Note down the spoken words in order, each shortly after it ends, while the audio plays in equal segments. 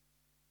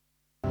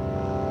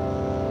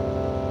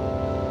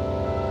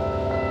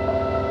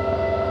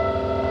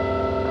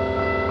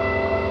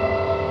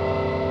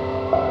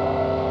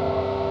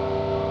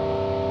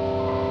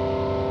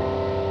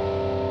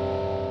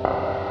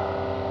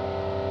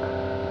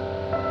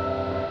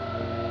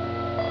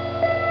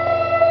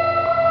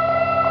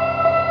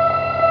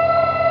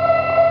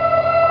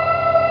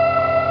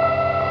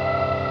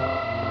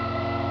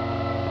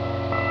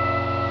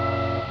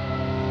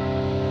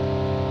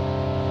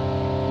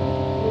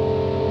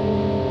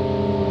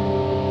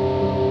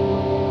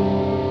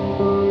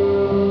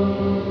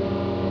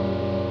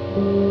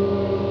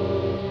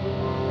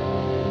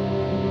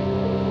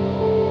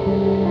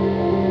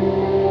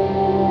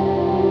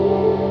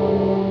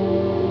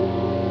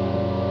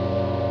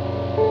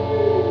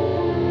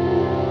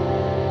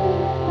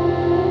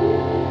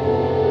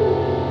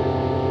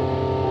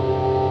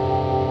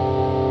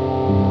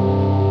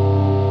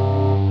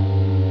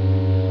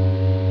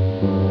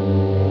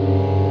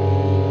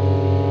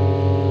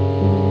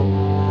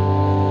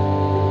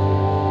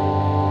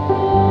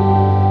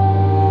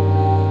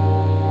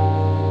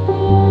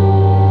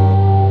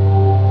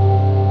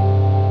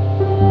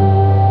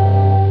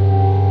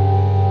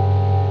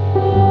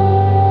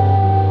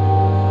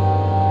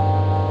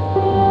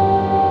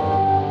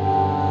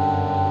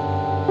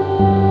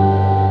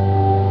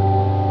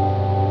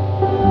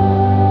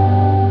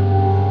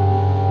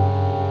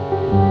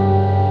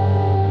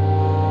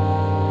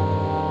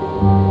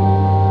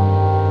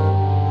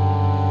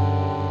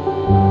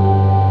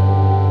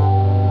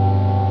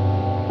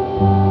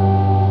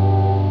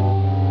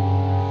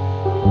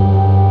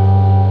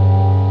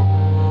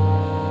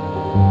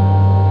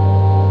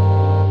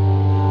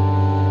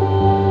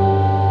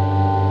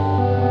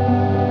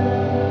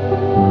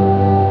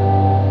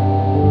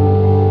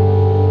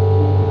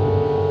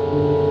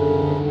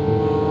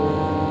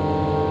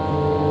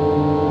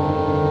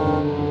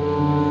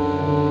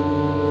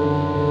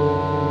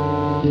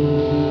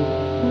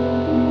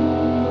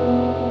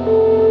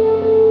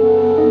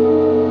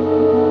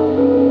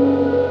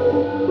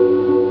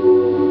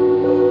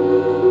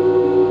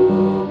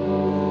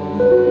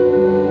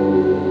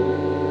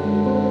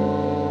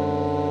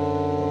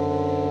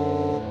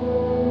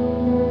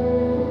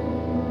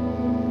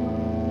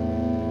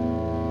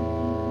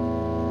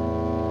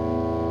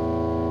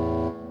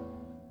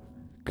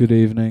Good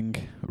evening,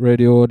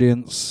 radio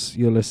audience.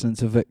 You're listening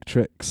to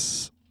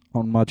Victrix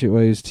on Magic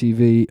Waves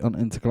TV on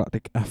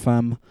Intergalactic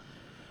FM,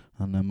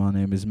 and my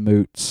name is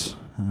Moot,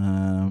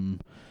 and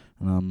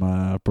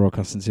I'm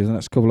broadcasting to you the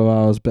next couple of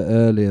hours a bit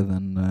earlier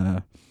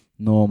than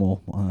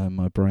normal.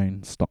 My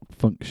brain stopped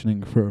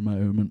functioning for a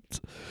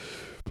moment.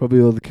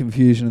 Probably all the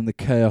confusion and the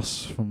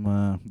chaos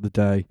from the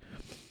day.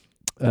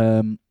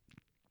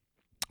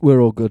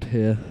 We're all good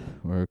here.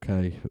 We're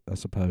okay, I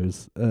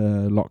suppose.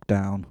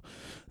 Lockdown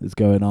is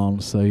going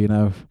on, so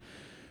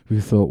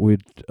we thought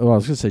we'd. Well, I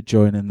was gonna say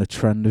join in the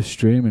trend of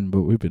streaming,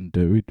 but we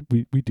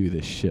do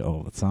this shit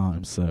all the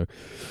time. So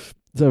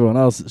it's everyone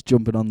else that's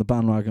jumping on the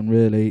bandwagon,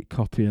 really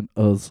copying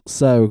us.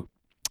 So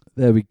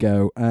there we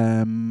go.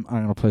 I'm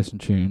gonna play some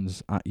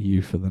tunes at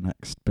you for the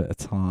next bit of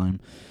time.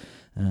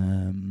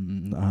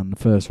 And the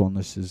first one,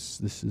 this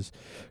is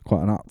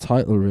quite an apt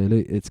title,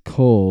 really. It's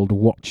called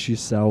 "Watch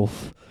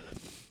Yourself."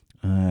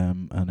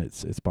 And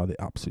it's by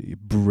the absolutely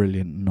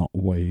brilliant Not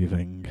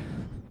Waving.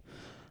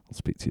 I'll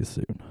speak to you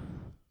soon.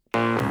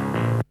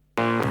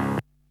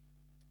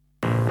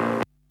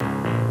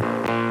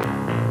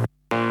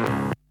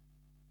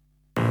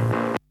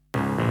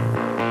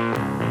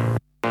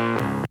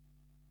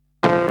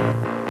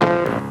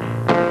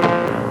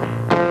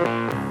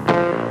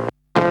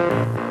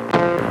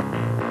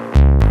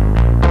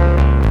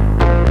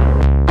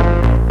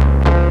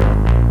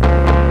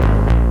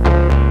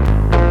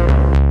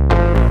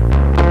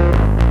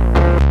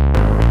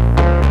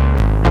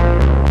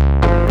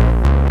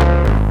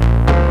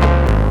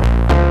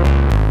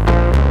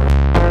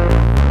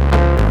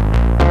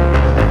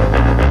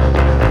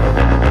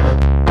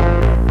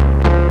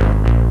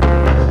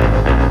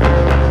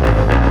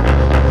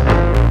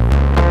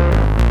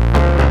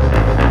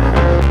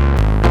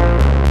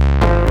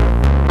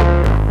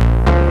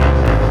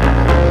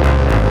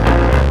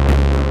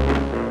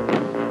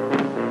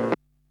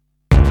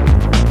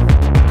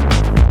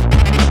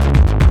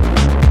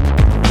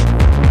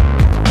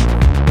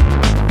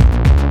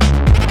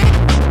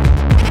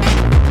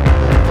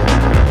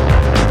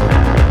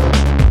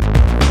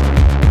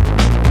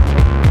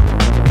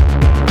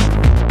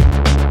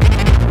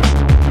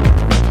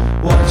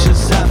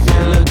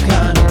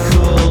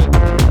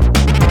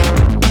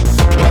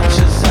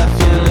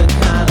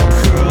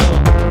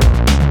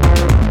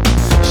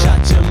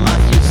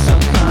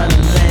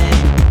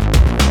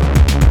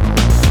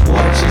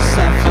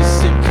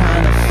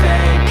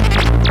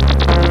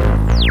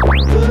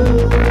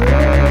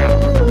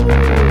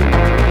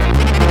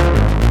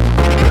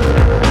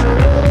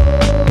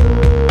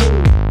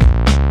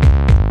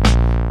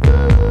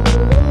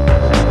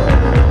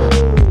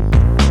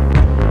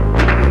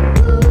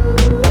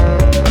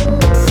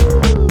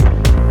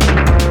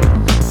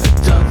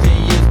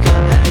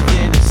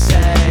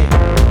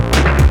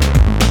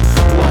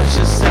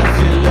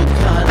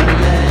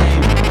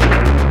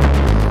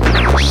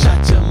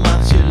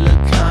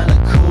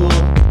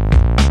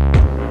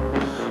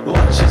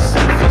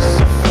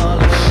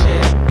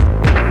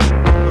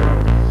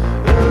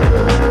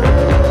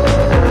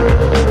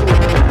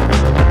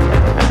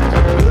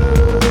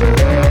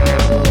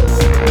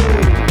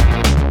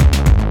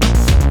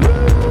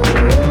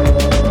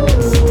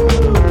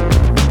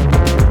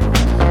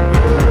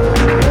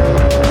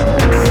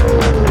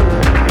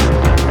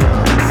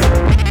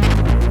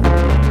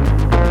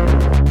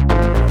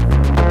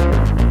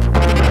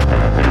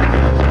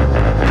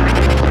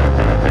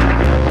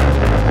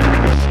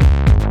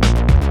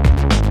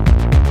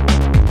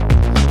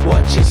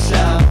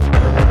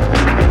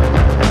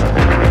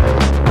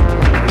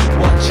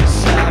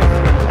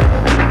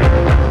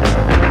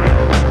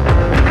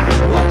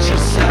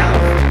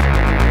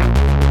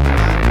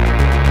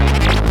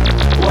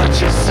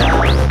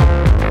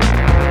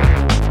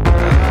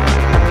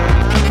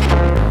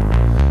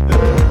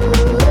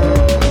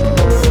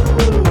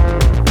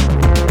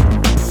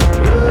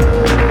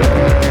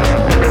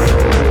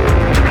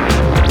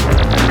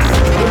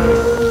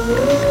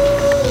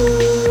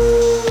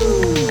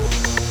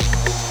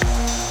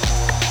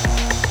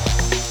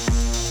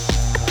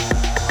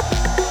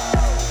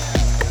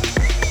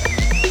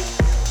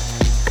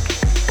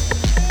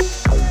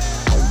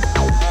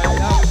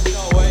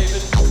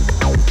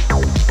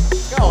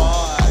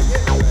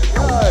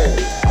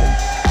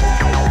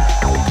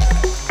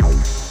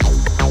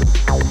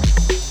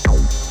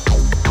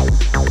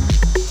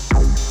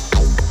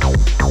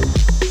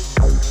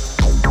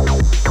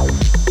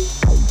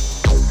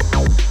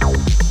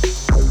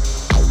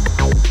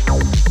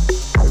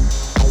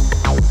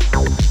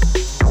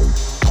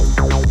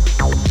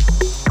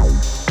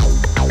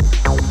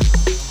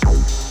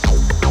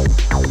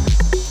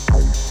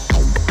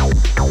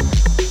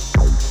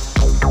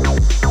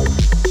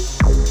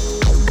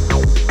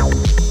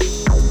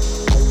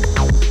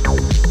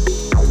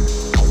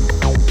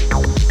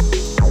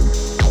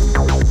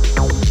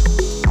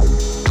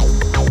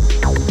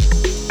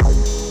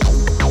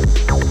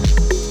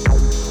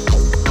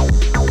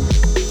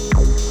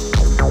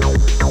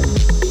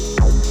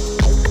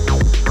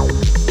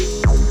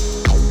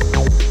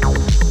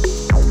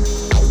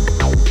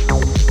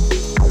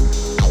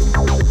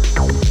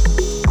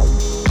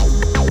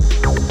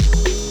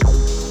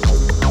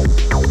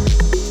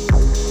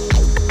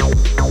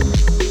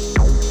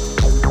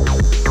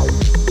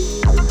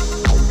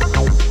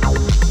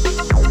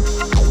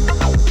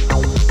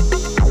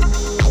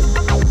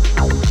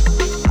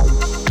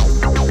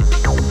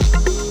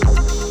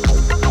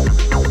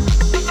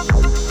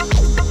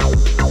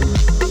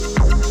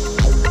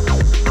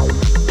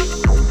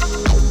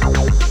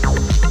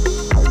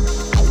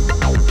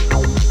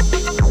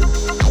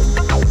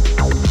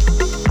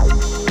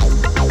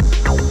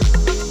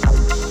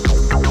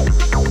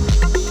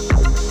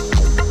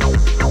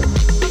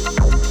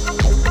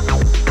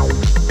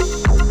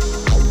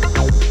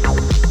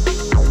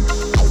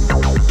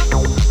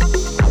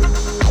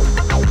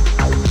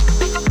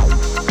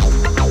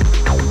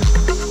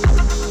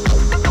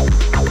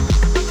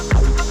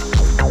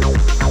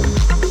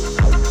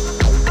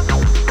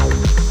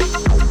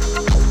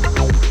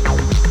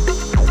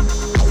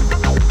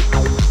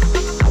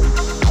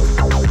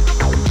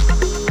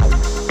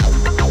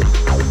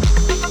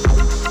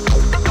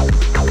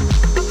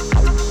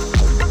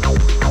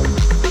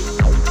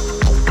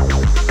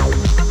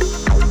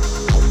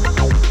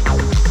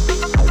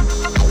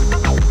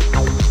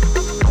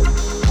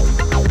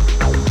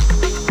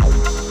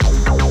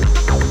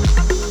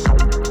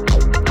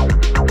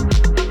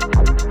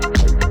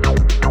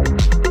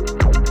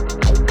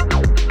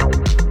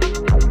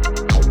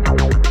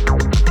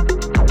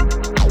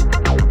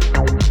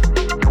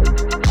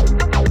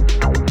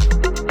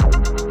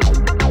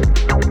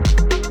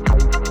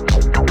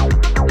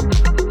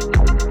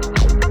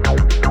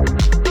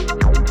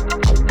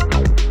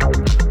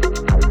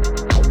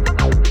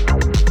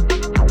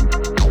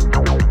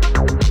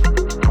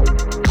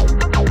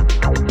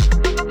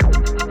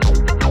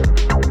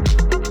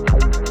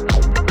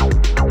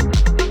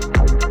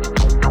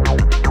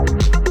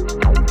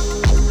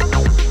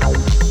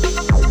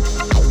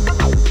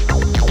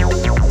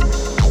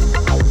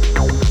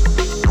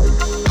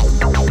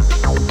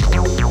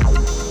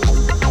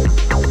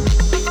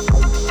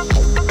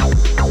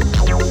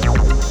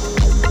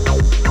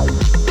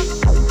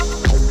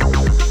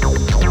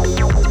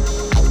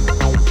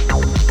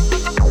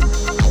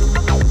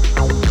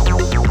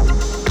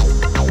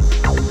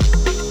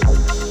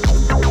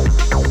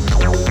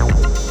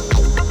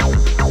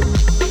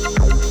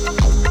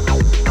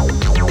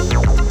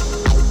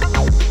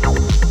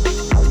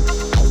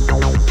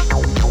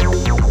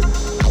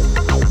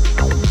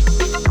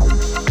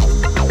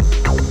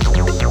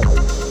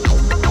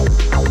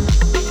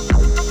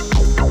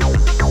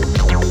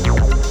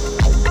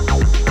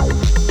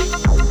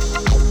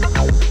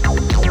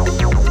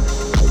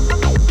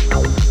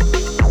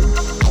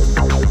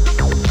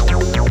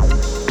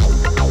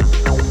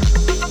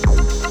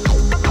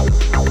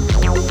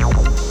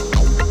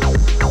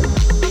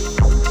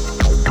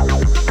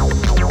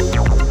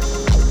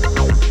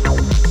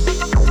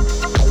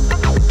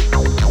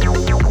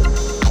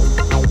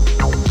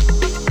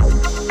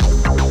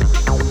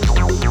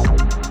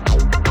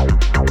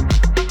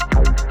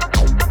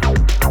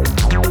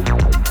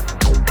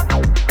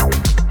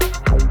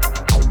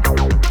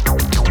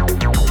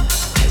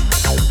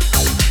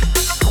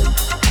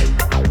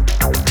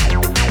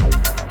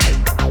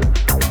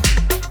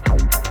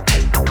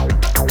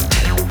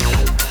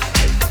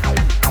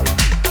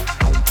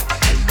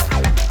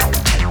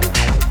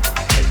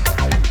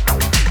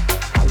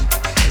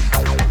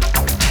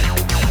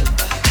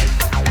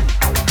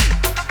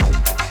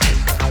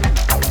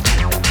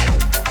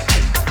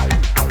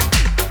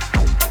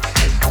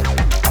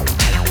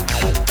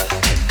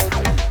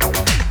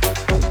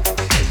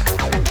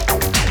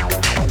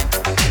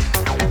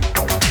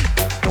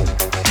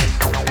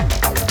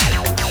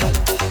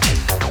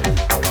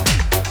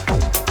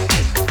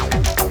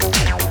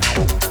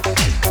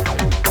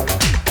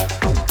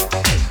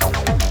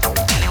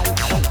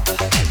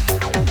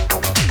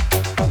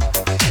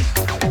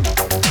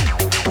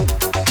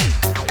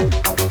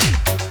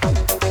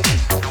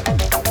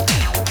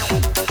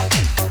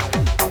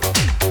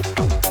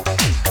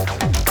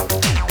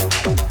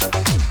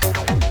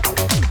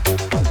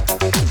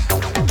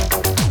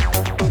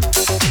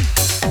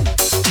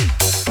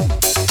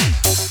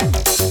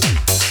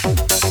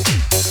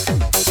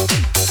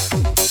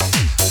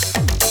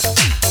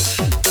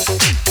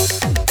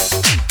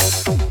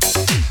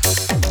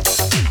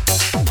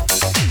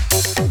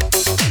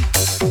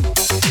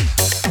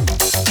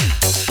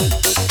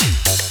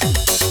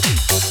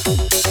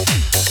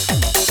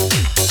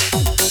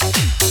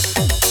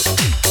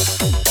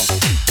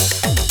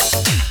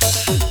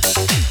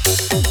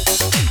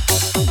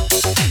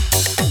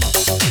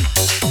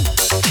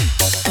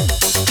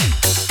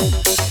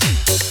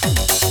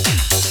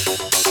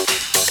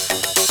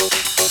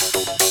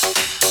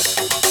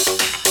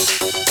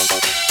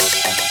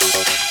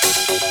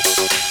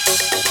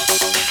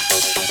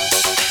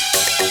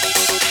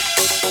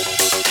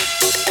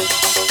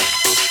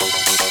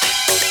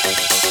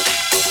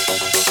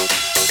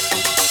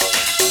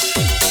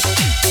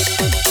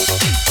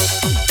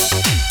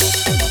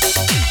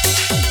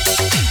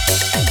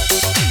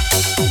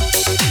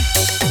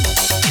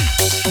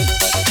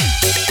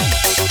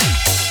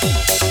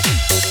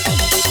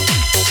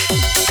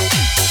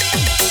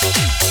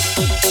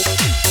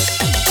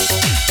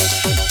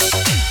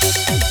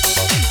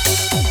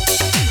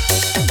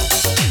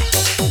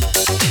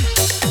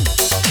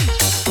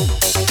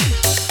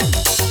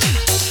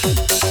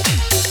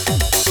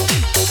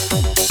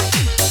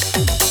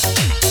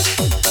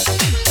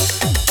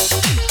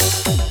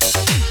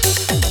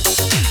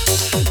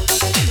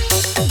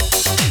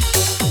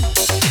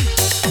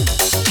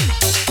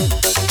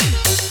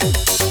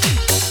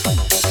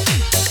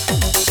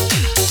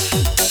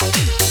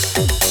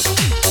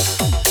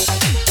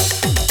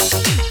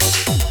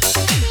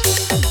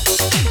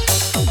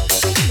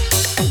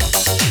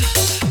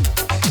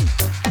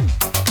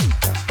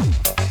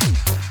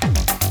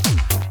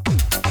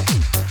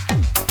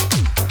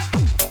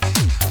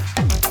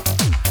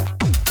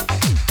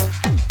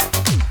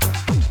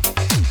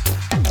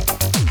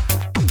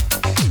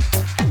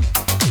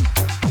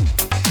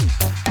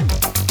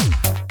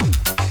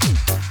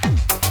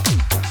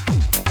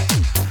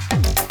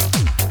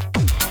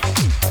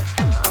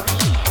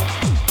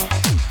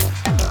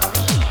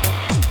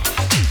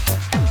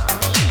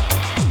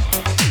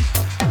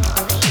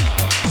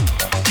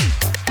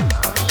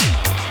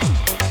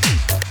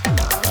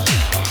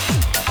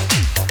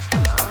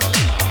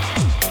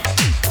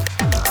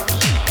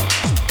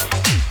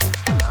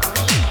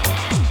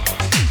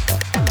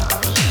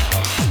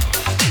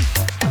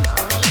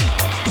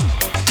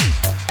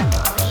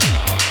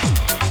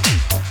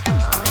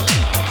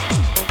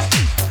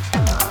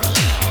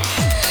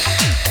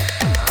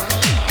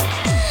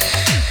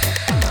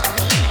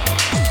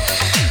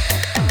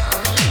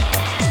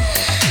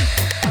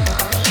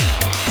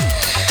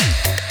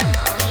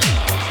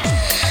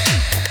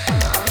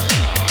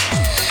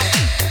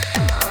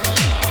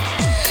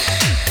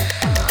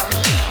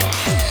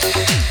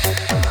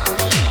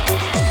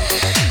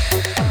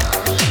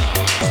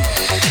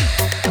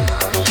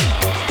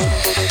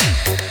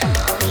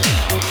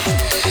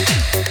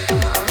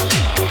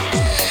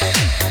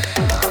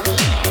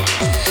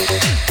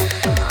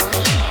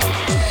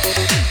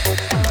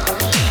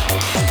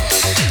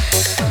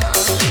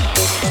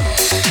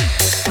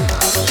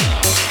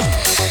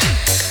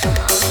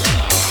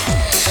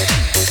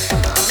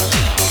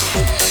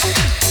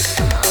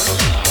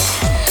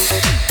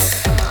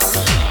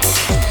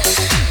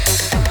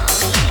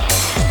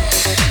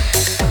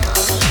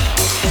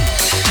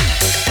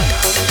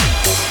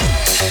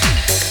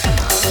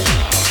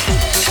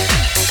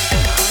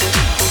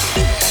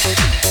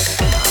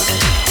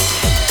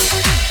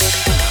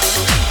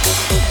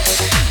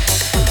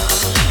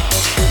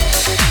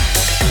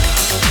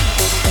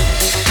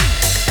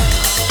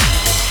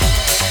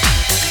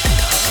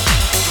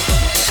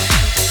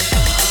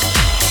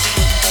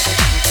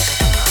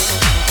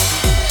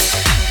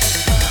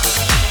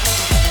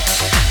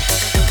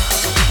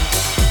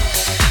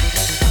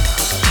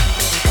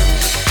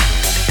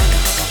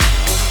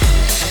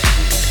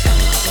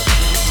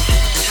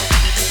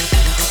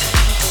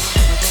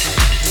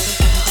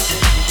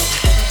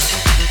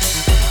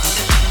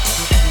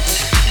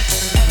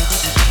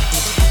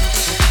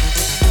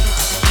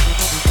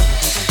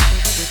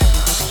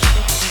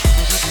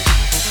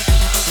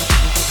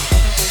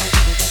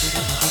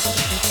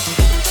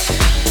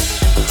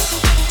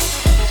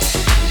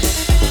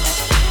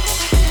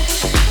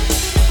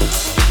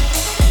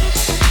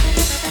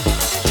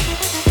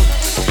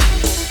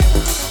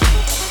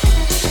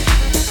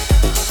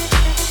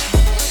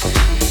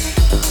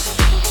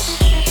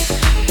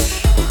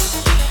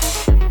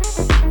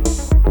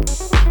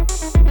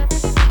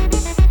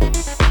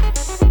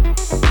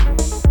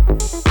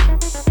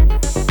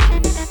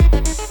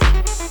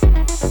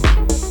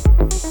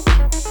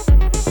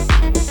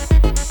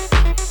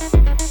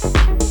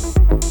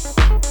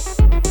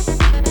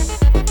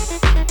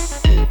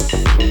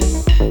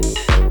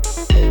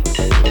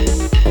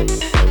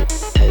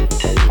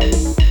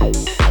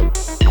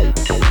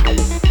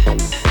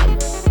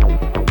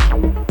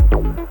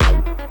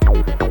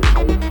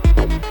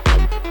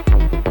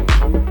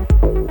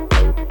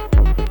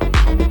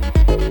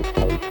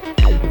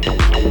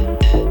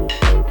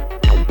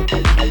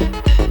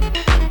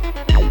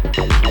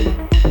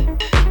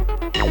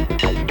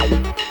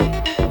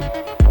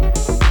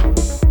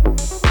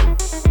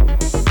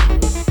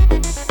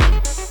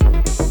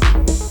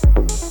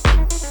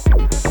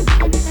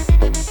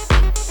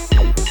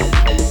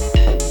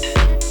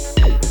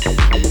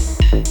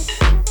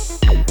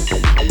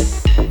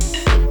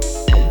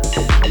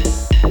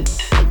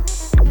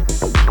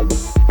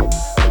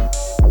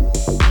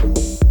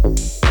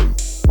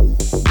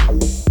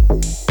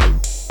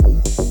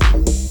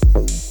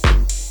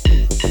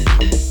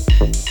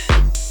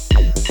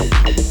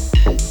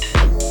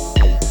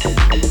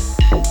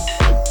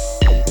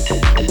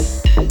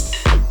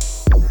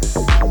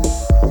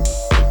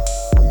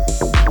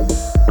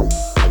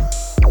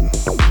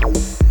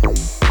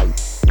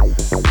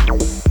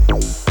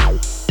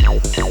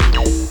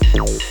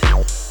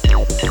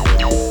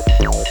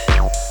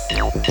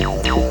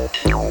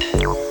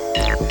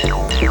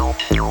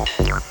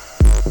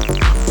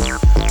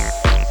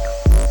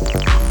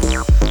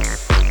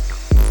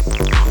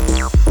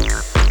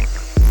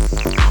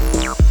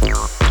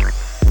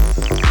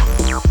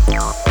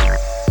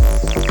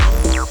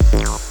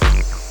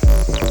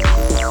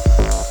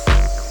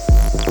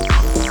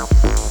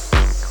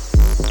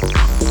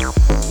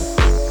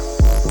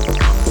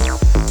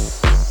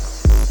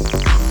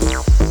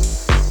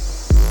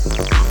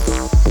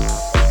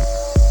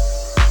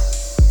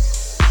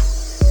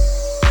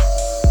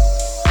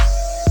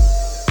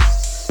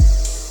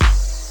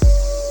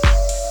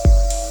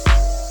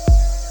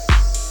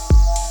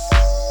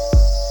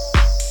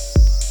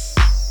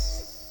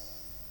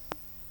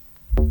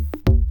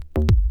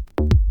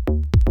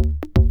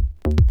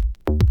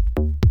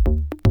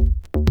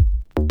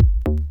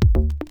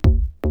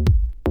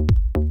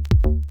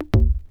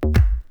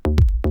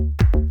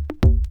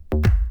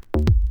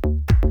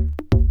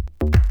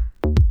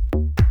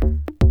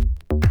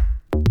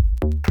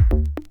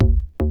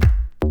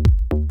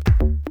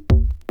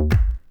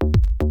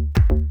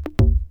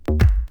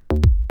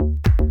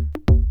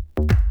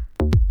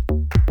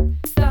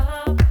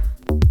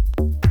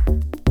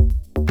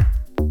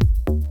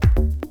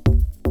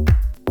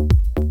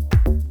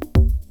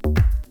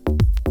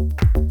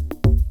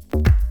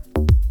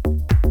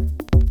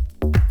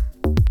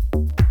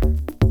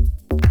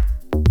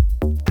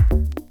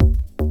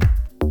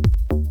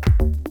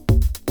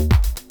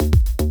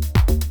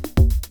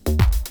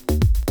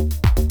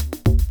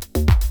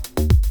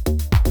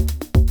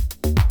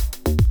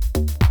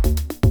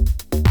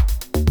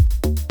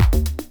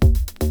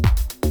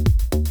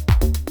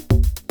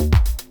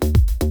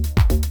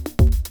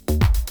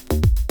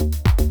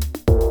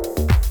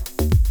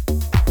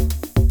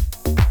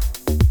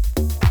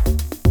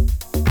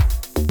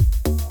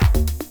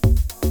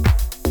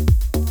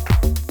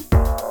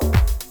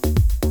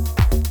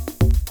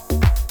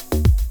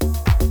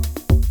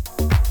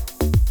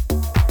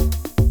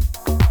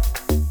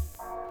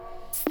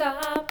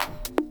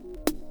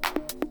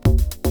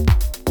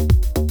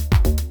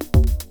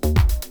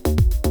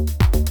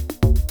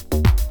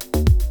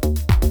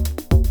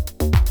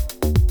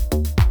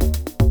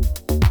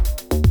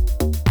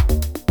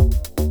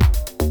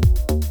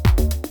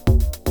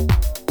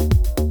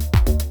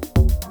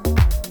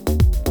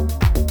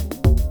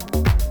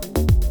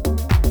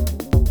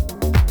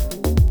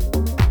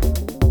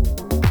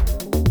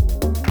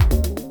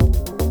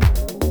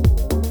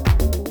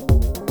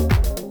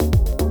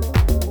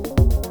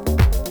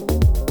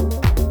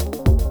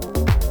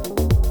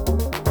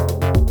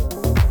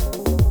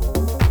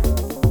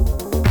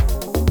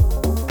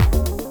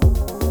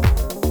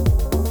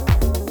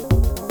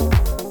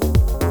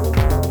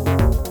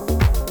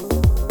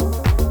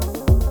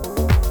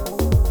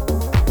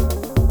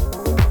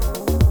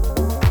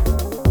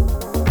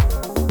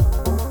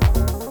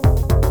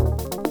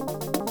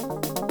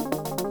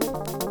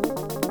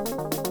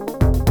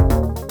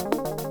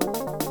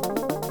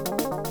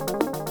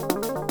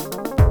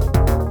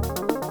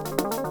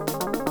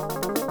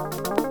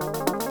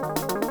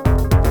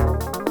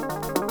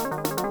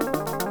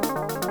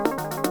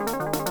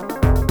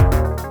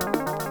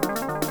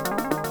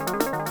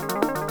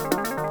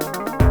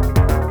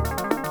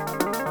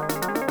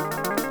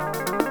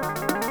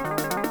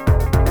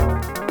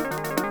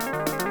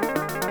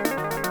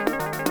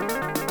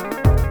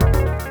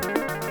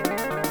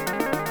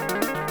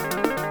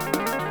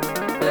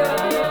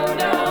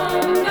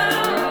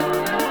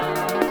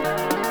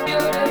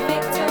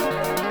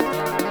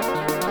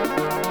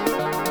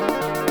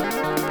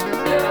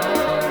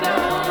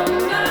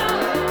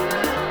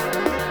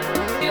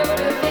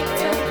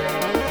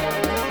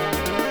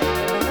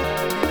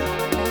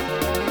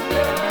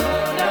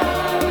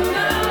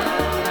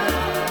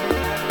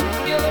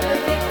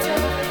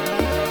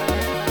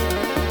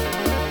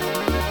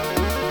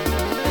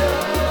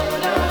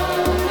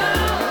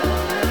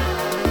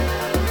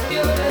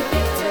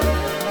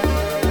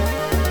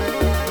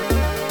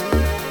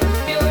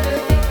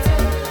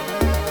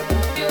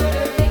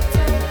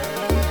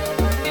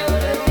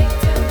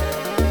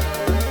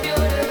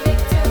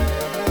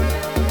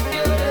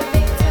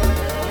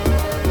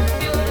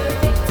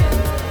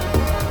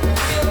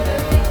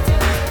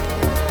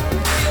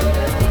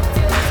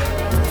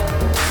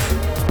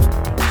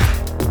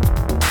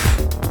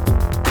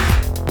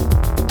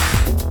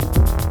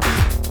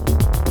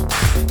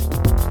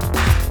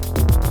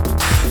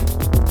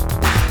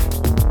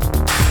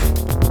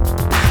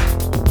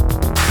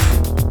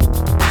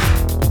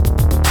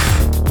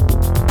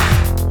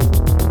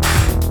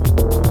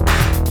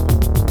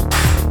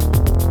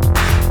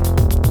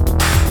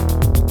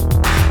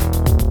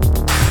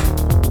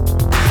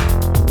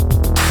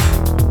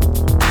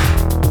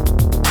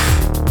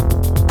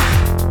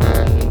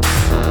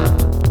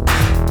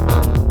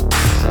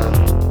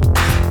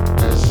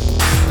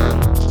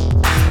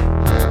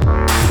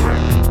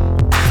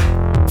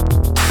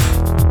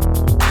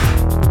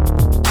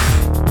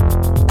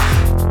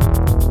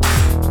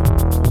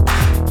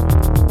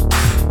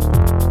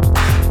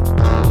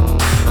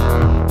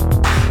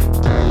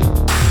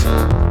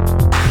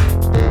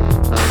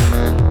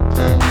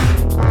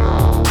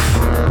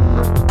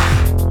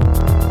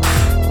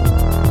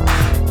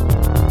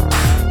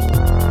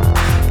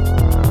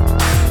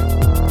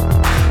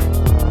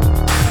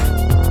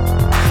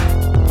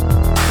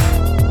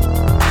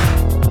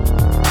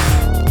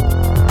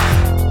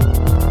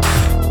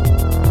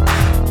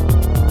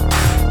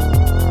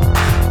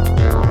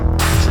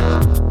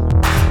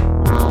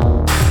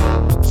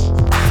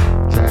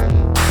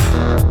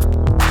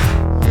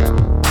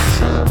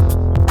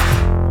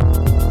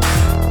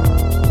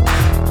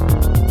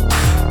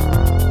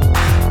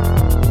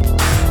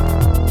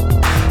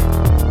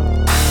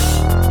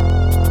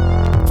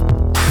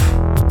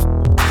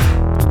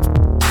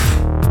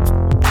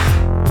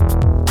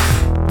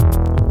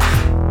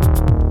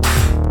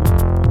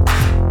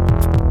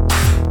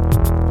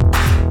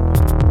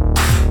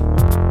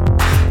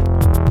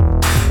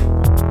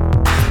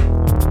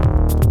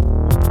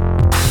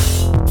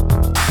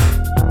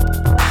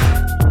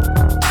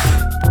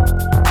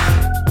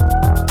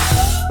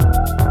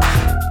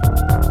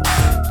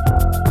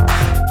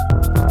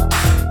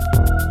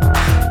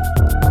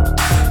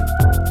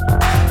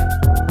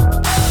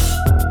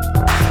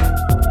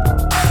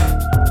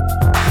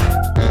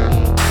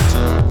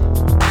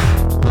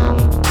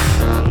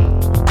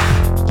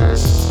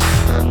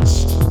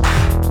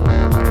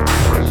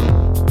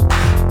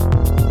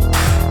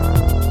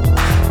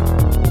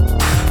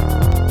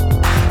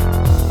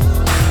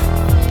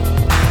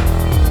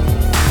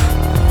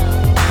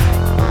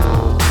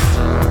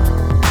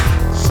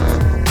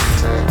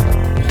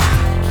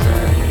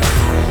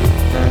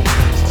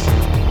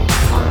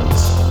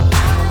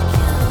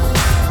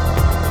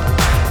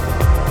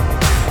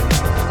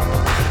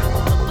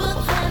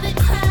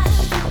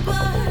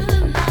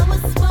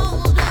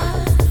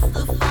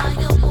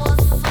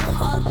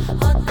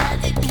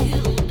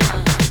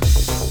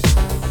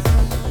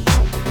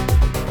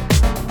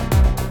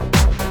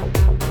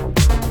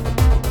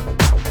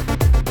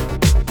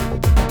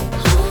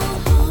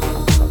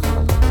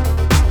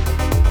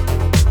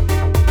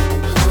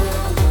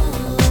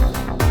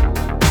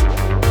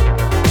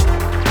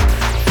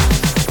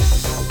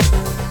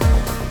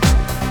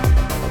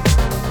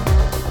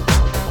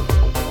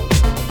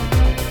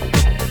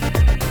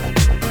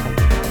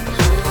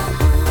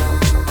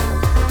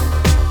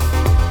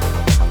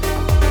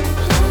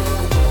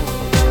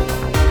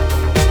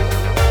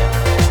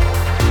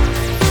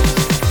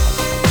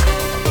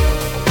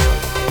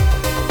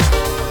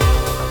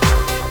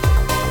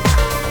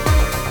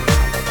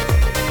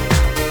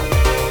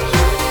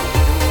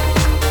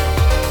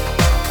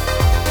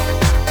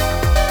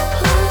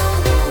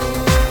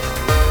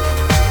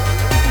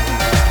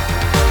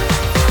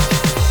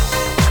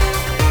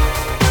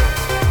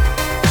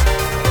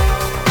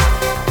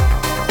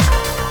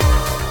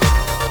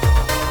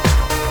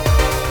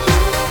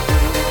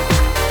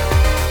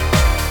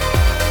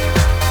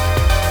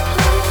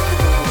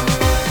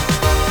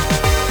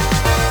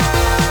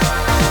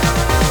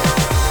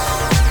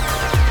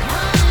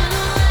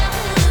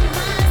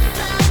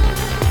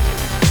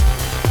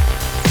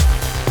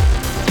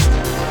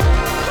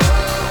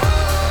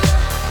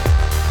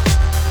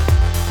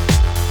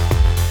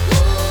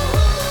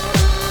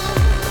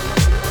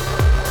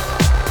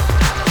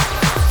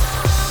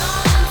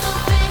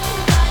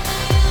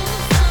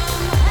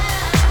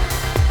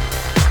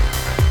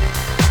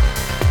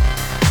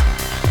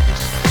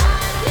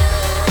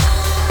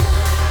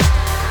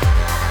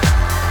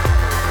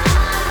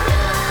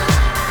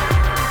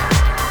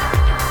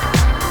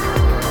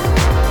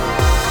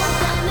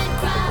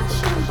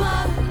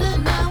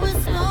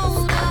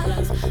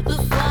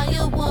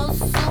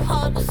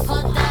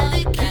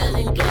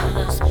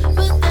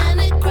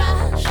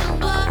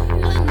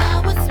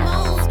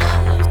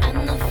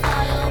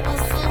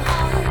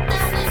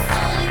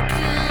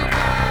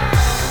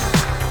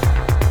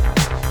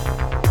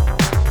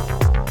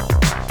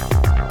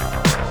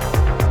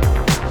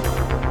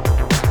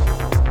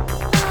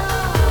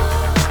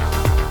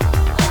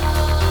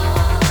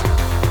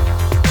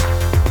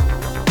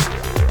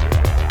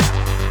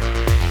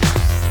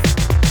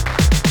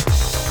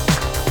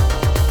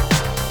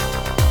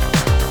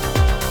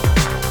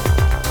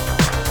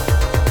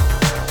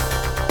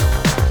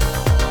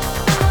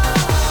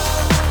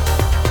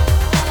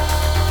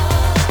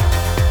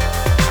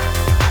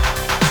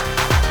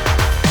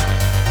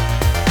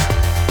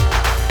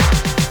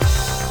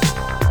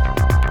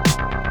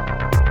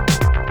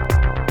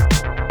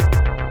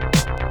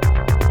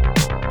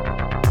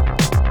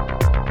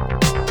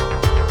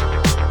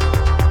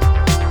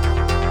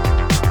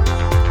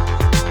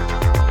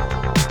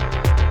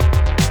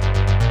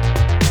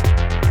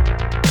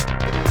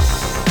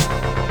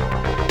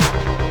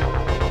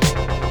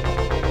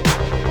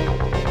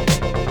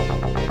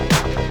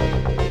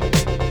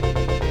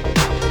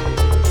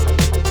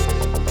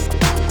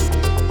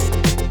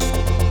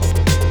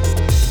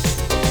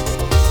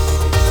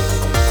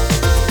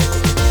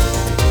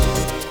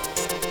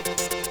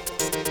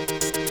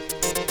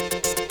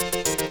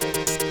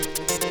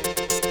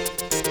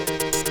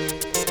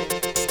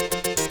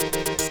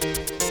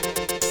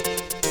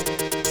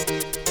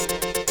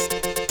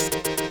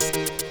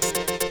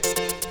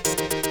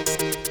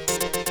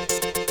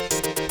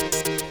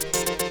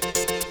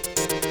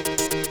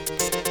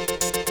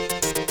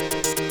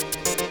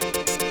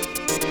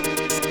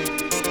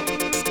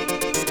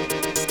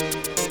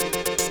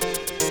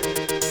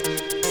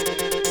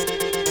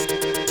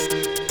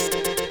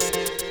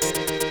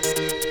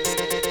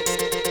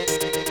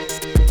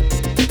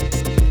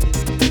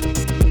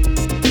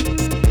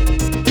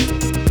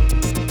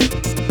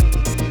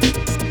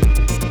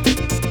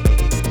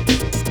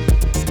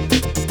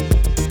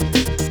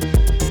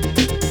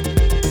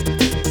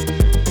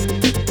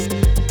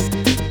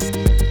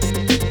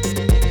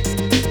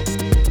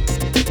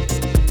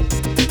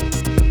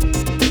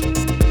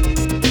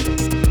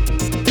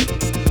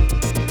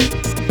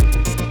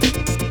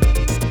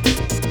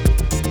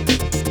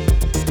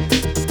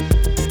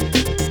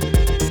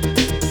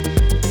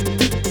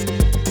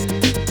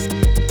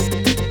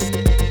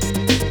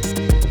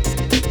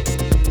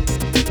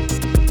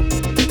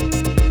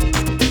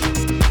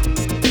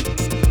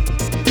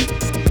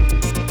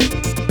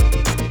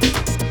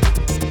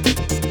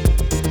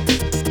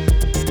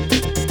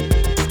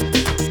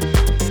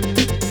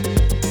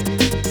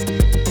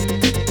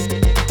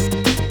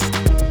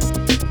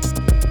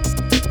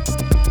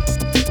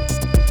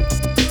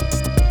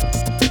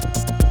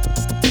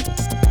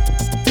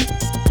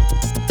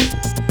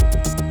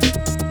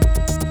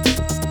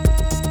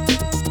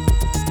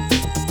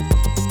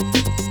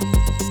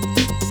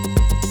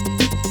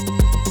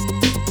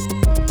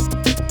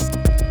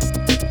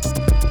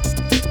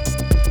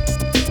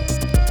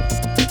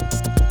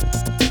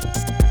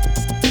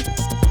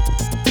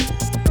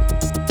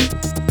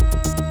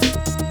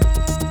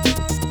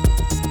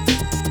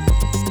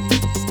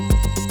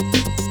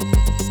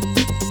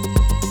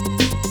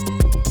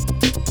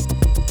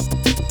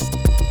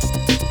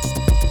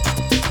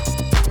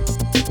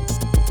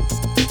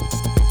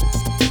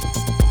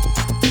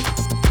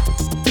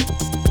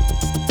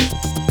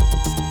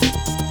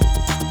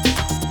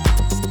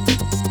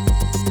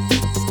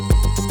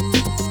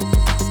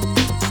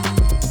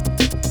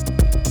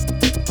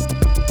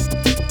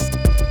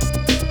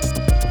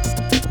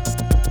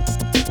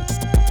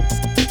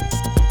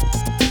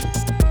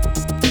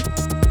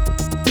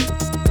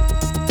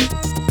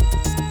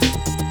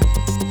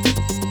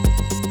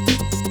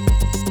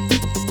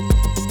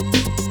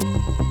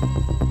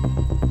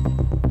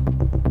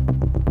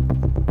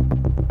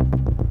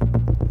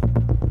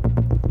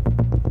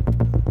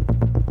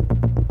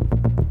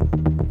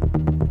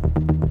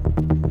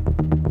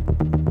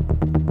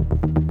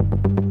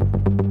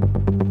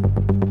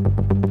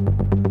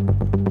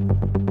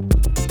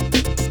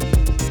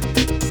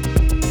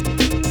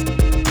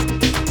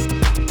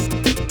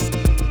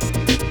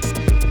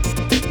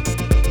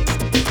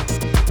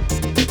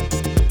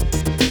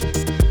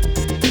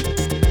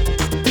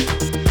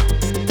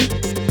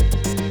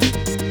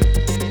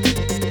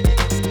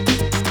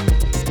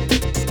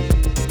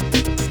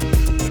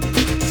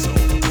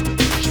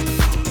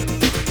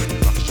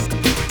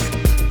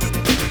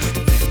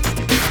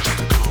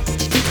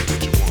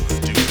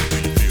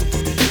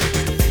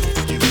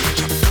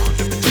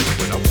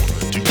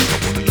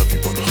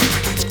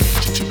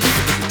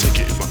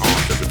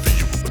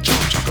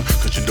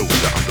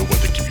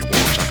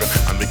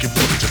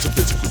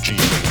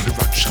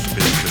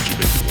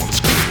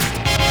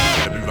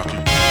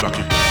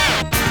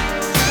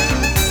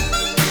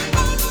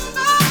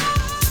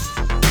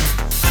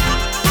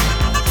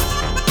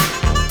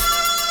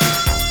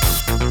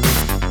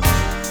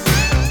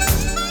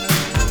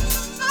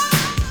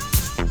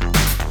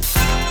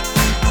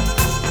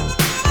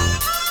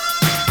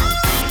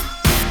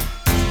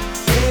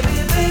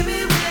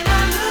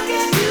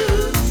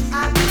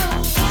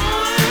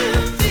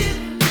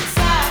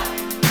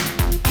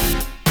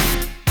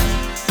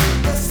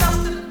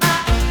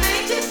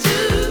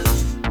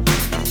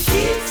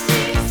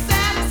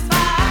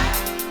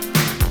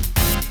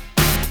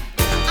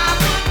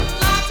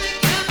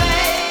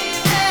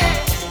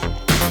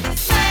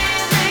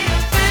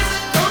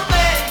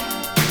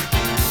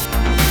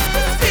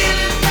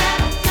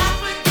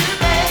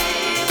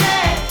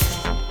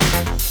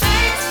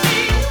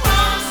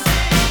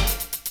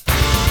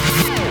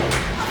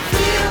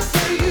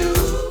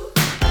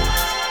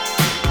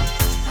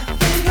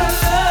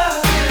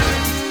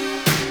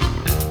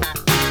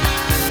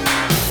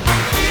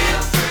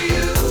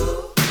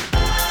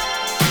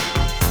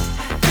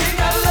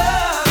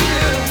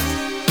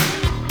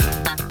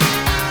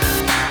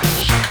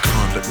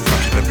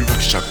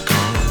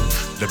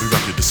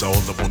 It's all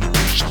I wanna do.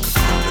 Shaka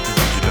Khan,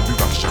 let me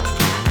rock you, Shaka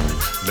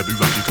Khan. Let me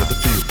rock you 'cause I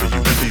feel for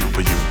you, I feel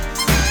for you.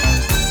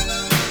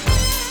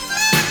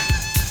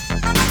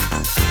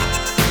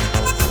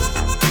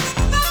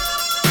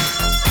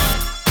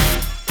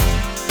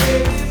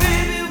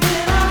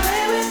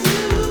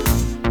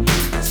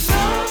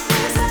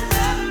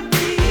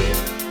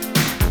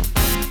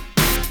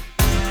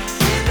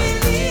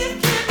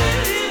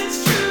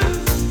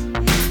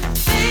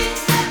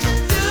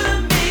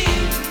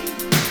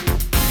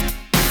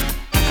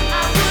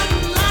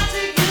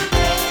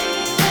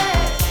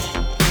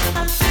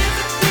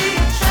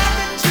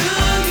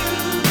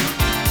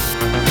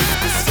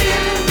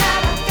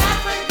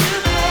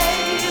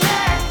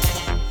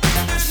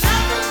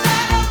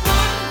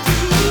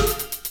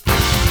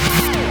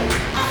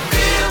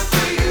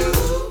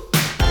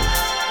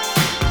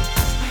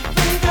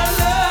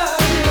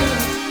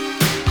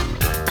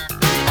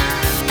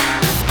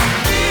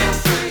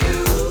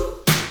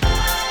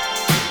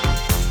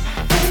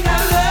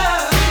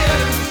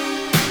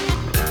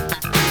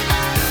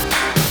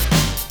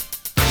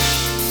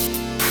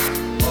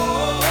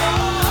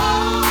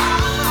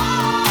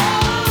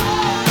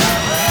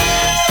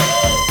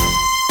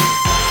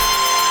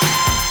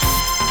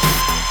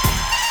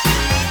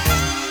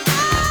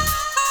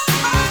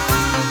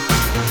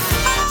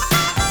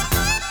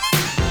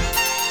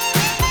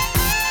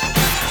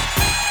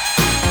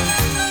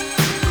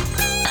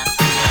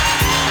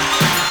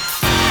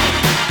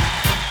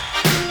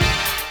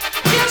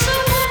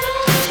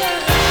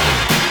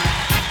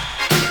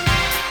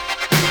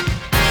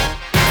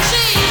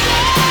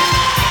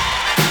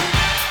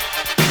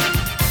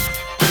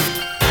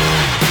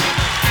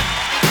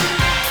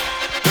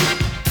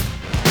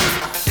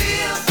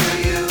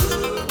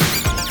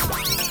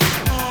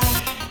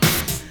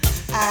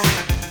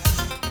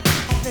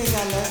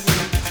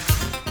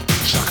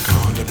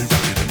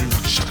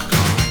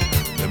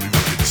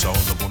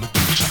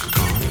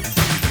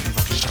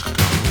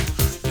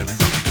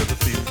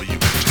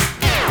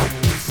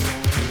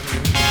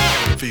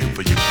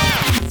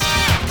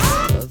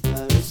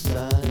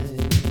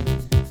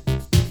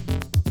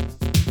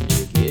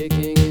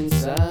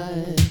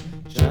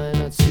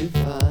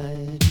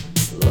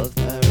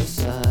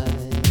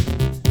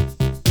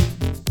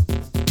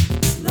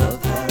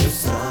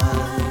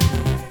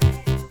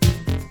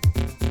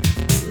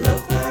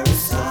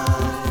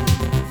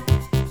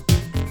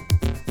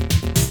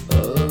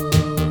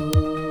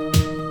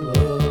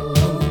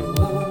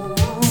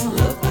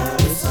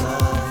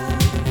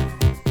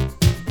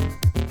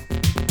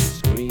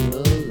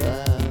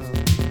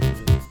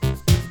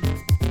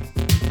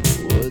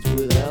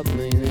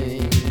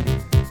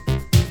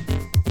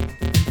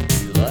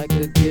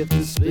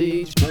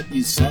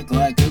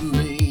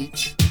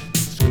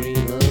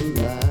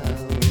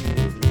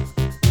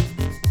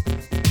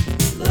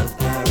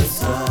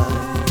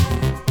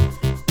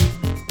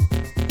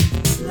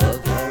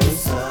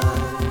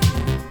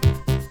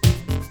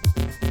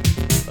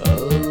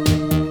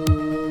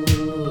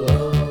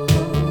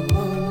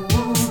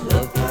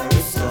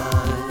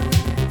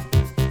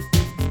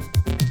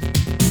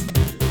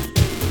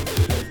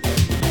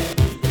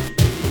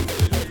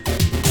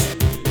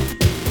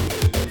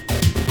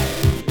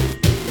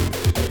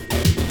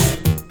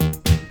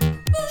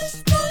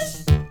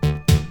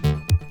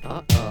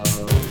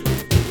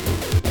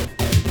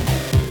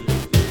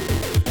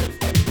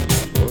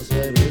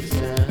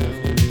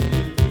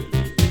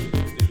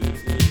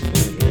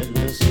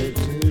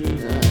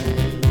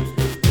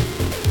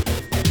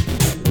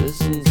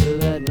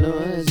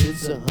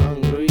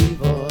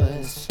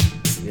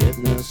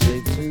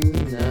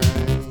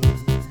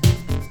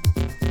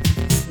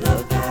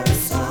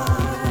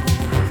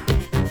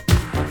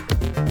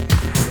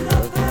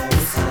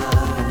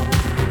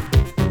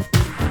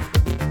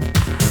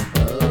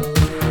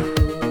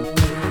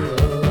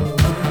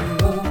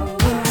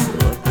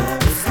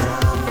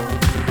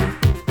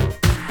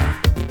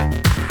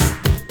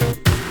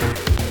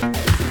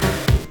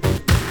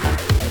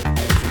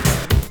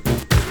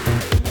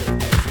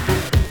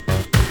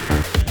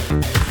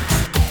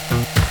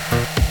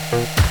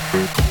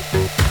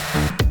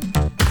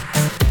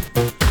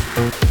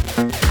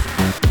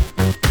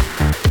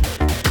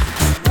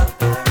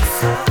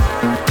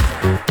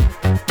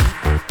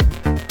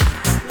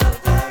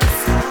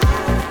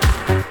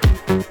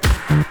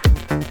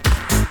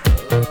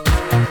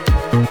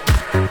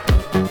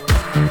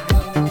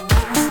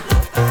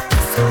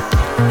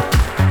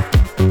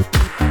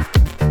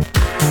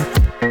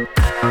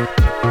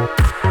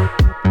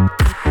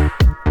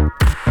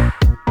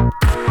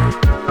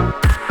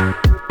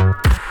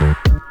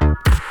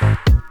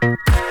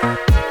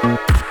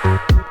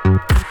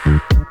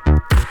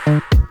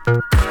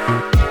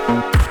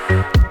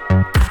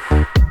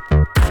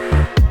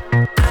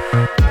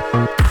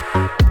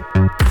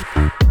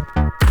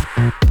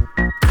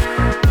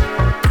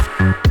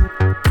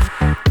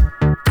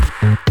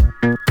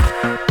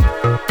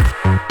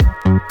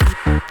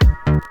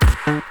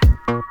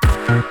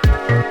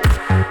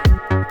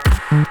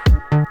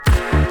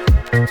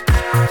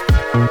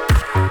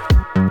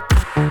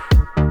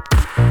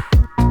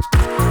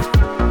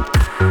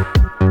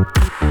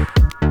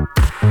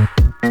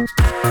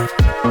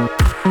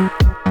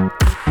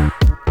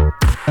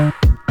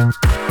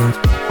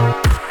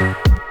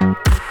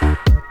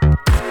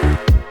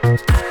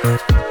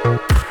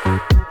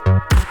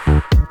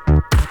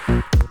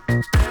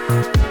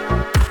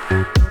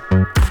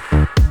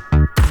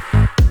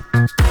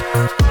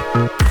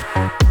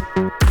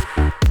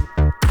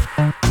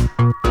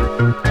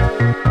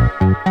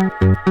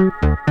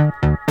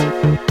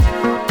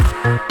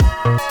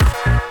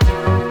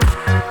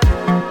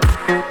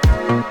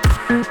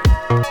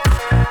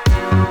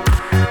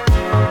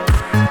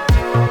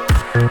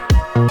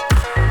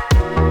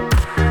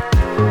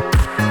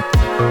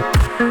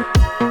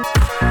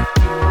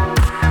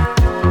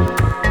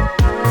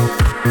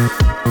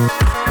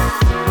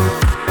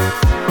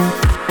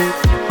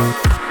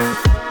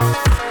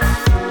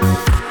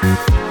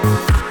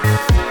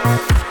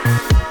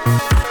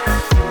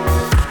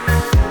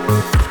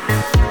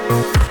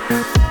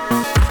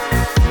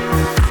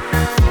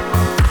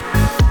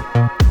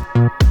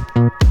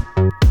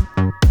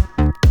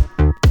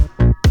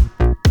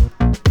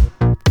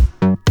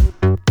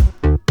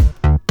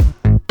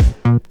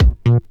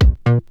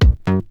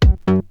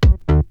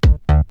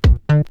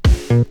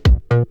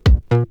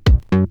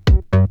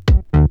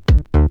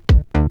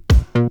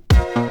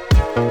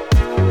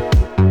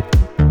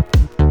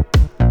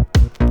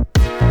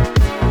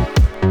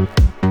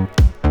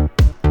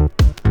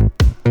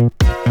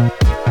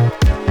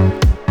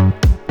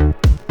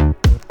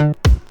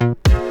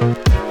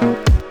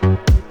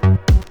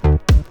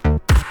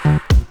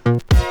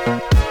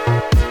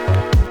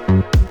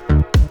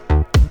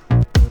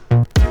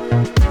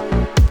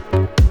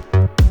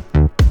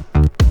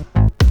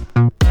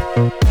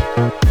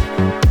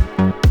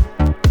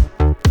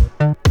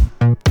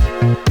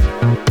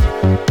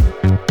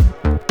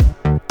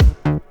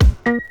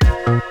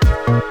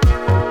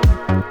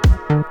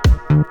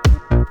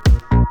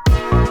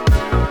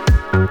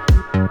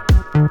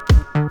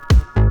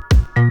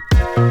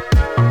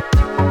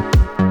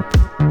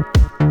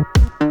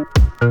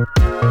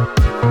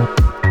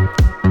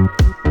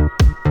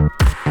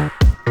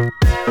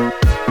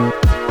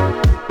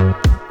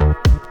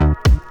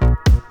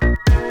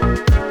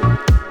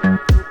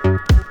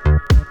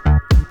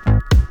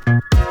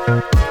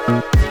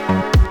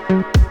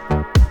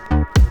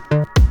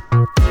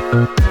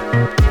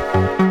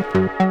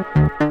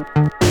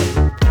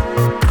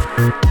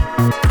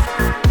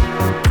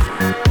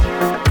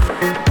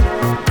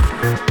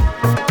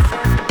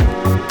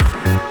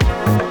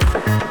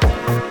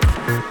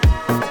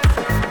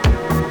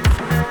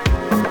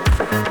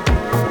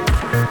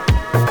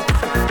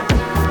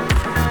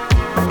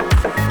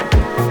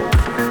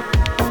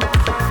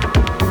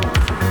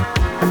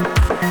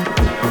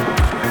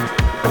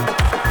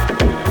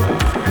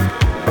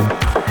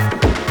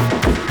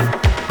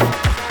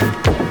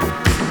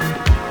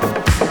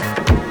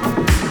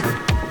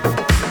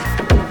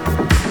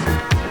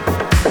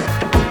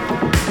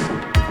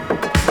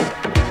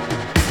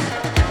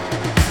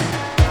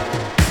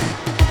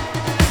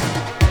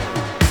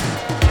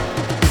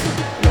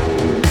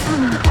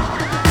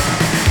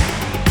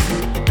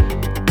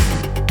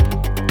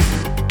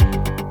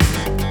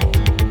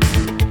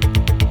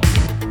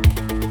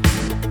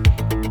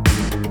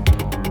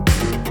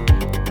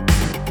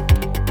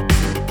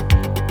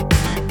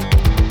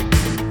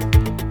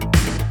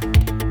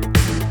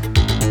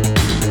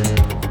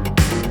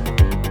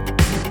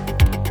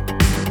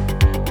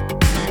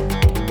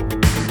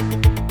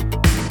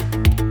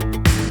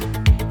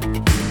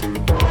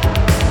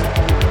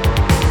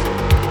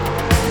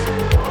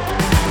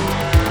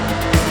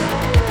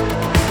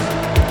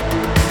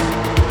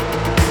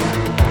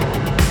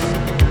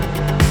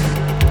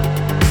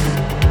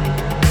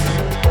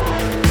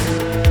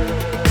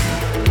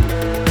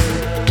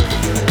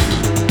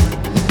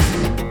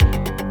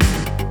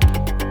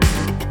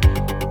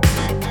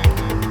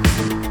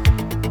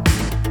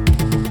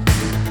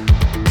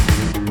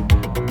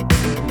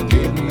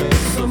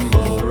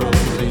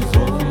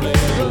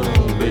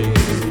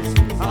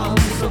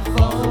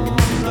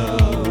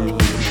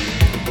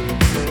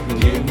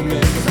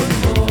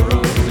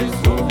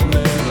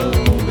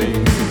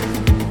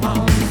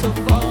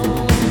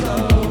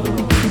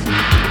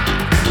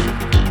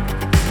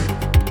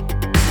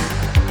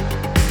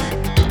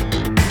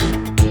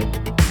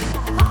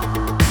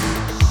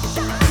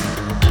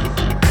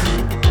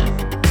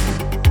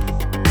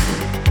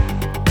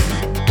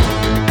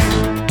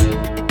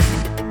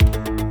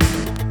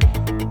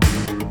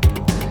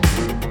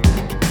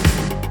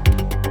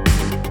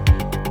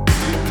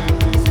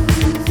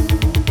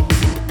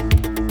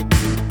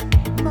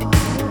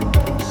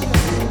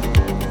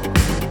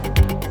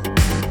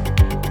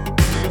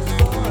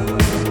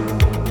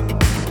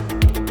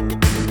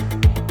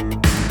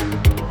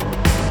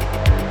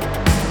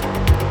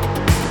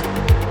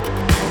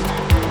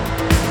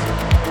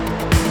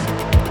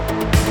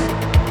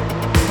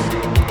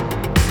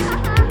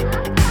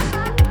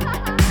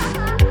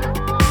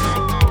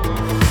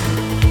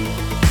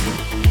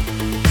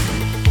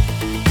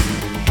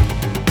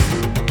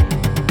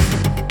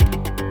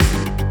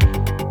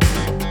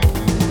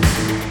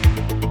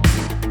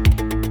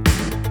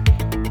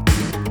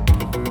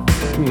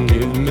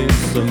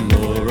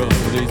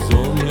 It's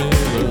only the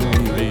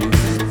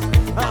beast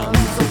and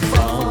so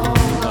far.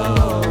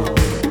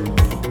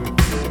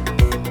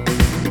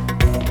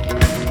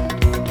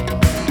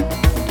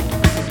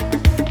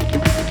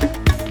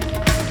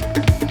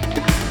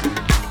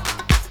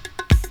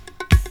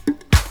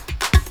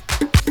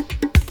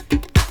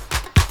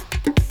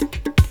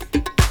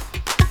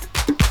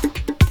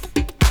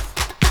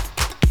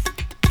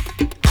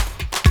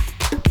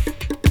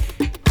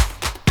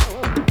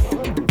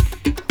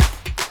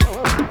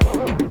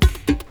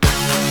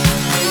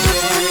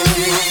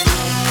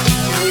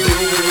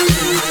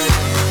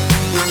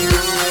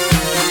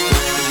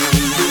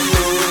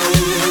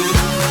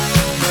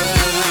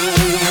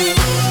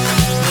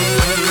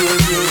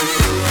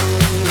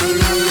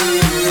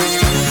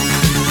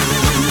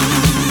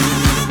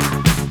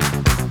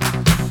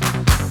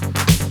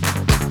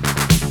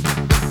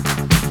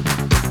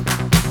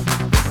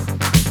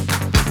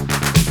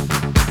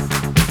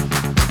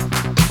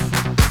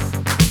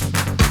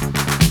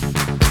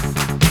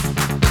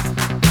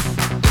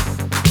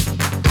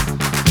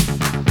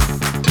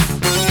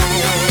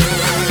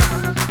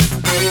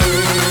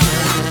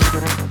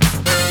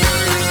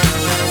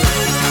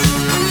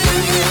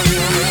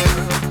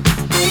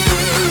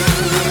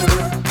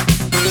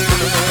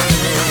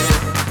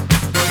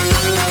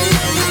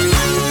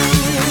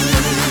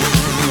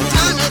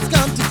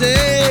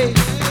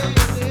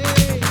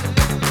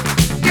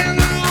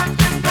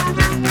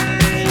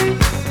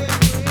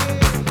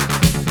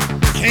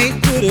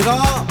 Can't put it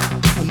off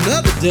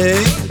another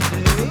day.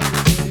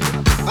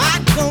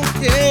 I don't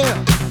care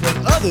what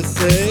others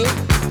say.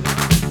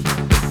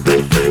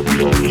 They say we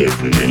don't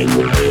listen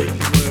anyway.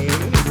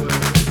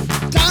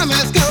 Time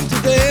has come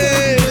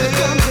today.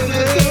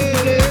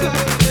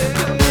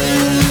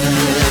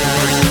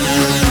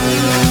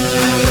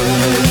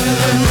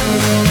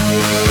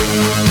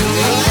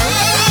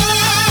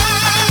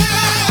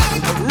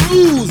 The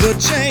rules are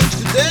changed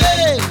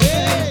today.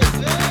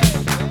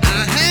 I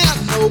have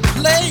no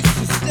place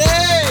to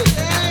stay.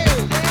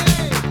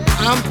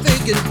 I'm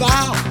thinking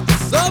about the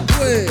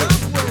subway.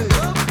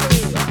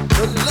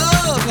 The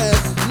love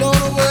has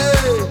flown away.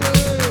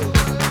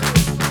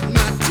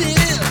 My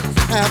tears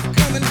have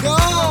come and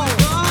gone.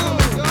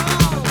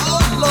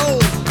 Oh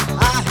Lord,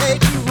 I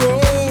hate to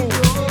roam.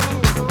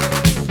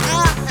 I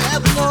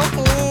have no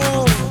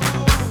home.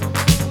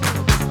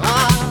 I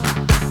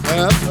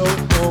have no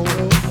home.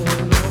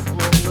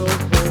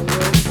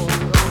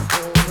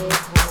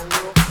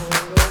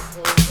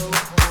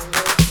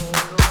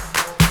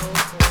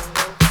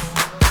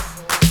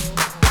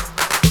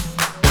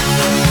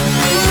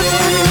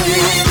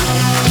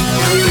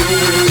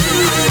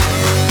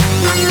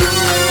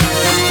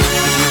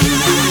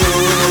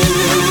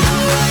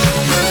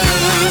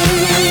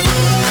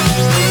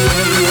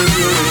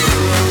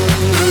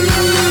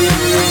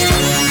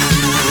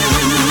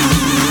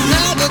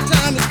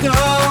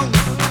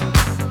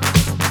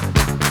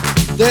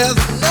 There's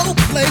no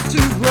place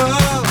to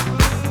run.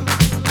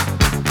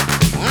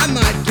 I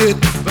might get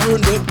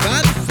burned up by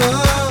the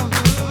sun,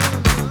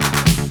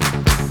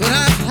 but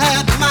I've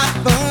had my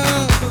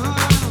fun.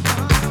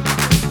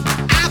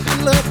 I've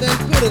been loved and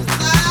put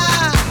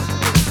aside.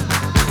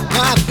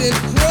 I've been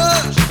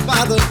crushed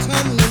by the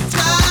tumbling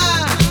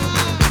tide.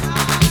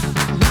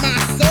 My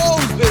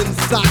soul's been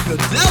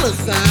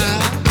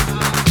psychedelicized.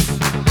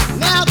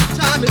 Now the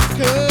time has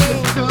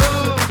come.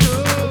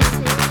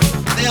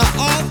 There are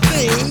all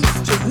things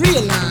to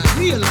realize.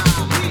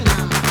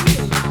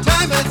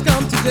 Time has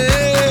come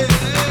today.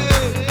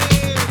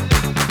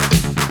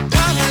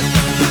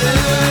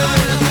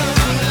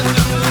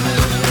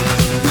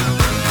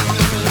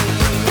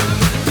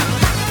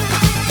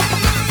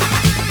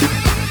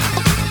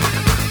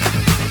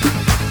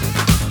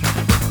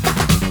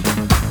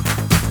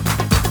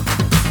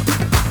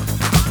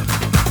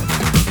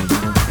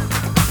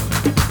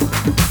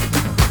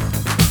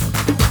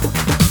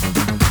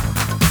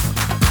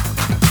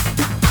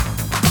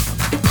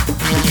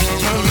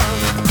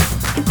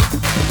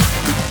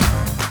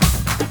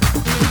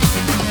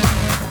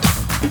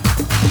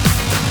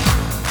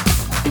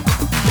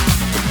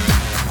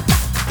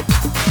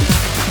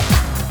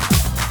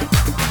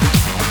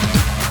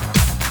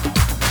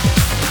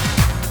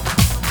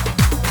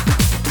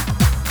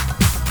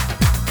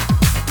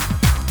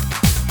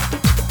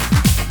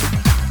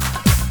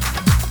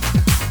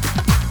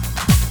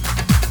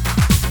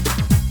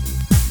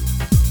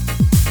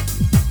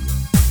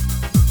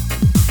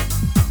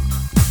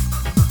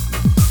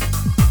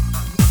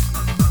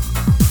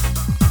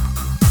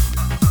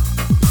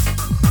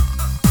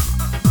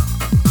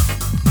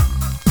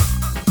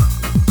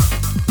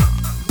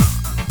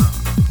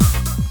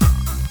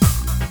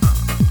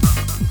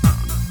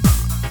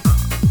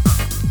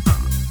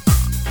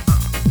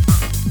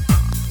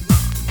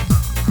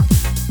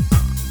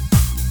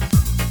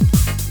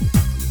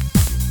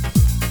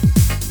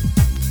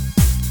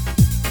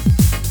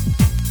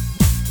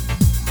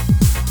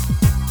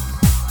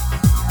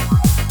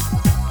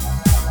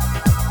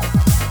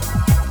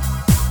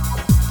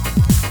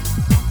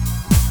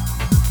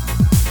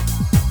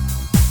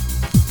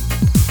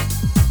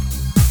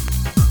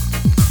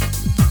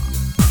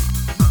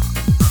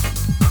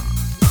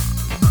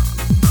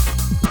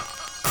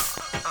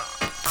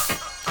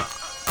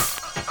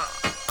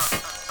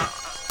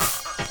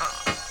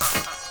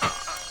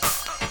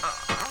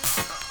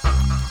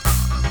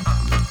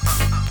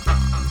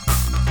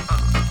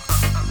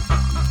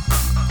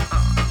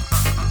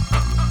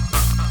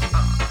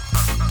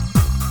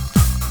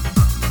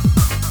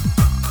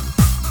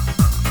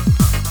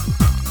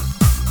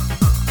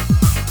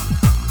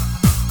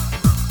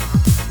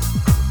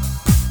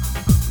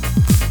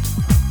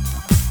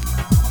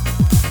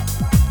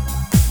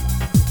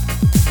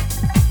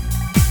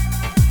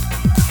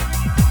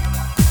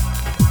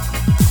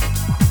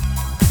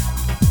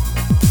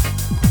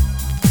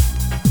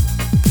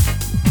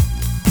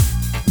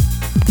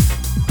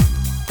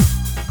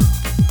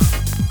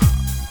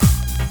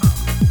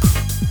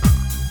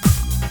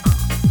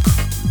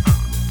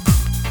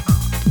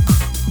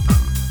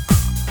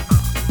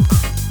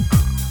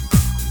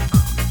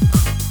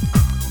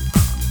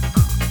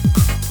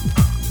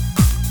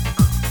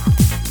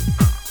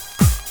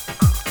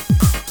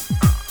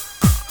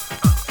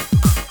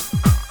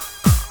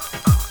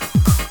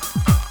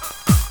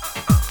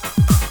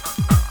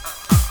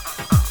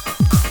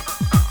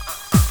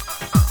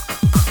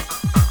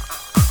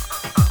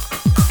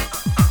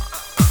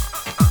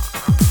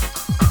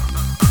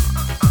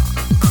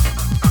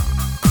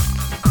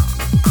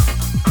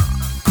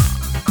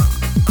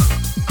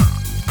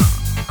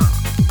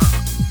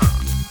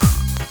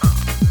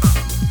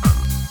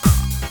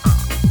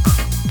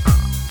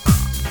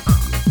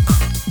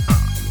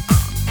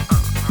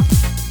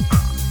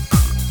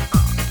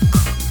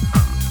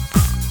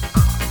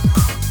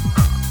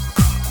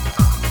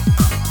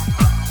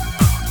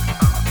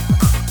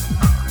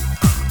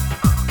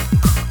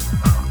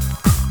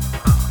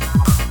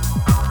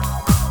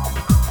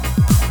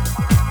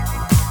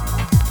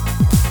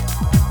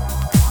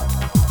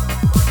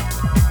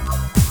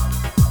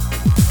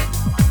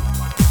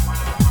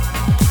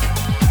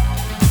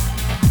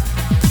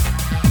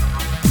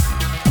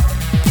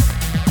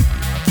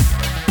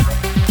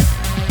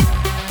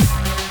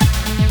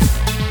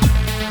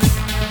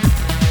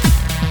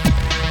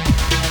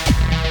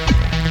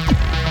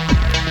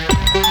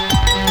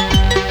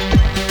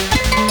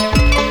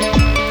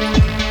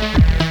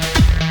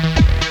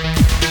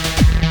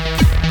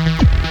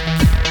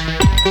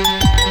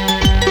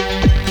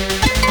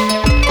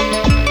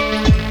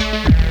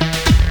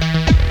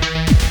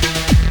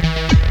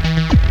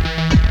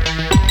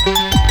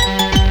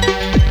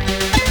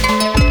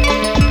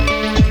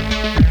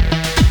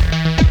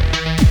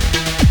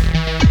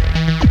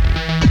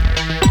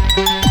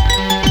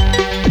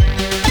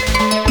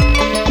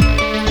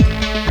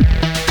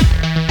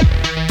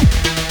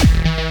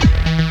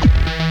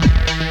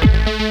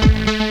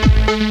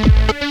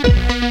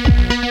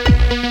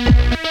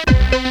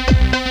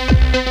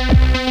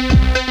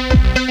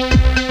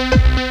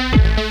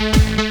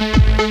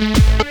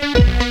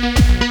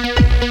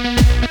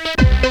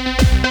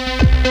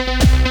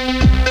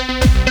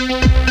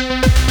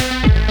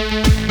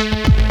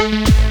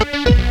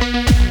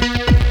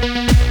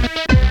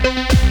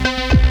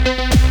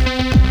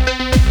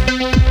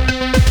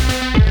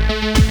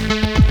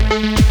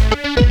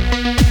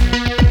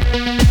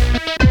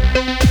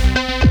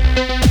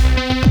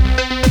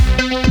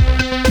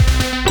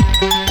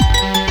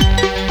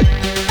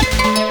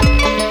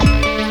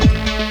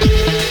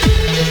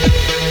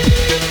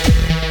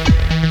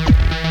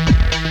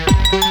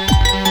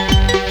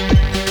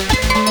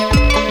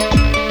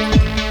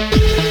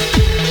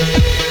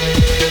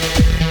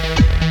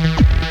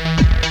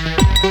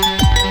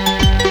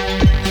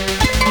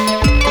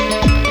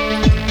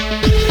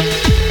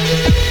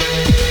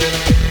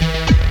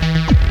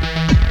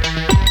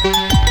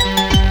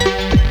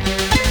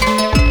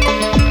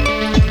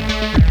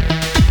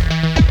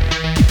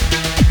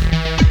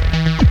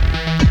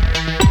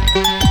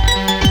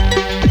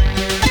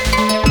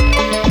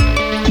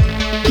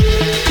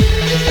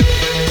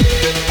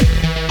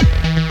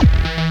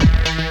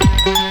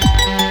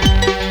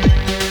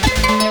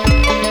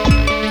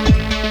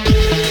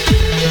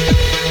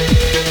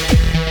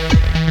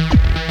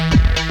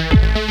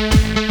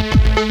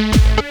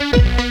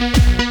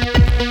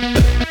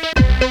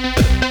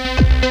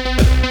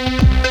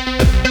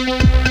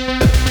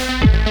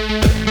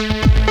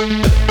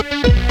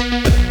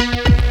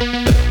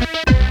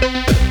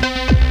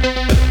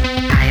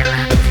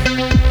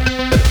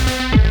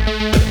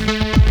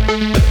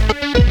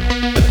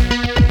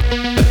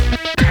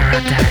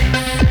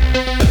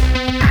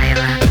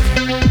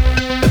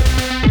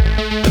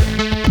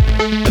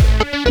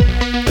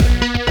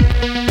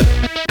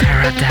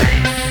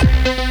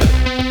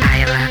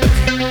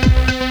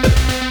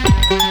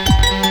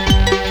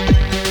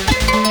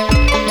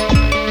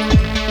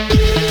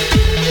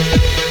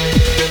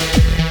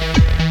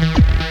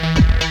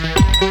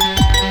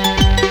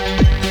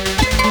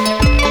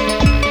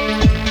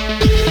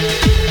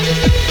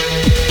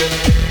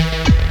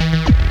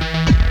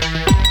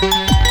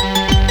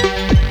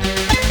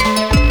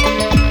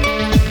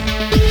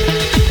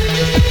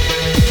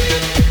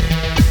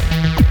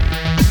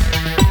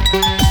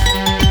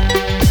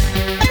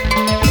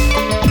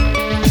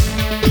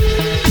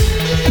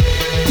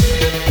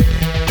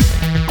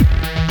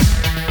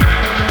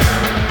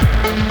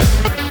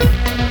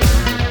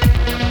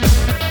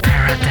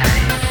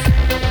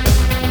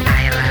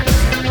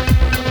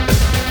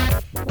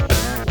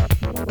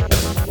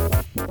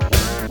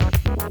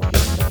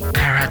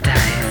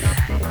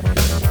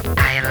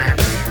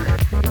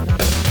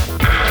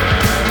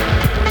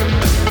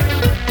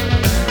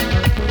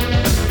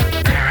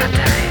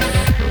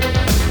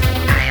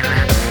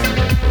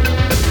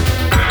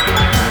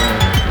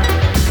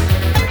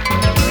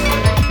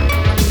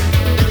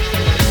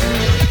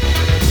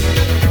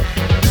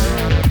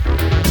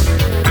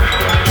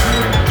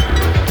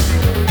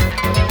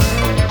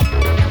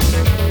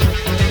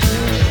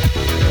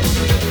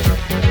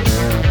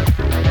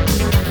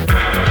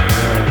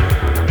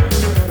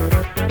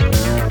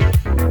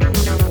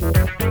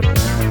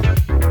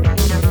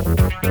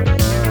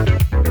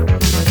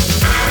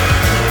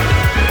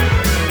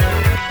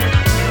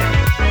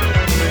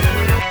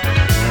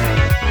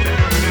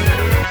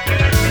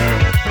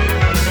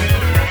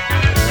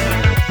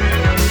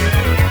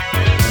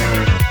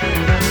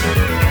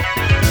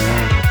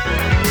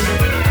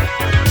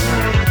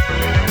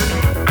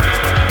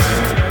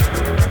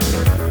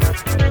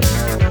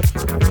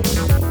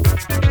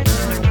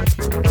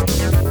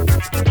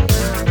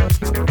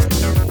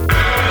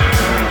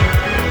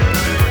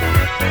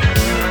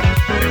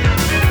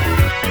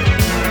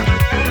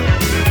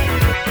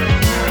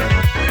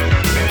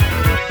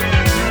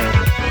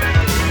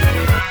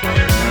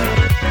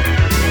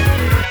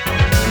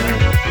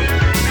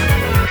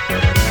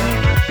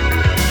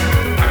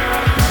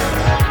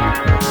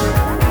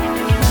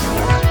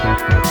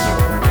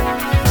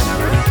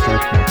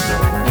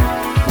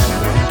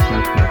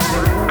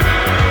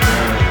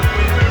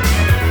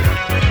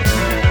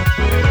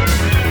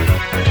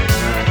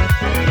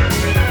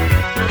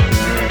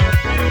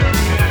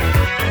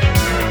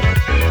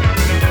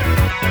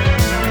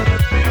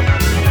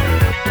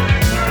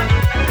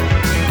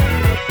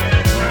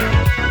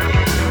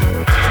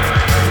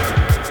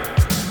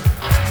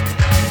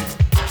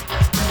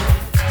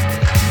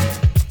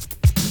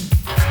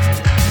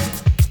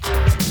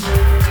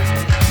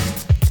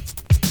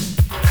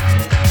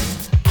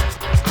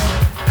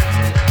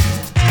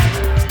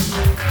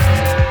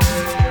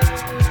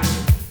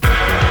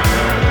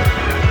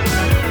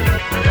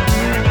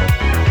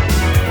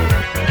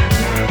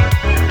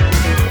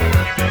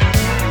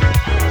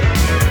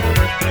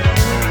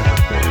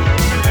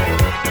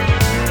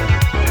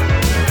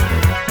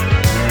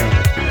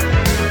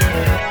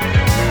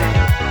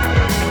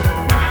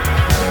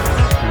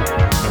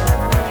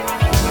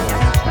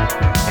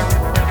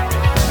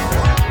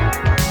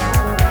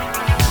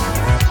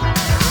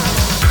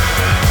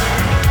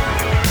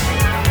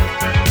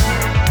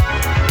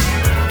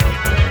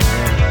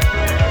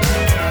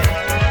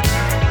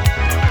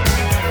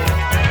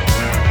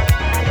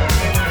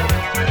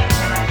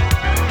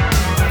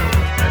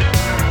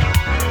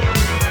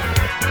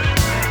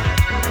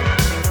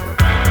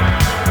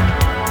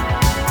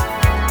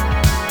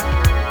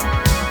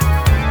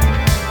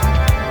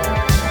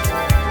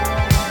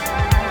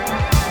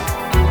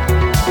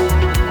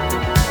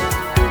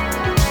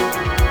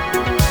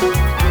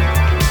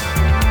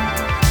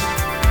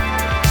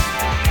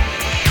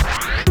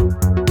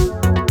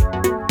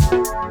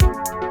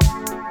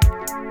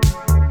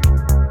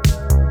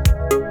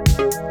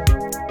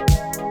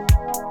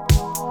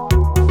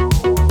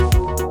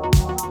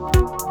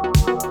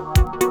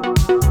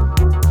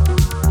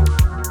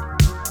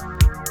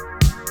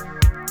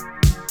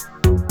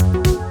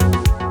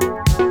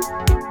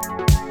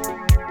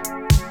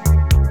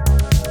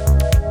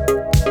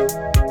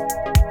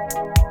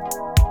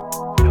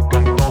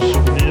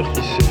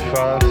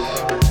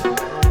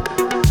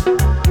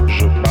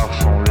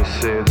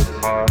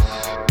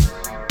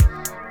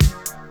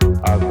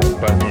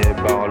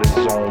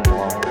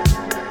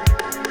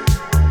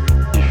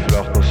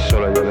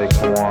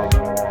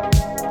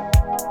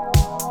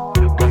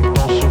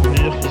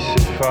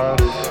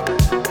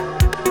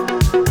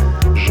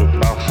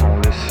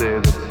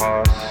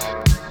 traces,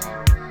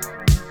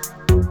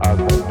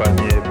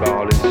 accompagné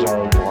par les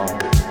ombres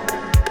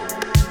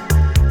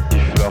qui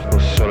flirtent au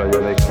soleil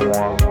avec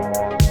moi.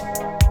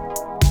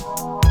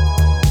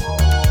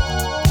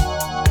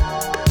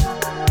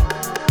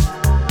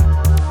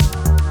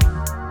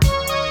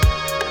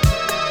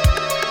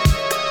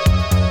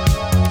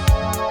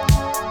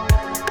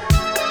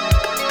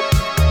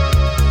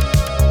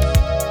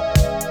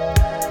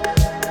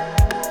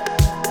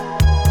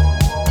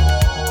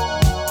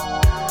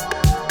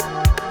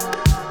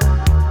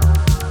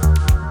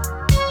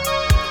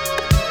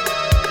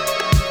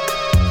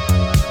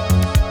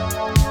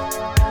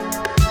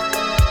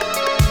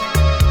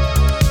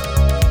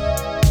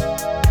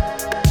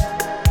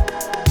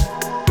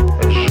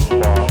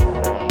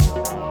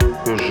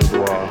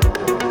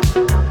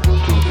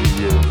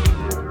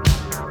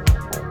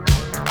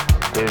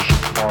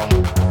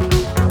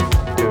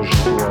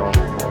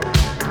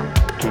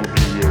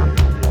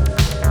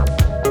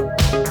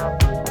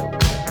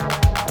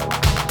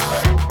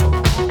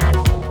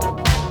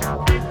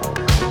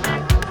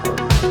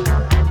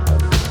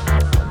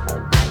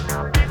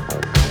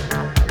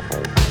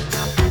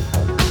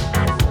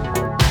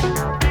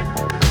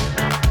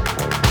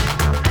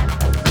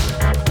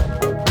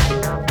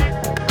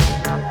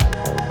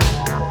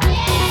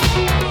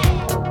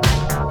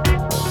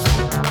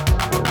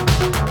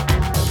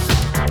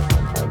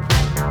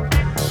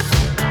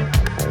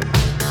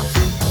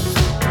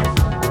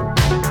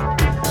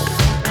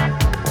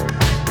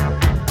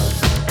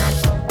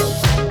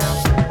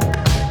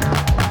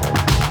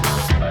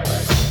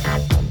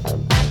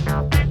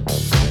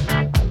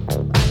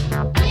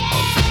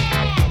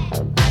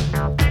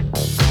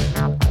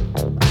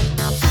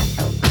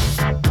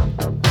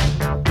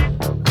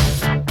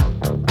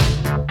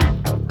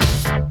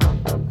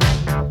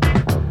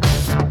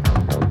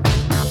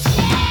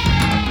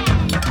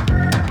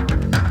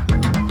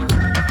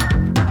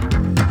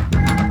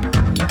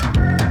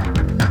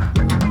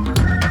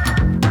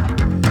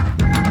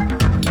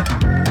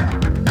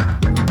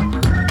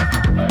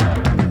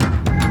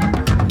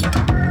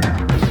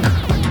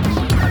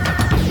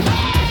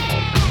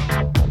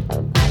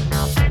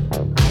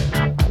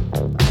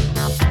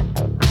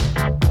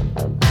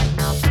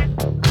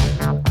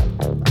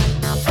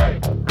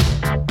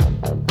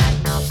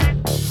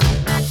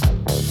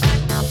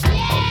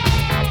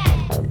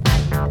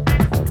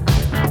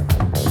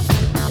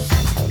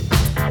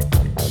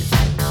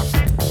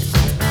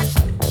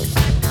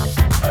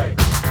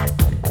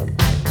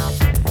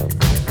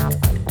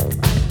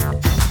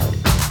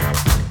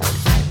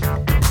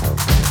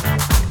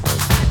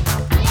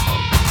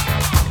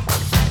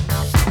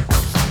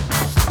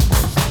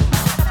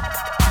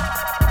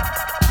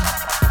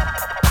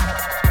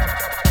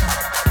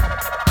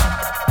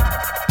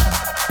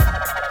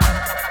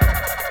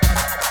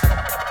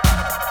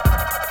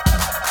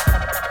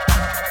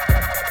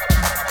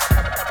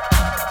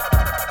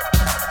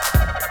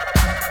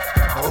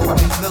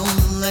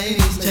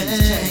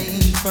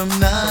 From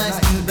nice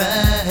to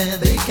bad,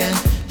 they can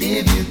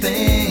give you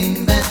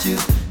things that you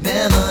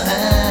never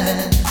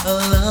had. A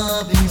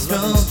loving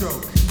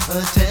stroke,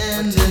 a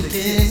tender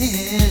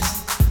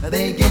kiss.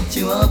 They get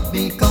you up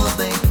because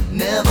they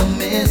never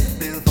miss.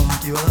 They'll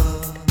funk you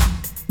up,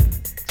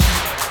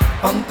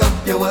 funk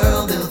up your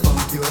world. They'll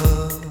funk you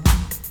up.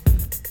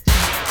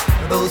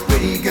 Those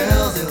pretty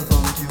girls, they'll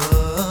funk you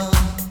up.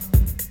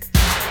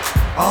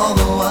 All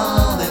the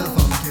while they'll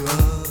funk you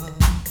up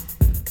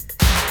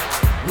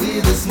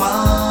with a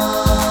smile.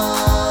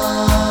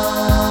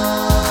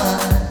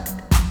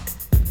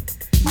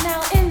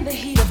 Now in the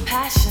heat of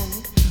passion,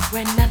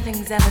 where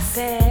nothing's ever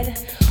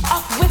said,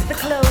 off with the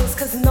clothes,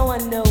 cause no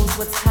one knows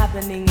what's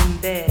happening in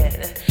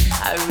bed.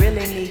 I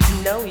really need to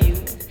know you,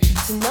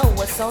 to know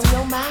what's on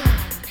your mind.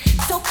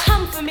 So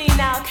come for me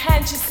now,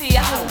 can't you see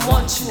I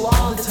want you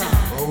all the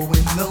time. Oh,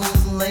 when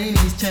those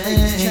ladies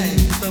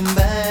change from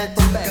bad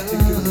to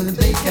good,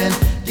 they can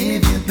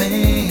give you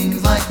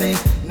things like they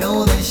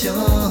know they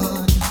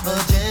should. A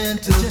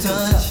gentle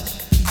touch,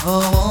 a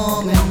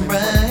warm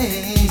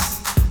embrace.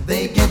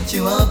 They get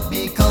you up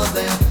because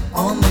they're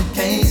on the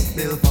case.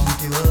 They'll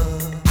funk you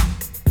up,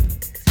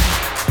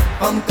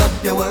 funk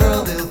up your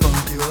world. They'll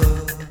funk you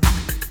up.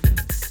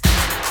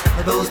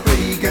 Those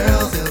pretty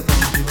girls, they'll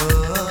funk you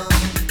up.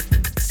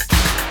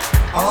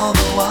 All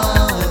the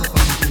while they'll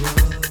funk you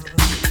up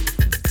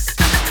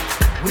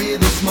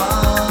with a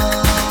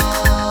smile.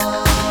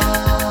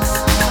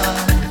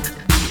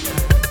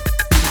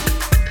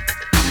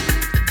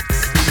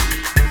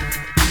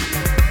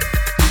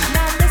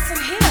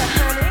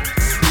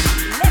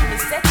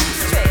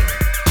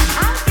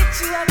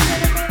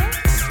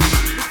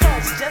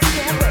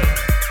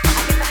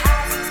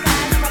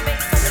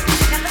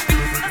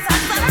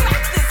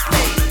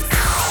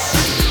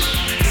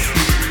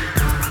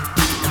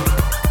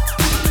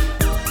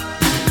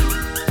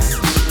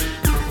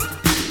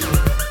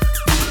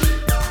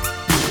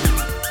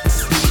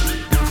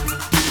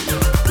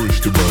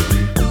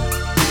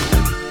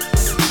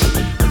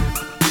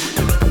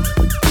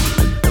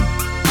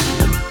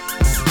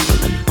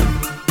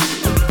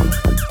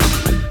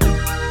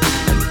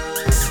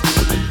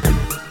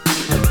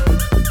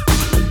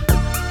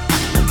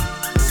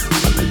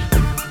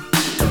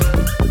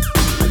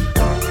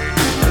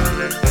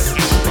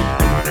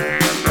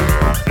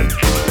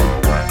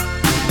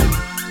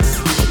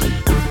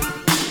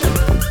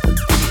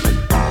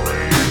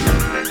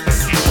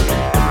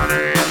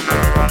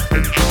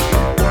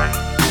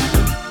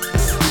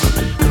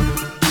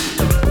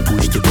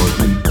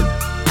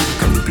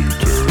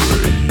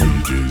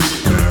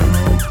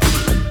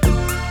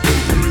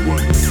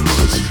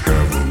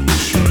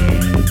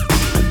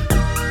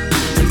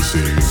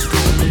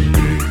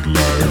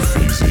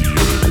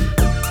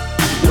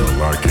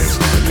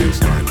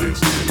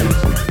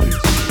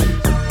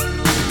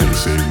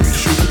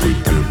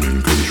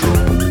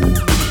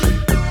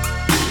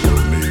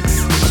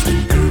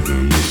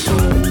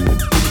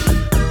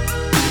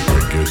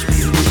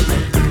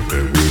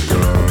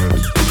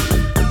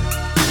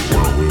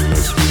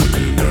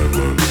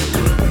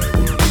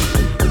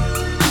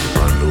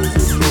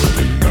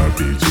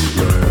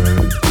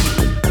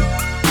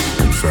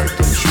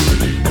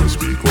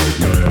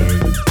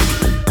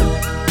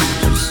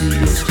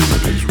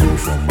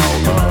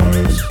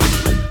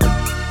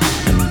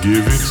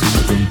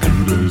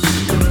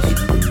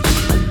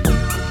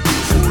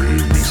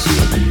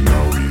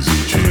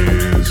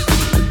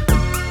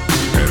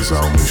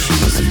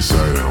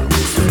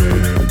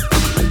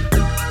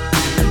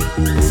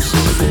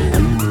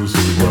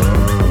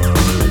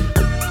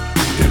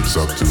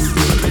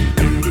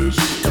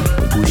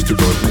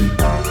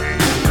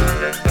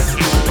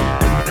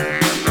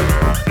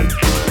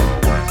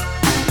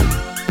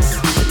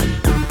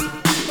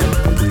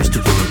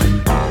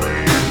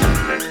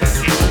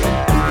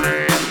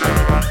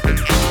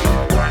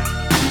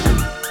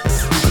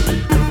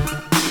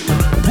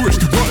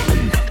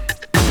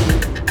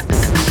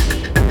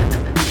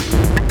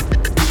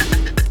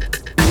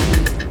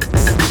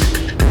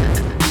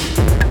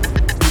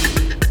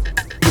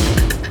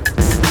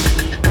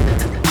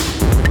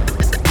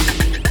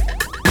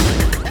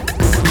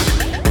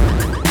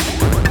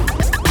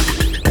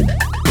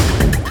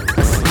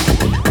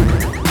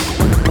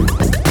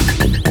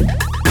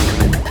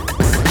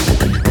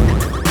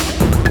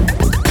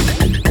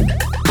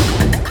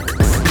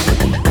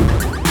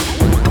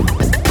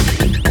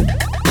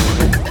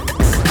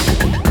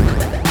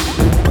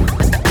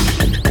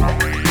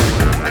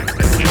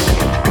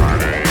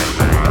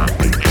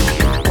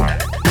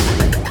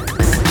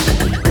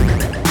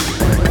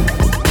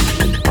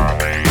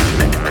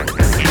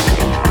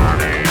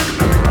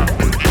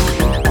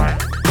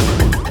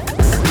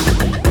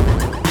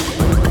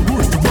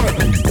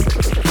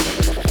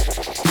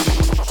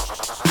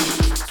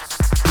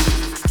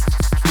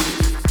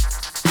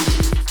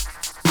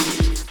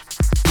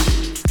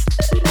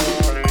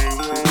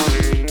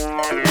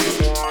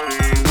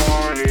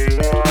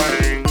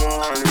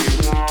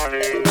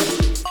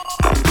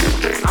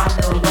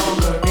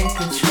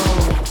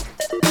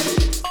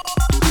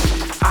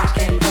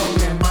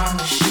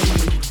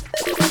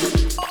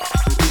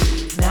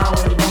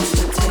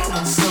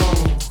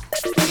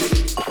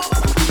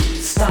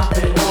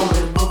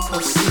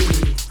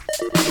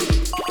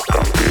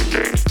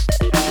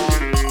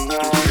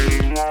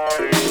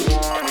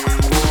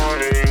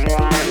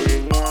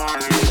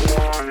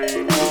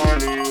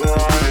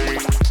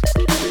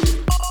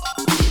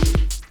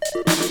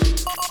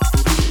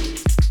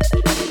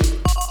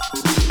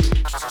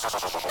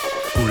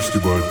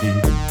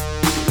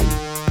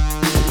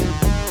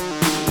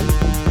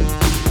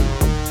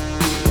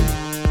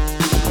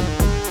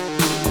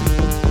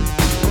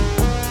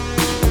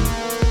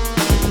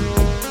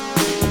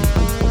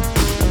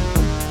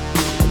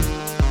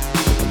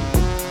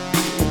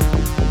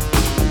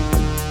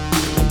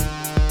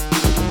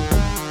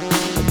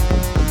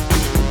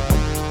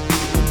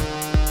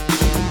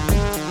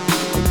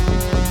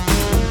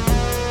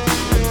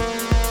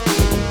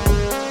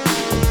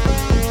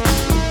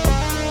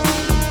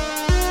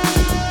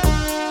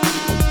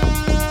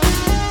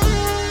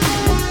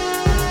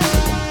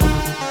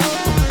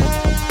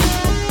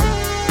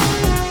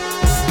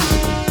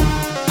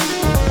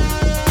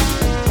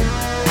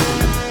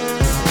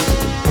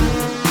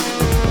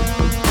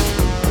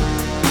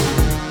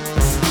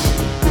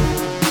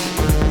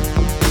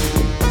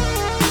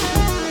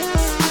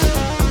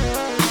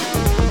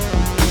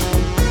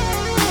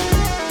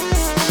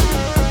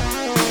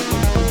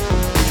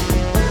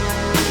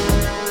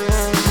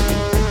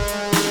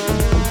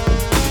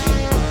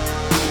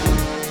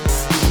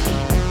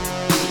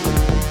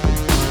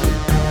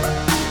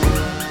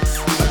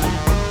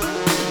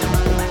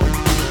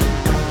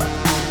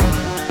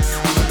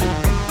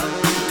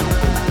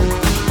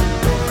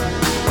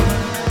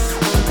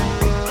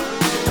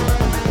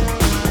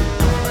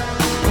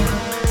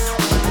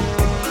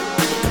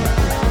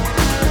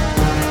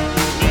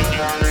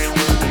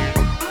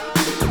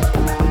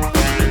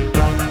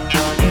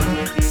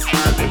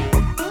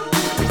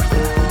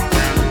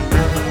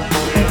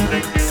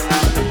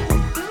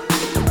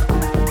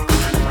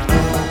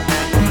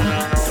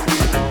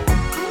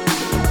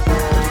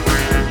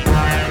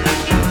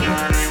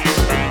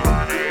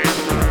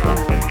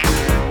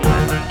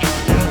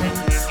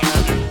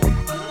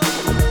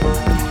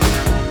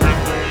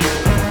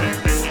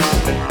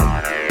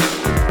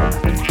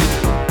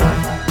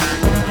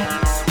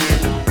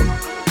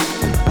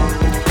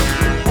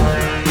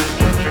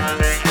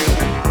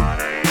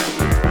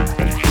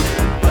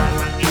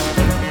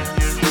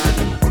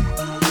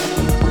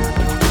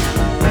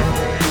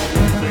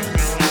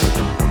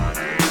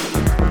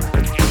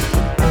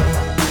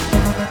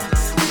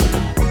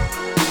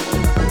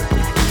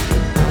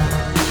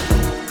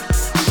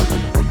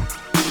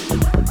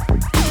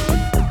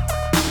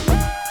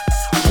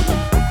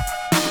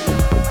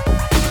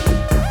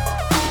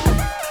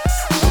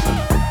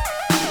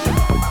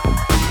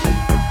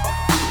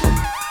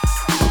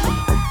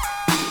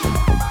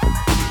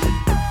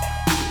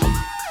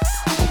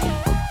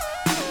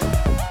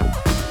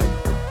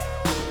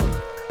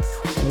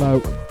 Hello,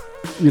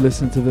 you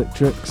listen to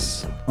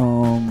Victrix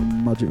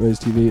on Magic Waves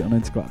TV on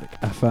Intergalactic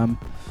FM,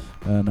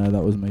 and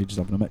that was me just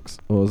having a mix,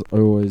 as I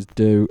always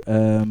do.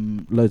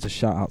 Loads of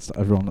shout outs to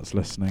everyone that's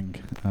listening.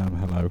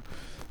 Hello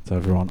to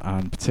everyone,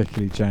 and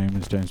particularly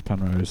James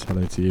Penrose,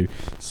 hello to you.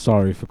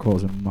 Sorry for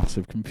causing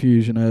massive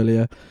confusion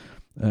earlier.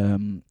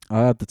 I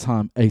had the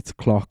time 8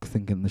 o'clock,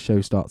 thinking the show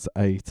starts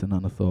at 8, and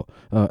then I thought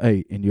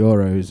 8 in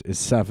euros is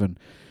 7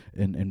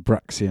 in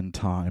Brexian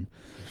time,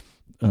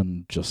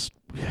 and just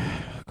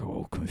got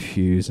all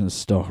confused and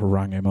stuff.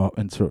 Rang him up,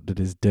 interrupted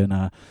his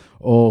dinner,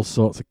 all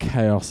sorts of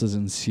chaos has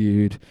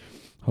ensued.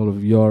 Whole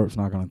of Europe's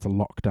now gone into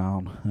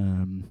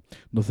lockdown.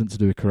 Nothing to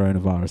do with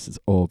coronavirus, it's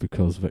all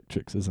because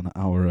Victrix is an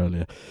hour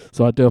earlier,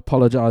 so I do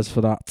apologise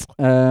for that.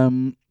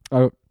 I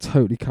got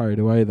totally carried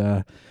away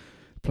there,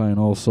 playing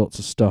all sorts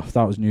of stuff.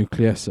 That was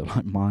Nucleus at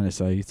like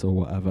 -8 or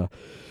whatever.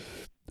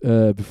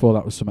 Before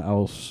that was something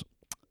else.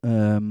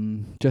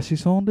 Jesse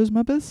Saunders,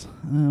 maybe?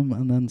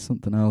 And then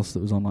something else that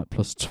was on like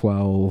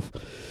 +12.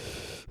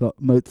 That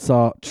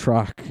Mozart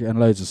track and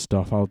loads of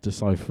stuff. I'll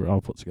decipher it.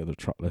 I'll put together a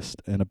track list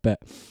in a bit.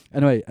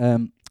 Anyway,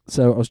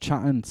 so I was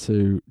chatting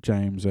to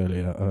James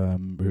earlier.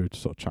 We were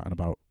sort of chatting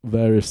about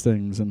various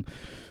things, and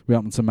we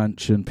happened to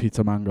mention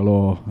Peter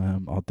Mangalore,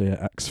 our dear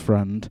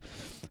ex-friend.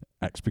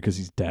 Ex because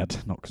he's dead,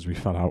 not because we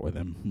fell out with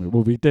him.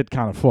 Well, we did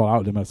kind of fall out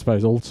with him, I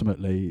suppose,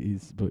 ultimately.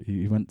 But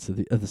he went to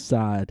the other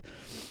side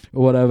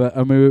or whatever.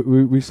 And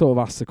we sort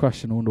of asked the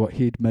question, I wonder what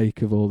he'd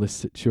make of all this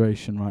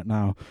situation right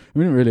now.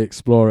 We didn't really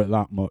explore it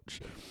that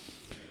much,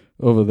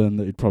 other than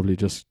that he'd probably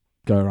just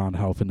go around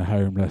helping the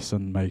homeless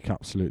and make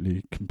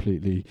absolutely,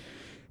 completely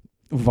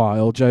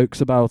vile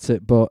jokes about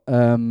it. But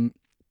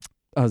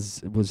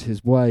as was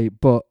his way.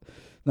 But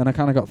then I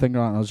kind of got thinking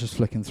about it, and I was just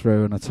flicking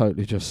through, and I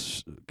totally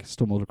just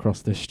stumbled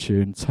across this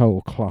tune,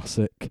 total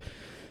classic,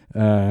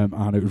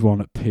 and it was one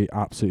that Pete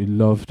absolutely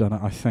loved, and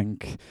I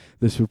think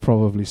this would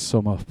probably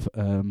sum up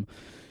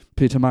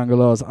Peter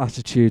Mangalore's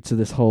attitude to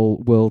this whole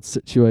world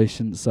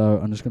situation. So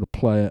I'm just going to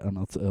play it, and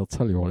I'll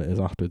tell you what it is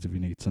afterwards if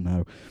you need to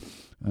know.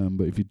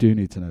 But if you do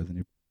need to know, then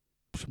you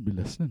shouldn't be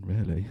listening,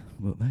 really.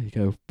 But there you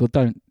go. But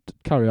don't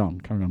carry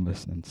on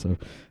listening. So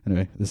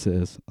anyway, this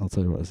is. I'll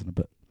tell you what it is in a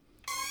bit.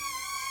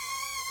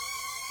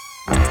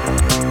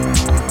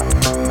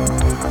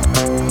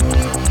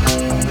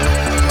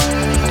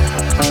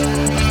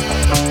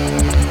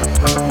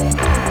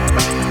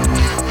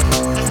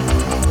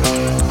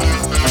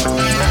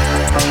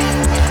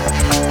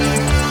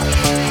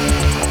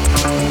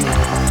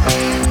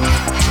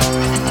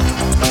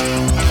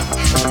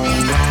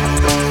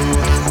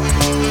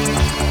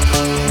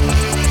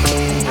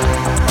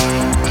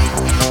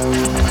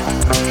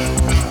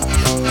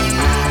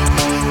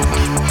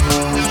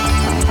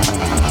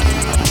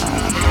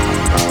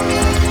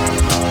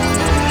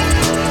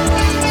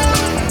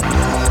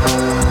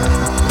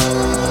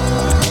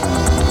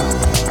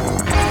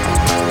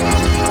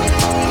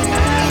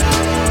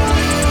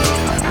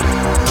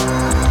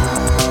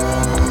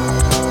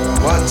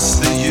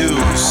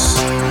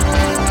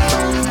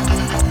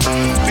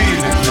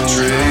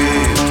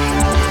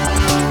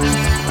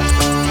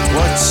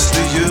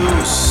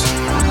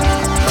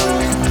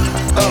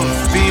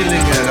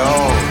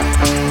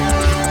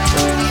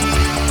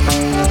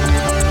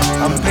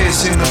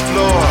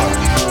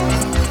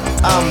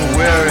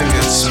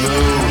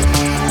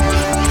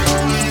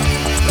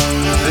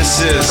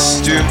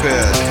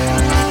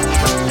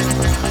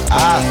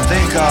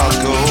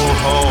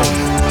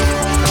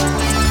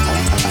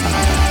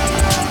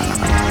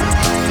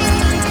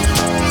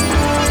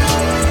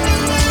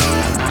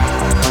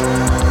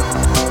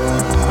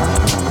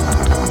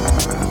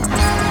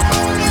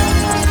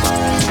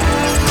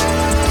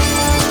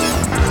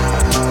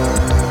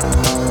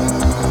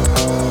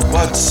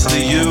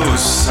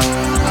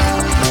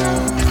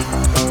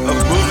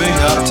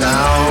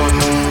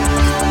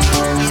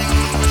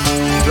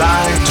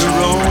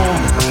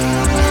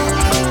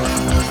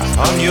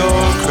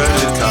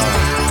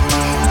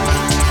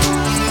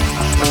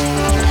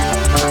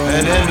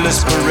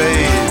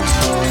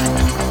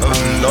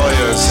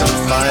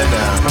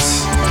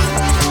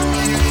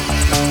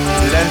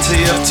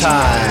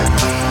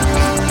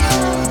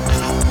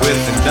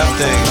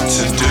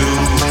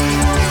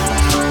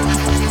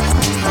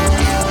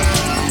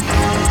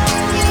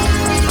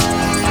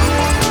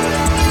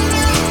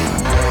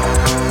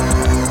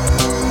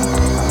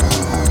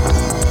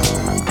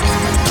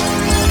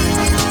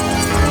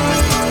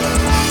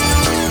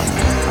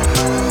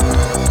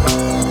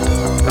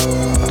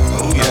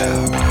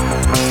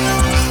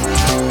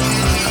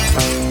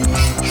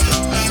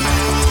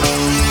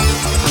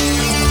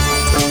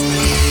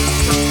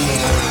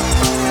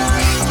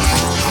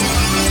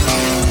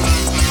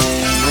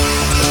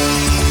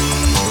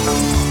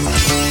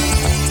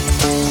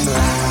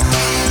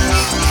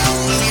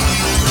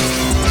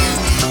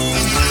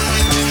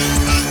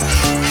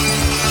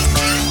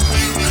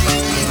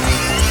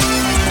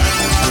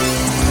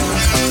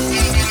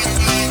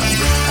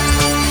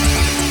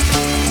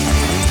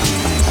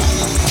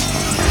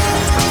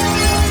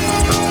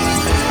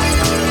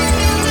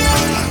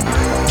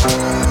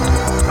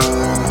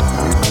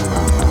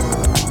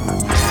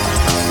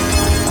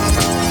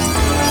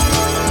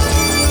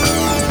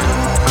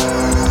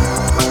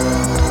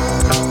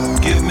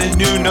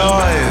 new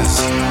noise.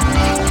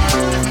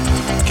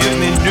 Give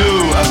me new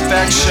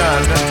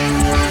affection.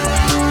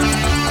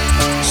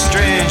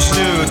 Strange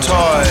new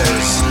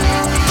toys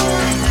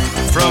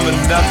from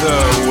another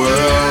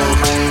world.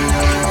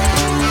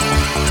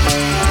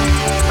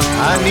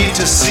 I need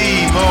to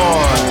see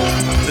more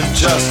than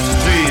just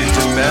 3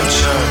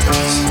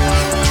 dimensions.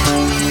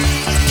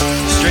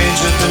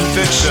 Stranger than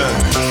fiction,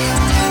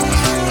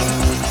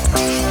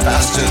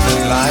 faster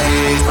than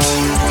light.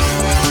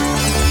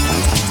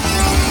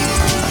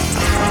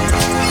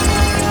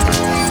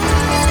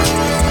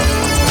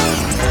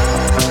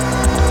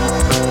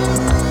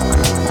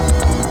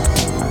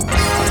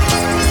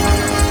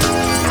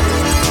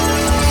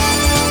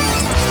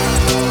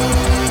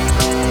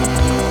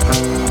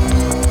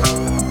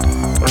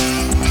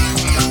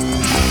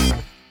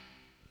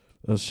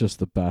 That's just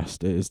the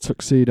best. It is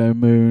Tuxedo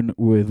Moon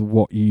with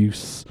What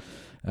Use,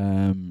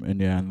 and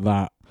yeah, and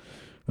that,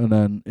 and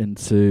then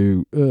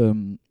into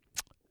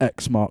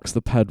X Marks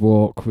the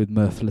Pedwalk with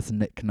Mirthless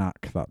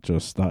Knick-Knack. That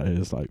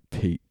is like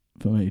Pete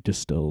for me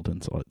distilled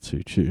into like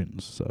 2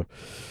 tunes. So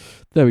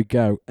there we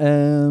go.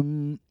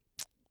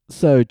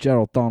 So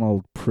Gerald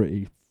Donald,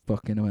 pretty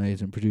fucking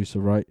amazing producer,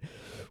 right?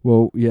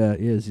 Well, yeah,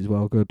 he is. He's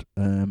well good,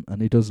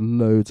 and he does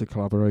loads of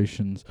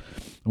collaborations.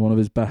 And one of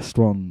his best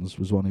ones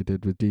was one he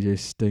did with DJ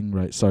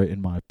Stingray. Sorry,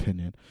 in my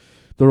opinion,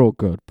 they're all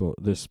good, but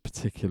this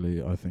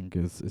particularly, I think,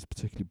 is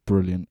particularly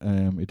brilliant.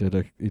 He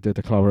did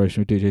a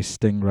collaboration with DJ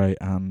Stingray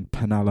and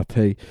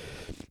Penelope,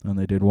 and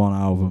they did one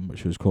album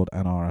which was called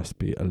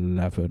NRSB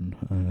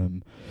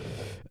 11.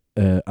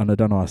 And I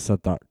don't know why I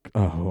said that.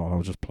 Oh, well,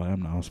 I'll just play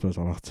them now. I suppose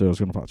I'll have to. I was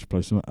going to actually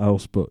play something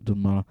else, but it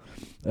doesn't matter.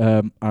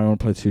 I want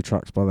to play 2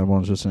 tracks by them.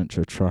 One's just an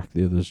intro track.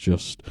 The other's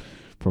just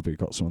probably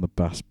got some of the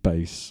best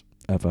bass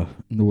ever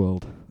in the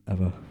world.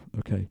 Ever.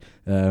 Okay.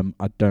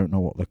 I don't know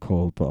what they're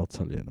called, but I'll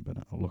tell you in a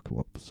minute. I'll look them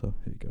up. So,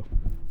 here you go.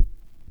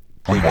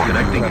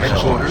 Connecting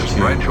headquarters,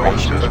 branch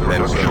offices,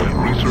 production,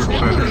 research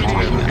centers,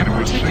 located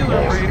with single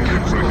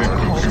integrated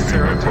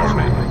computing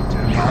environment,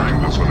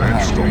 serving the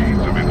financial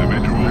needs of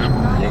individuals,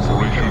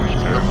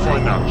 corporations, and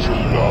financial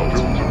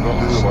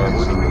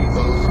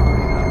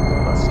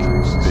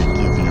They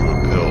give you a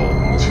pill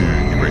to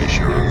erase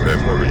your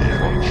memory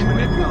function.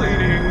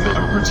 Manipulating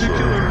a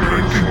particular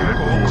brain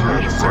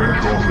headquarters,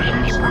 branch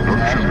offices,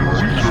 production, and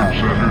research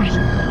centers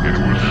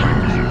into a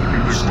single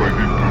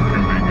integrated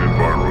computing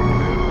environment,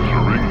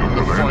 serving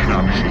the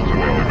financial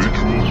needs of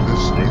individuals,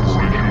 corporations,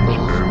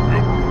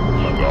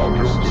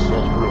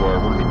 and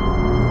government.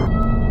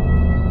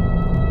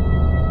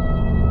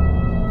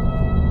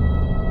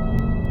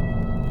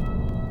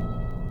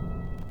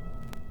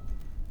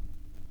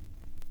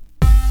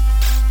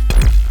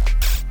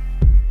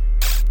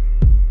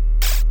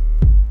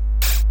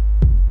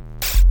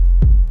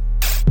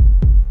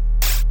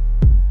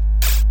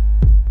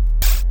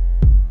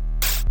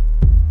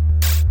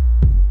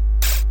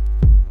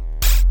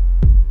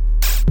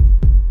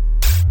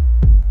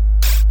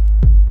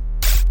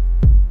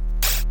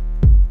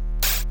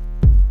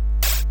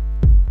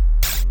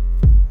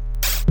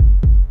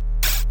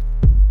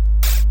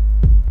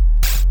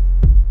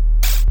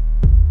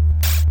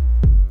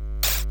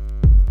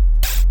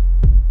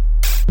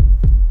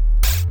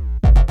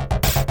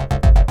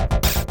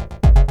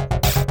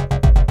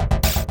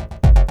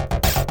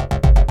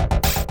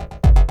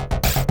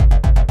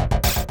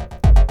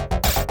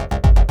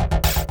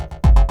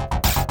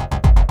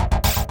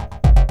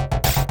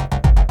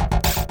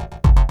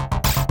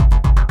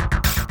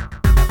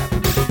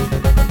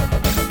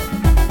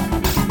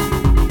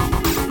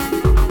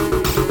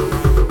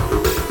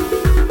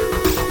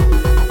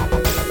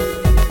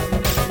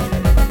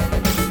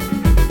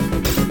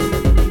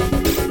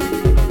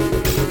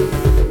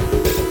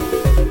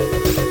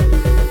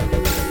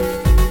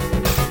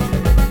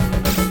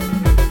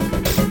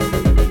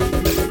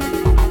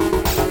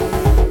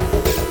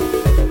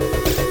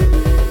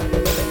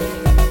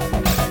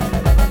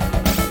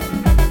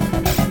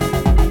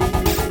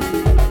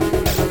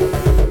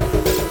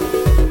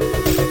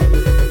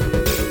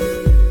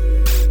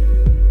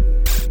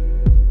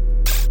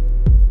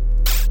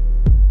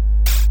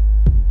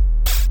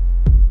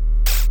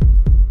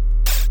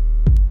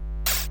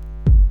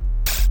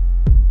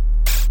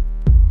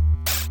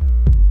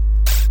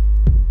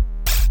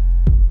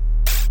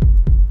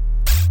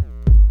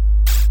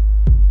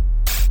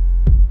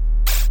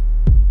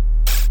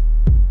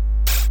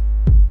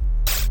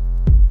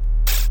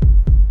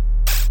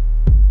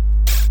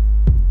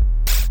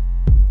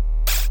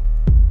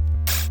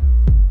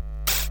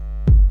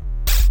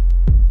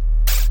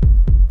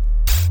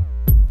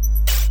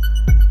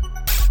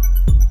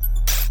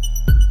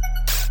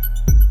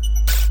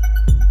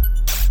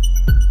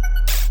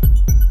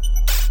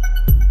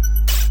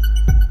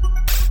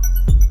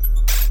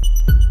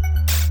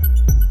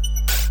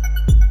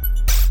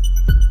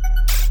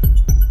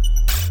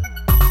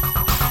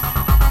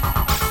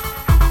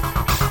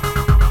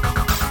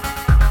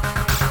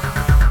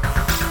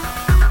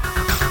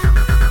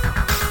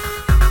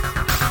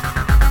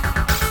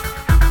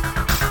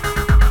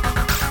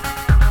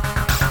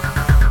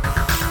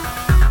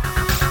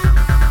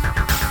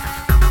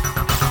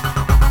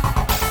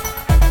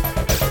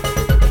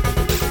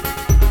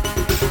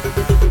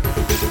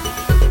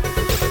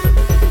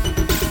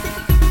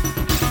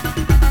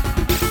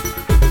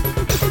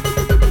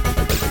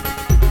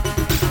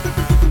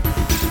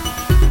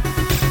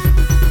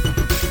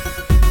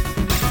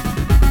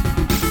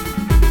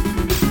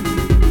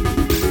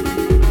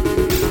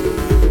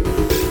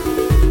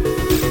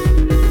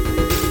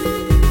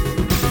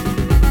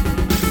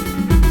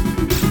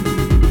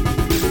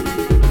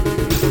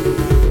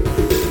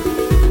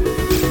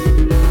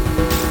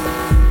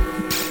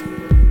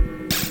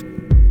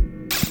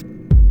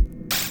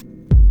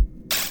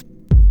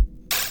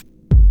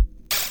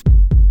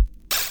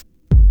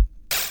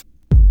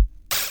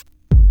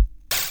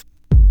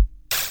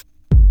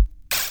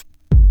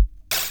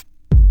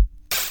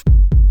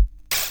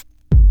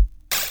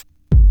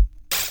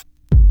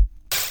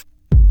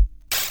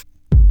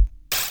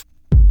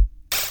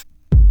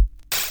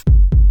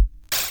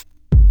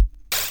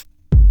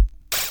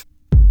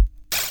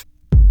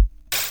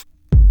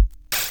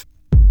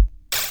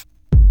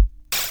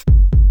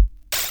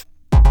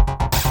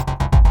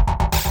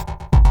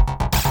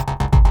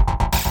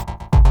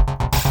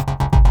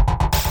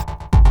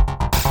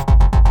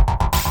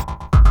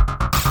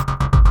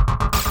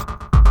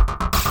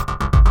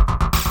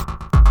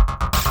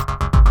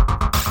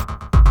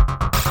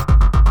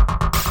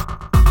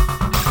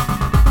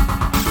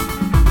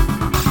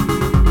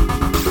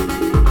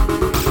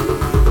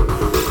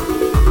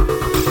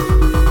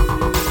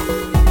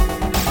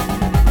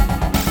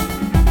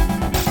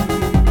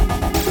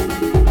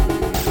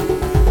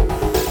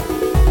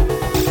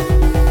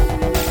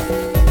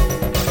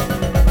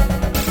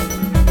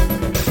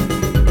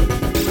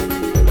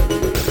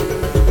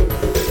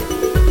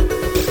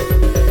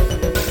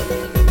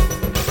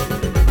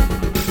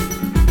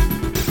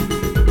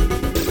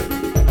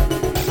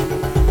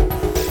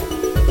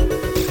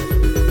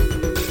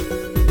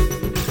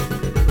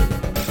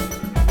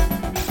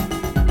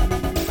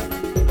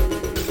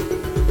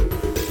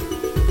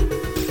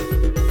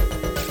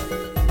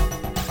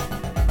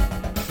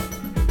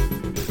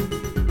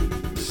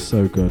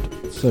 so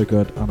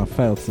good, and I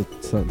failed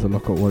to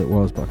look at what it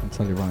was, but I can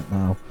tell you right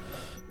now.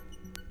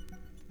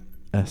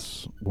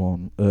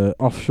 S1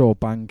 offshore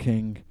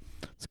banking,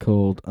 it's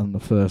called, and the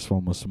first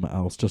one was something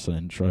else, just an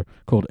intro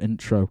called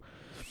Intro.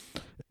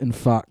 In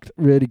fact,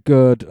 really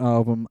good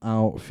album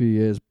out a few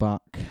years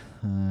back.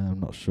 I'm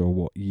not sure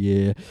what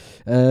year.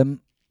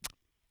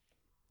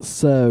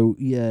 So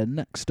yeah,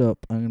 next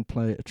up I'm gonna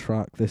play a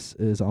track. This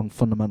is on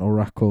Fundamental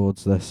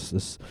Records.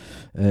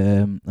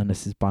 And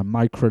this is by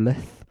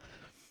Microlith,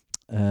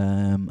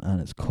 and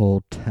it's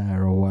called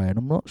Tear Away. And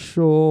I'm not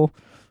sure.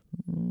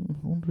 I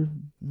wonder if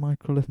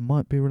Microlith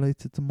might be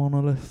related to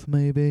Monolith.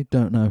 Maybe,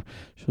 don't know.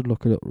 Should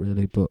look it up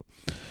really, but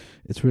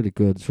it's really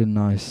good. It's really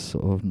nice,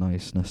 sort of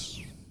niceness,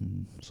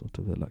 sort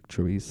of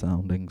electro-y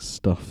sounding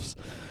stuffs.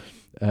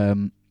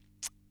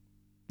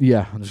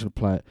 Yeah, I'm just going to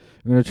play it.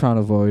 I'm going to try and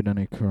avoid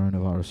any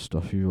coronavirus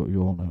stuff. You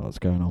all know what's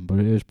going on, but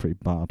it is pretty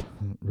bad,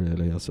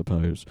 really, I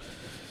suppose.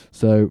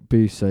 So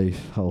be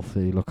safe,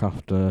 healthy, look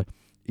after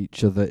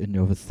each other in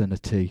your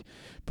vicinity,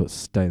 but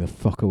stay the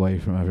fuck away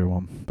from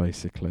everyone,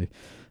 basically.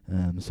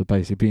 So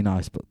basically be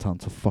nice, but tell them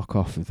to fuck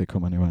off if they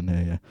come anywhere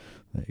near you.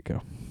 There you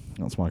go.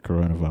 That's my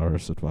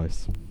coronavirus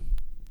advice.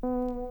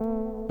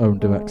 Oh, and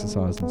do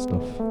exercise and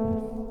stuff.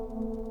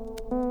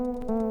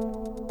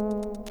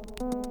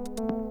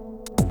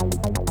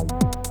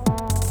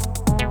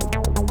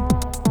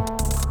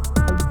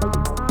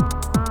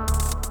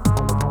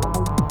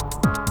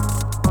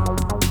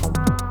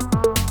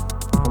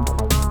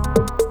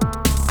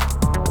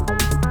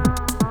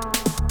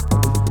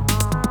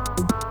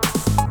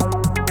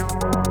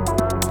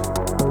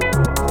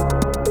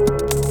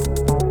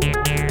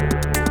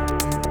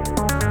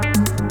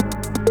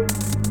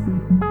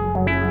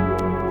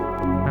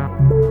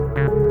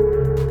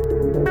 Yeah.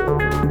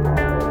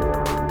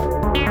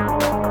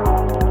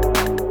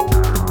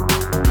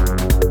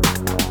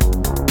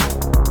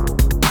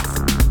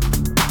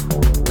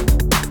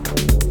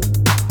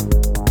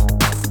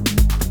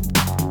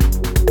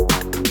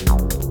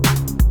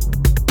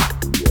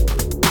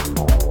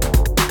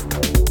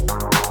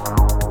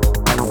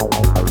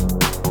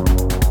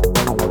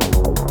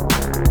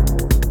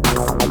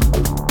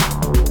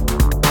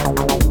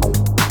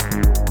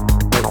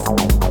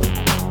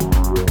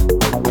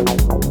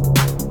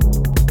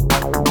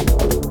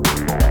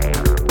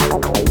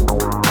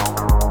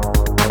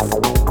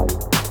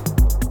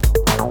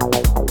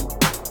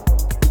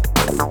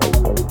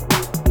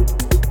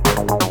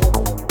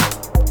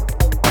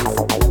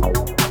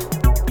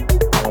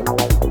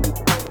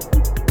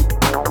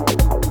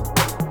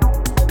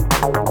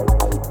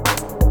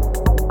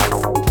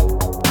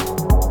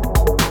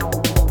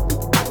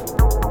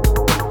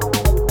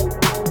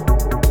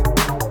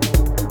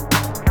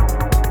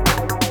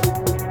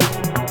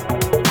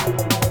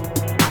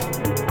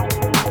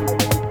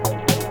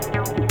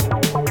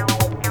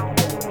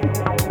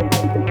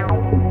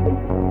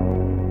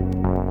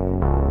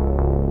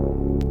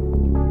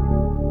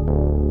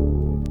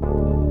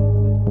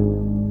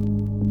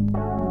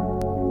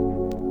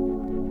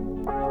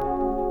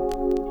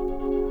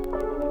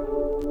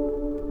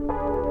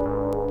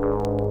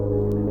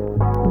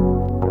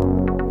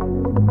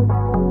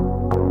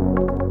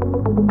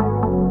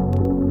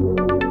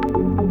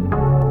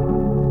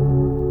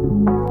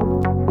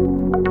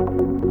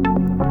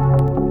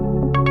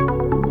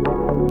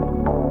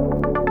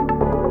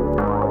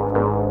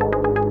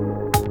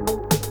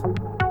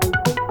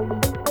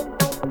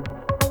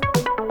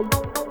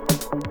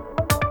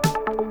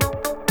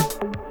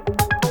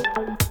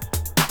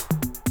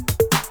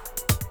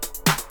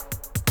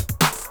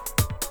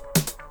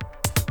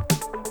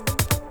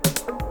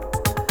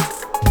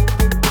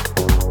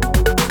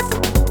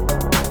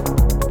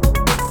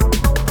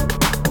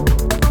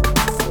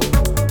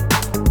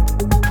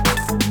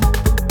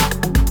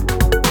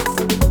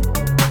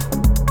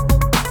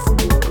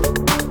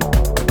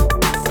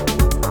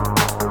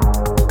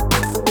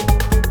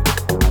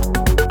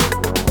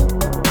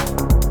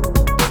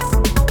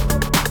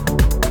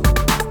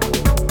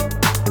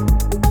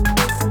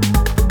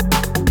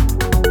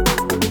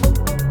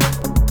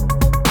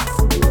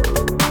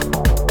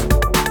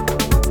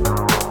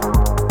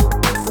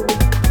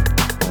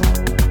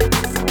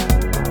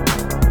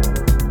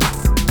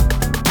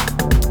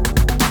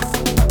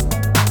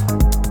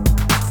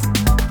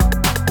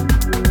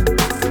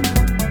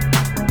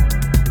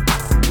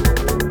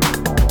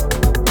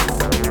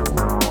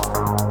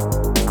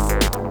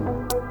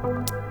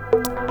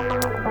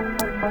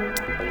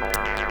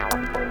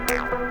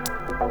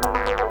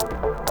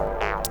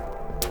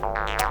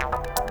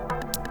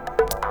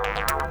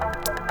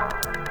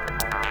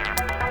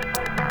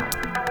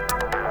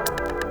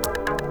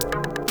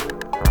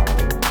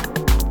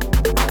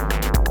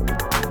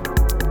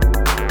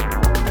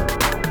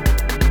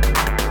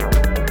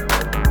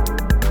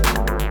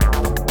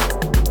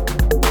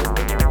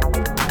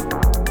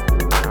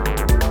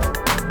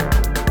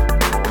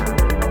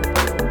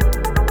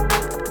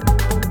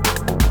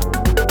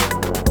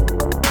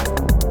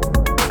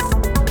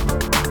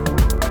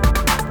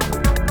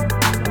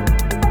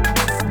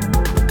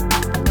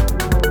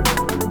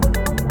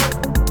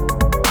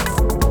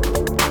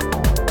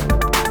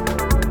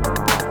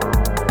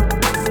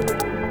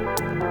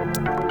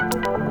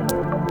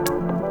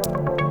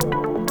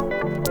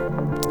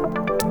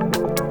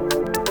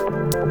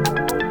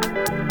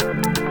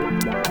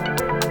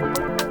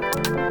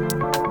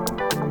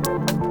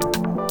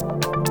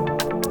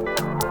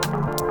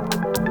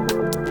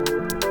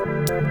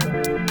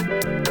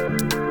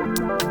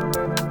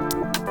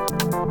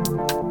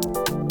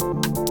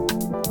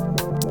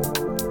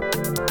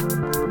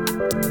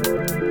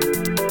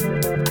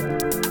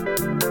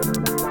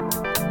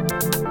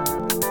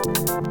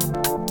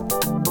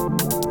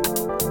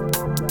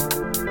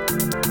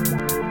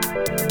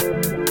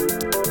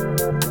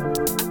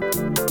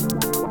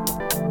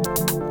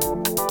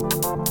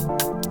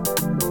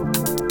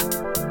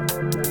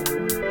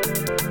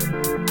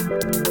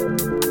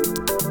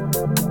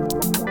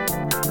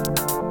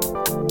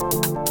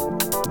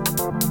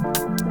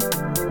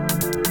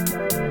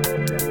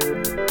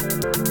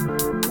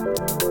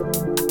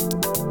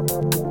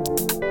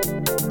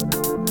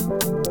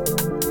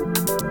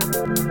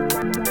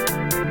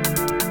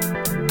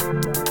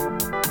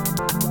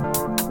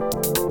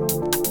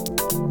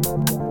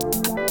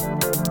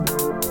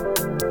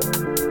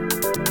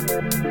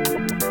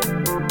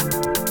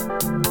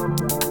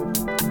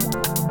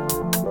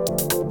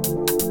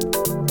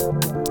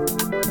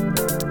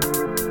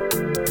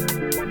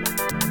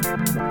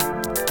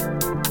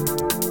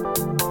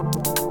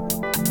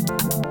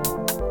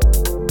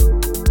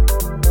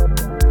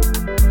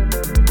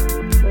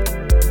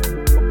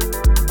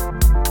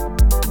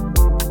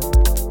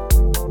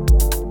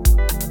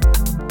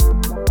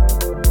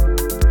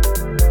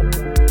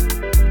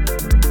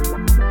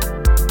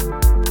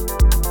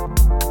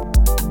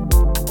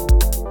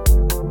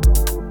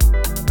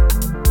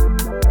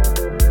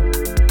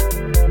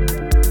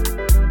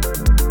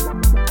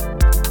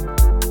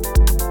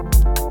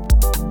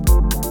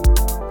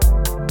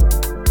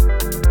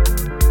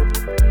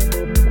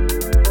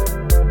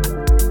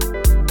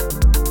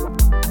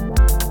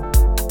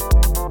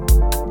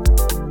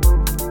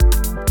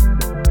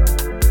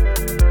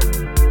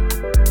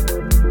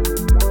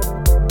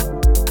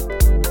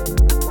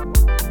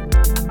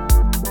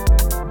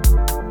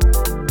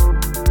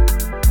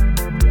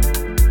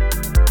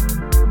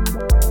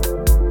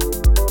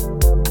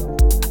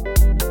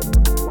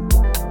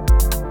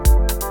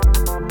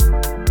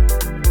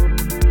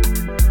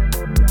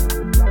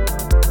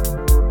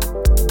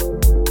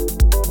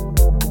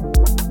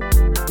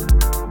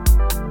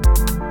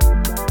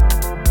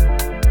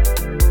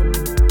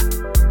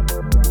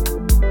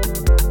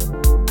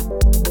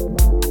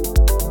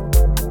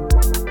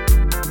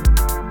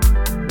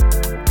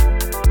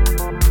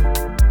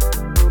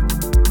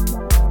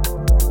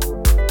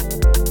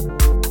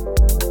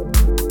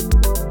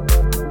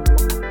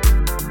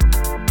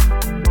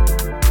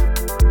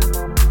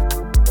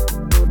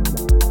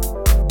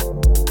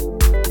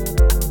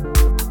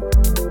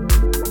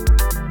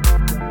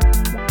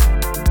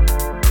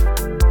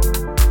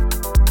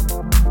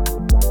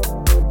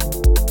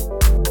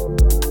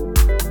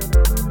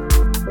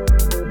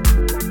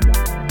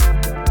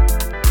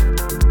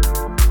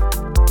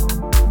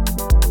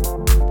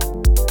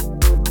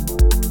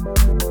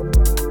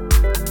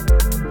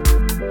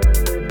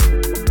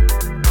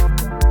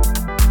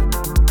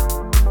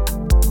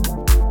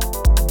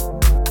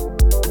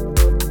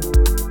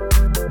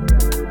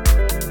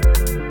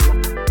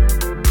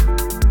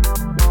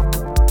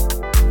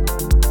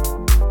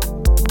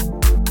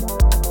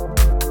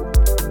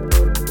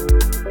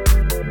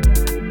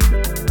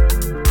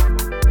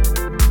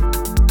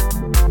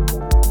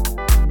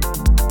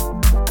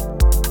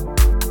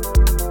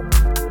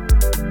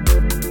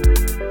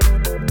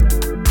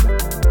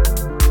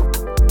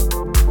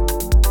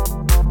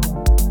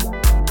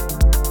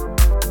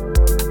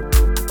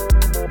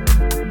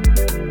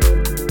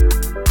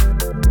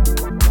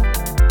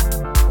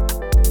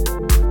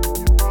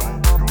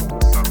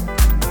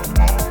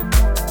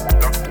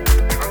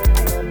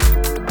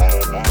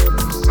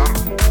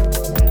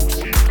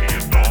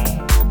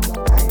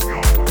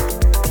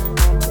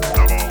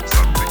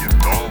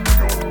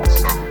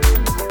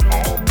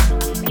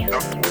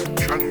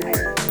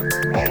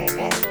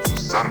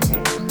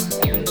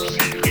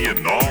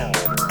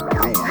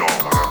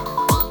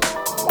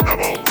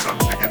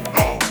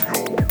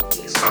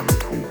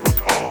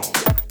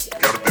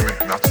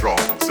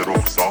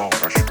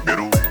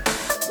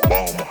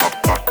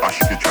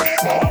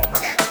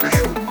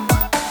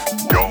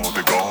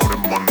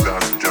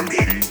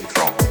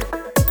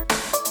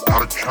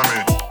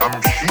 پرچم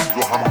جمشید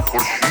و هم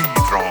خورشید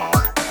را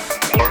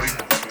بر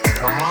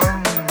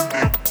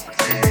کمند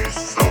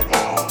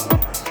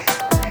گیسوان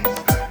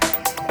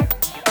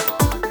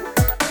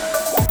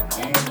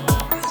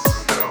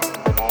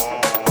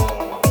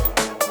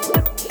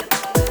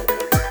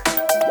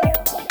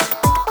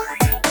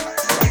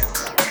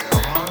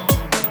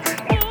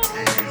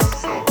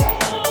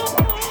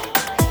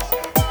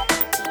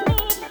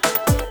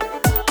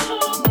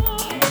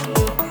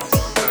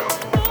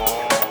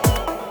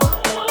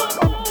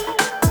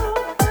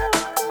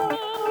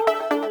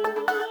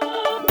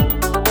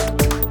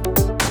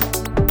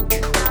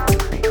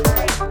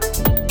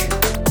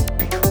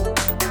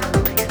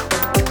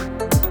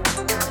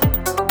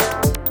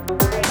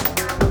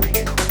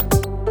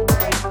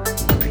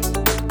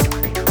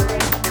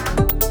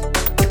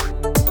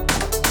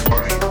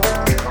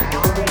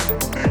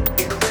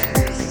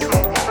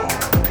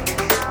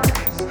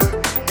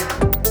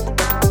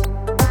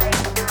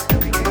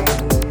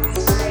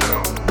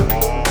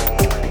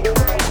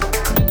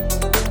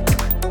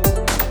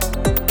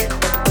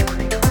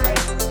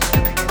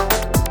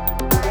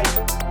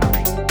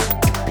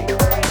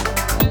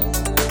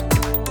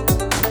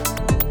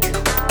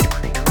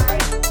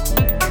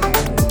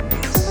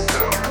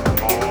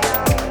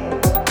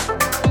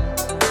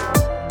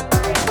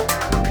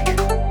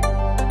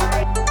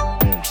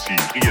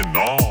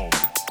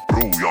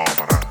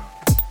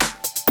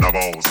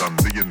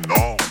نوازنده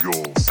نای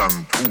و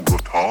سنتور و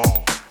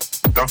تار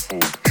دف و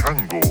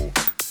چنگ و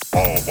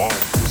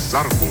آواز و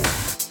ضرب و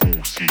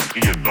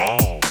موسیقی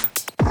ناب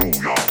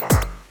روی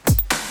آورد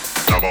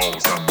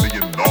نوازنده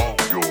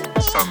نای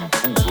و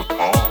سنتور و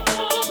تار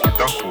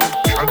دف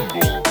و چنگ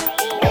و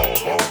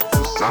آواز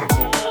و ضرب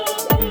و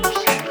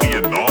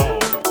موسیقی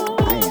ناب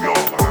روی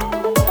آورد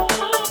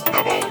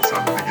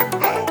نوازنده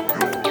نای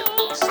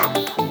و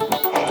سنتور و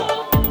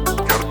تار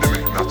گرد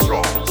مهنت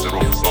را ز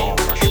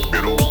رخسارش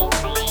برو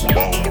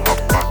با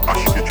محبت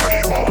اشک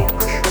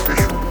چشمانش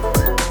بشو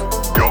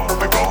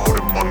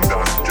یادگار مانده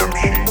از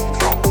جمشید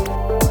را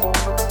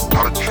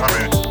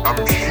پرچم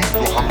جمشید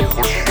و هم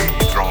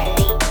خورشید را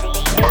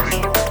بر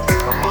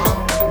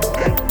کمند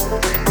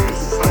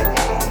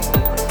گیسوان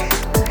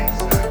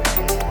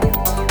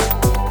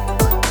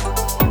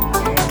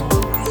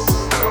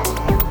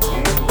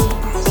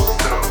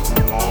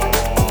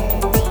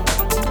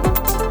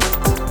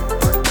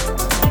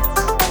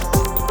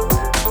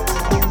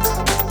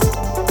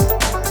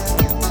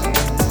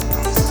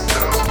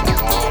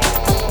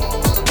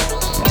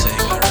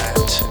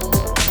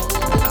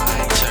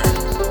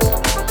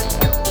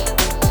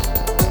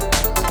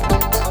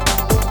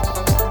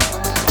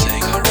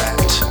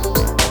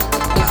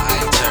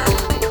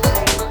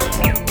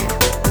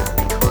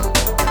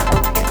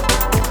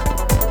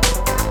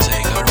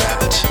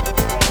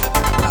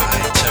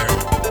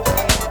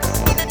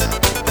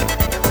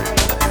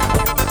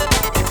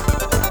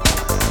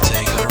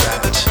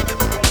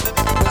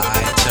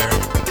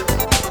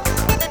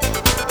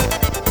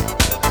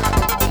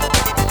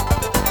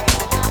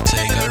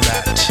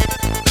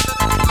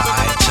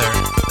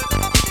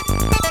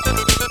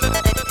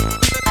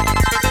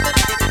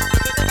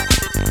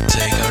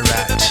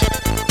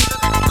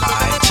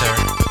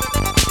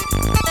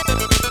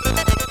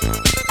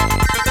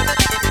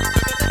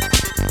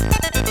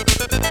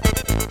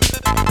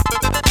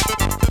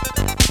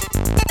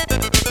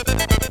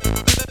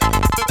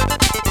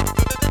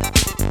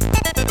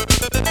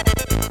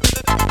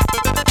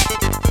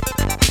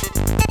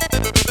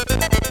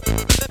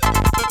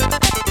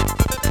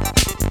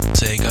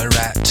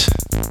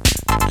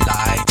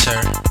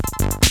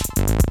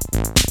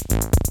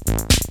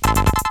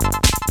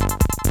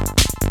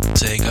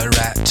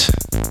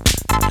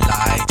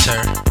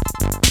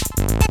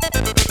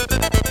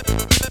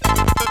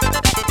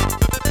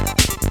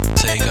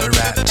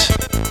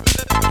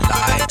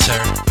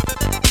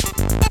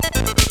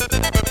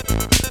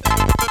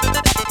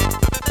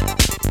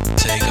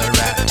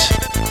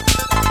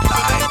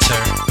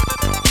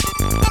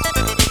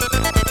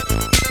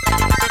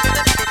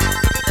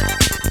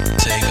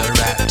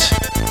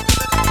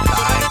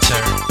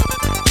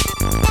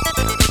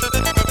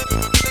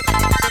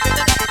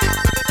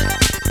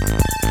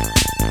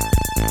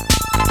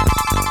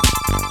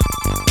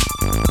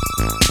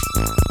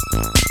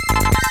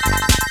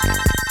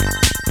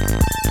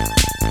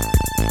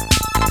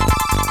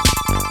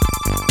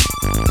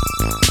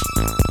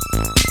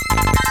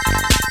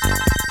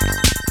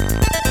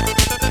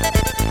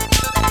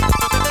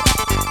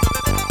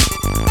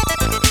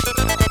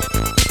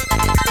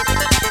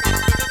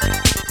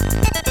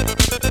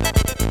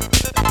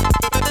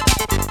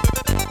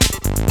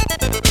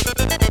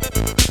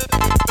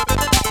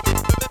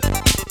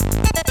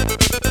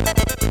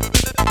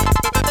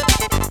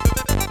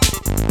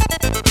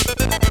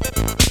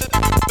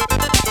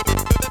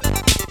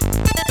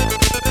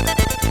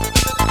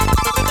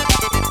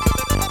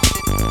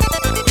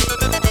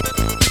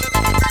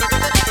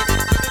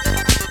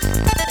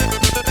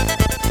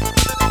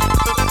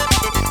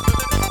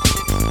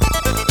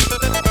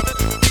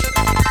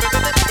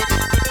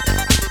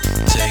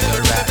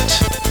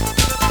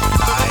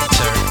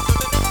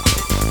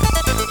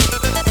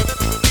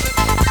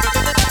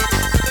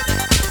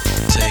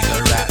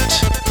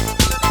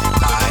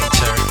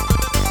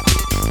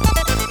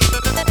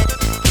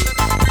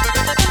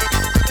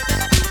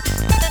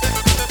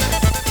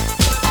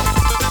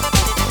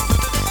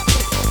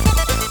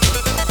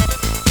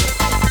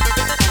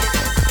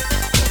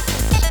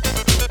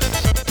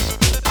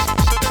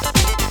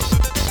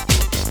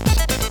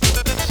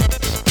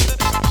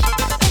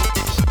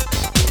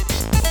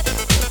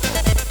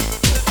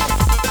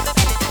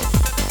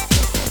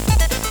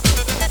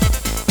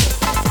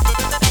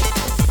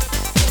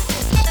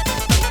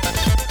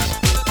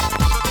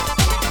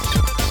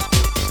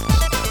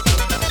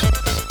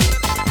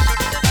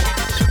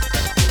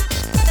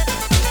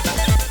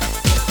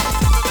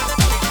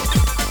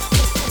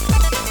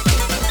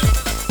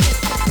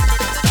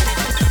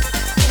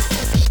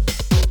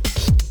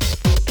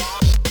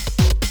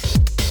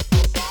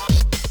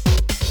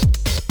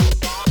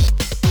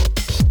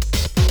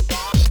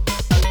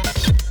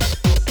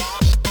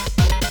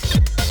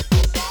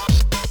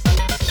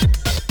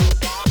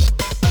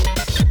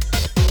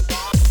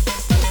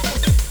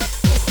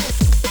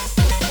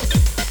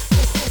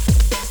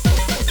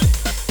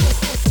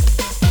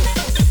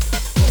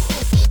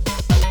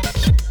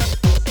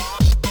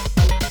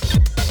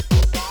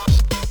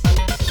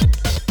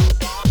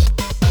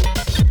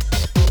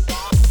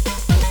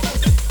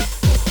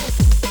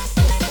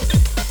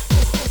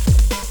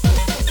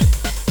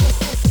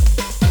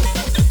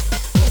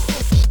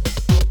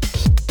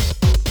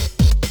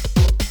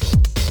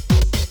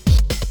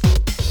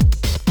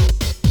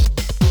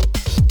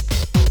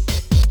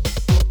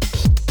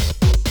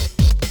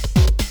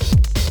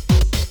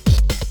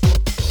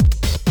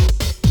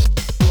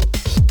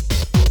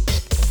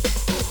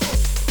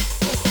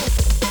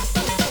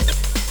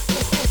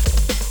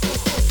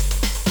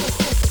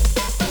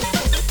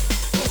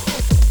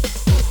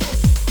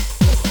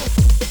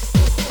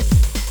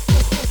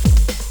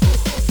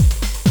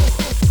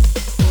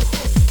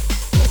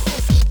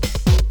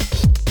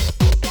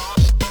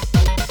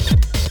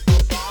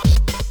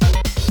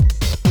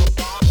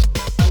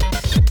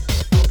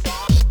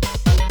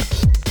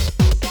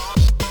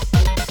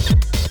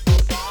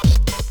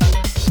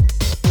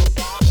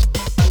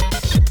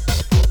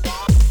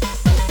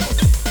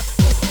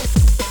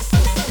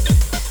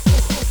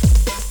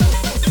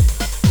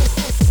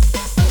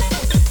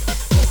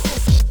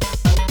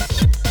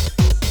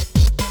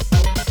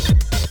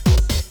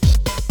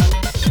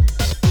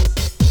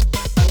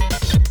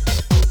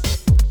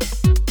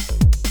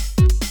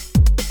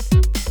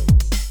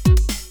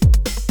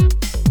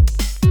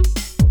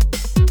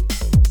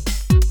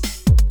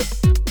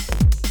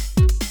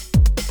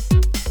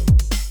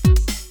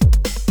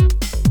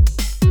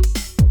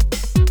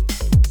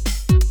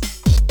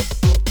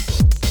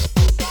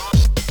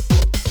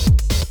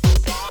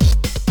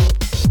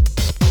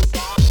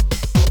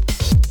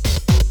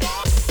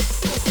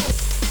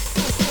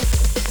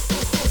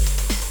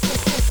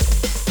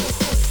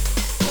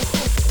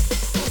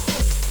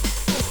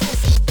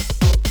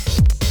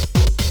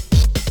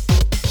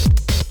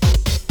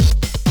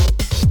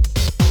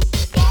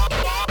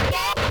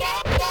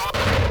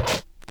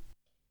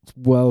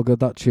well good,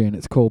 that tune.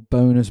 It's called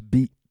Bonus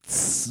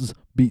Beats,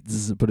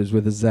 but it's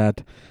with a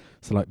Z.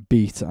 So like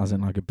beat as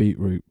in like a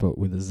beetroot, but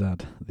with a Z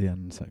at the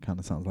end, so it kind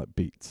of sounds like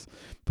beats.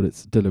 But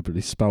it's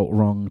deliberately spelt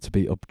wrong to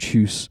be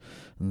obtuse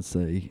and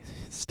say,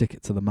 stick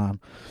it to the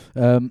man.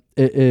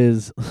 It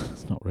is,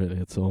 it's not really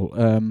at all.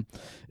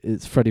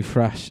 It's Freddie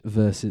Fresh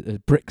versus,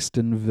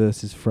 Brixton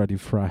versus Freddie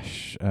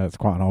Fresh. It's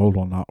quite an old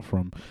one, that,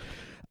 from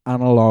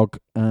Analog.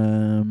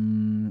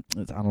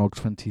 It's Analog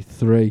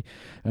 23,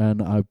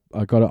 and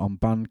I got it on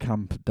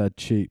Bandcamp dead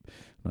cheap.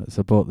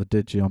 So I bought the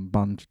Digi on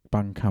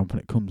Bandcamp, and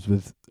it comes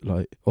with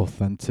like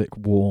authentic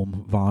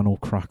warm vinyl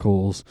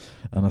crackles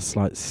and a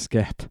slight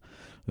skip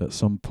at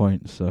some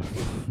point. So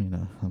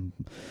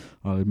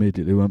I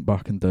immediately went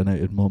back and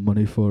donated more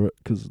money for it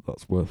because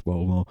that's worth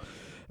well more.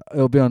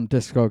 It'll be on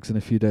Discogs in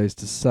a few days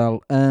to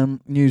sell.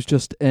 News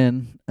just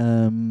in: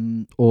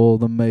 all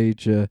the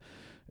major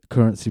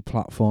currency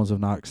platforms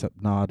have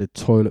now added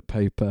toilet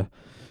paper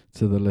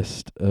to the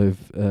list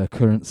of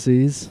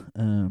currencies,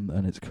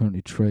 and it's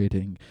currently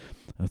trading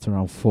at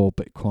around 4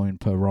 Bitcoin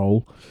per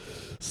roll.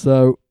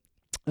 So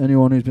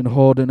anyone who's been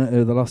hoarding it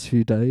over the last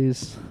few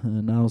days,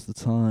 now's the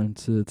time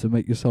to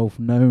make yourself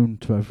known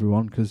to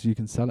everyone, because you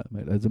can sell it,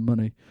 make loads of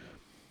money.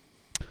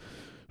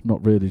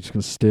 Not really just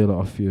going to steal it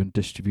off you and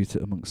distribute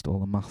it amongst all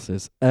the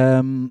masses.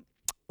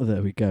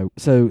 There we go.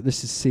 So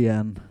this is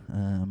CN,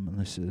 and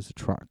this is a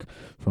track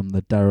from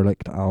the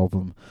Derelict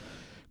album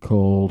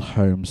called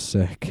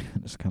Homesick.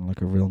 It's kind of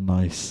like a real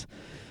nice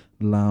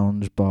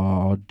lounge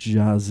bar,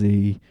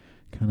 jazzy,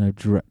 kind of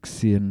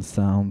Drexian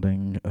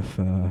sounding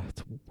affair.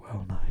 It's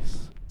well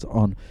nice. It's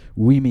on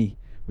Weemy,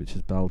 which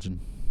is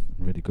Belgian,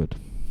 really good.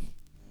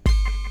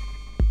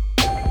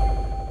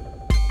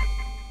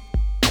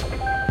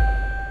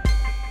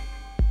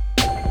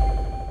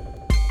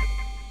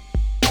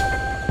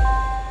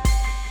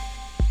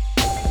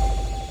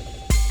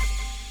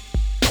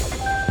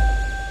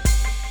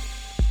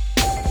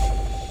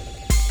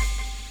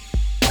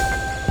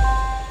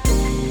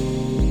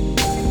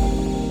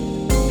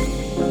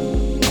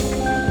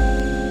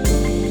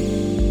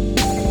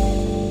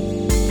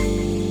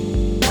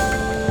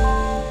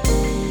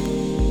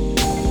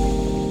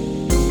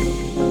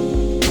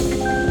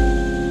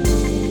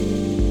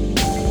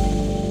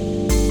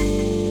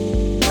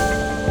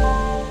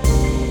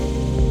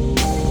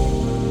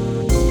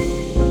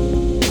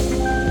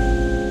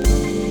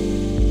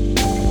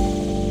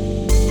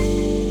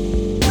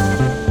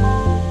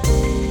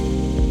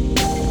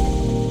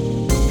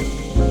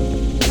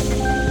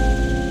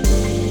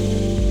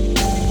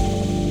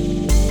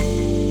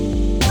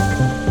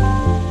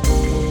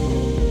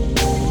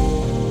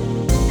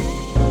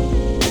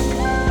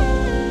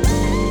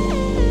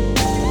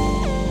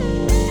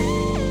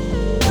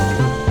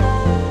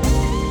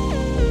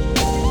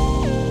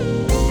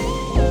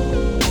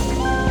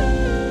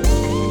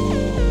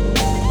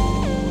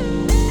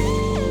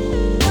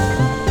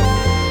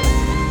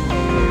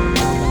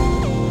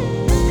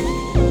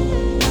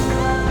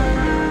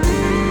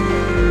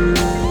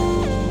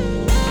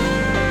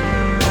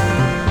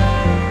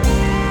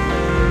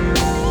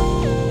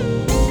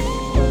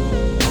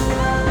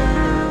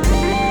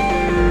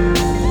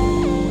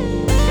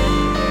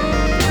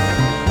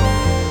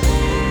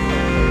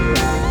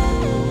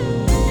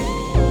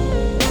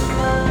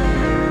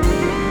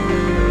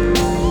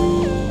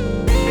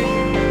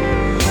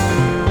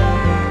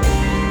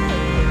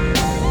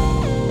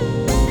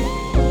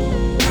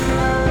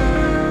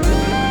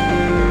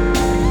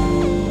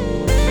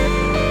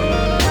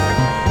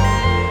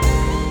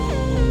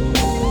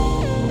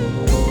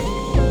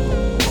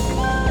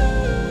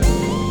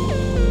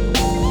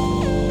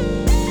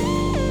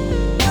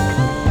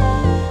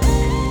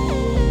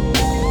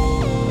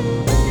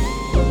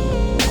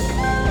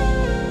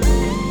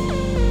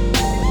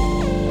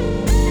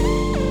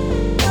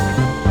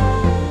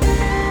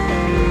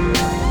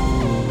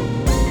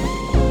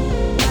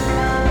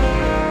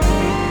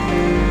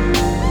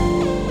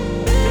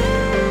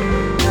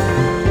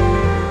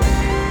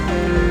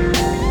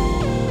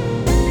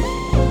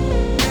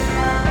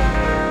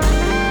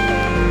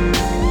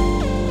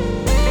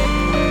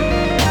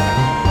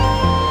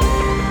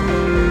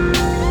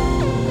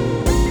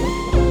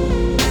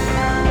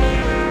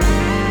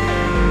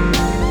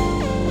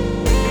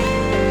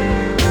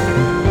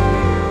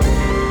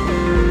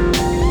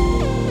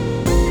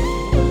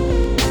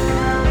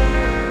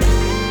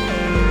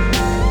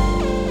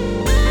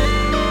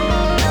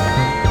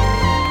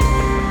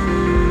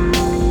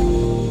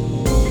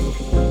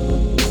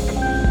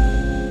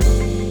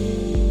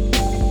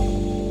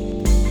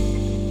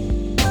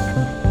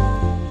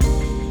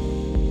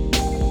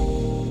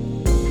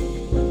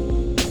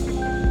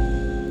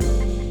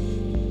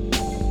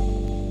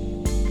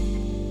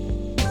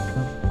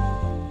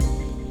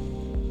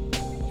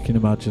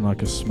 Imagine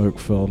like a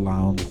smoke-filled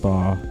lounge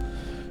bar,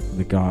 and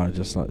the guy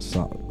just like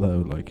sat there,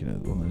 like,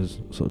 one of those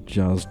sort of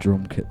jazz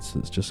drum kits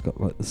that's just got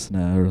like the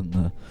snare and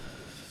the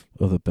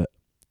other bit,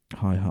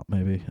 hi-hat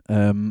maybe,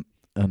 and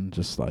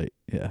just like,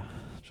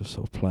 just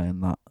sort of playing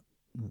that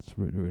That's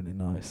really, really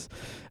nice.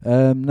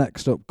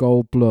 Next up,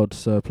 Gold Blood.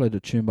 So I played a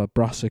tune by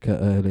Brassica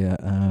earlier,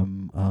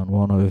 and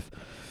one of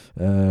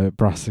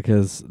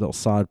Brassica's little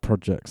side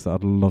projects that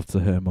I'd love to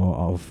hear more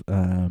of.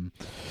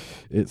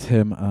 It's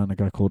him and a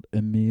guy called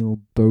Emil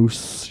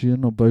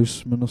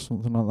Boseman or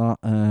something like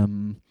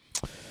that.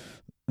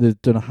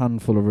 They've done a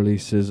handful of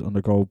releases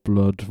under Gold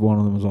Blood. One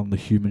of them was on the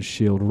Human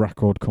Shield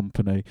Record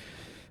Company,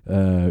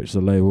 which is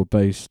a label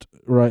based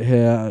right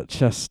here at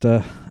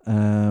Chester.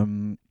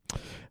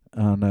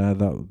 And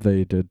that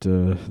they did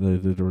a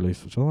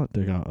release which I like to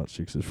dig out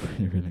actually because it's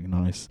really, really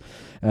nice.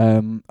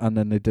 And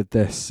then they did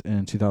this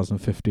in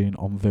 2015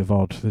 on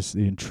Vivod. This is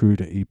the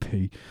Intruder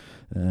EP,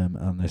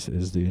 and this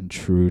is the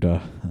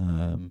Intruder.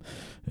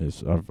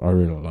 I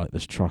really like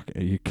this track.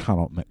 You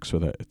cannot mix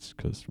with it. It's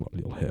because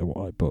you'll hear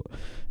why, but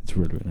it's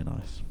really, really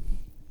nice.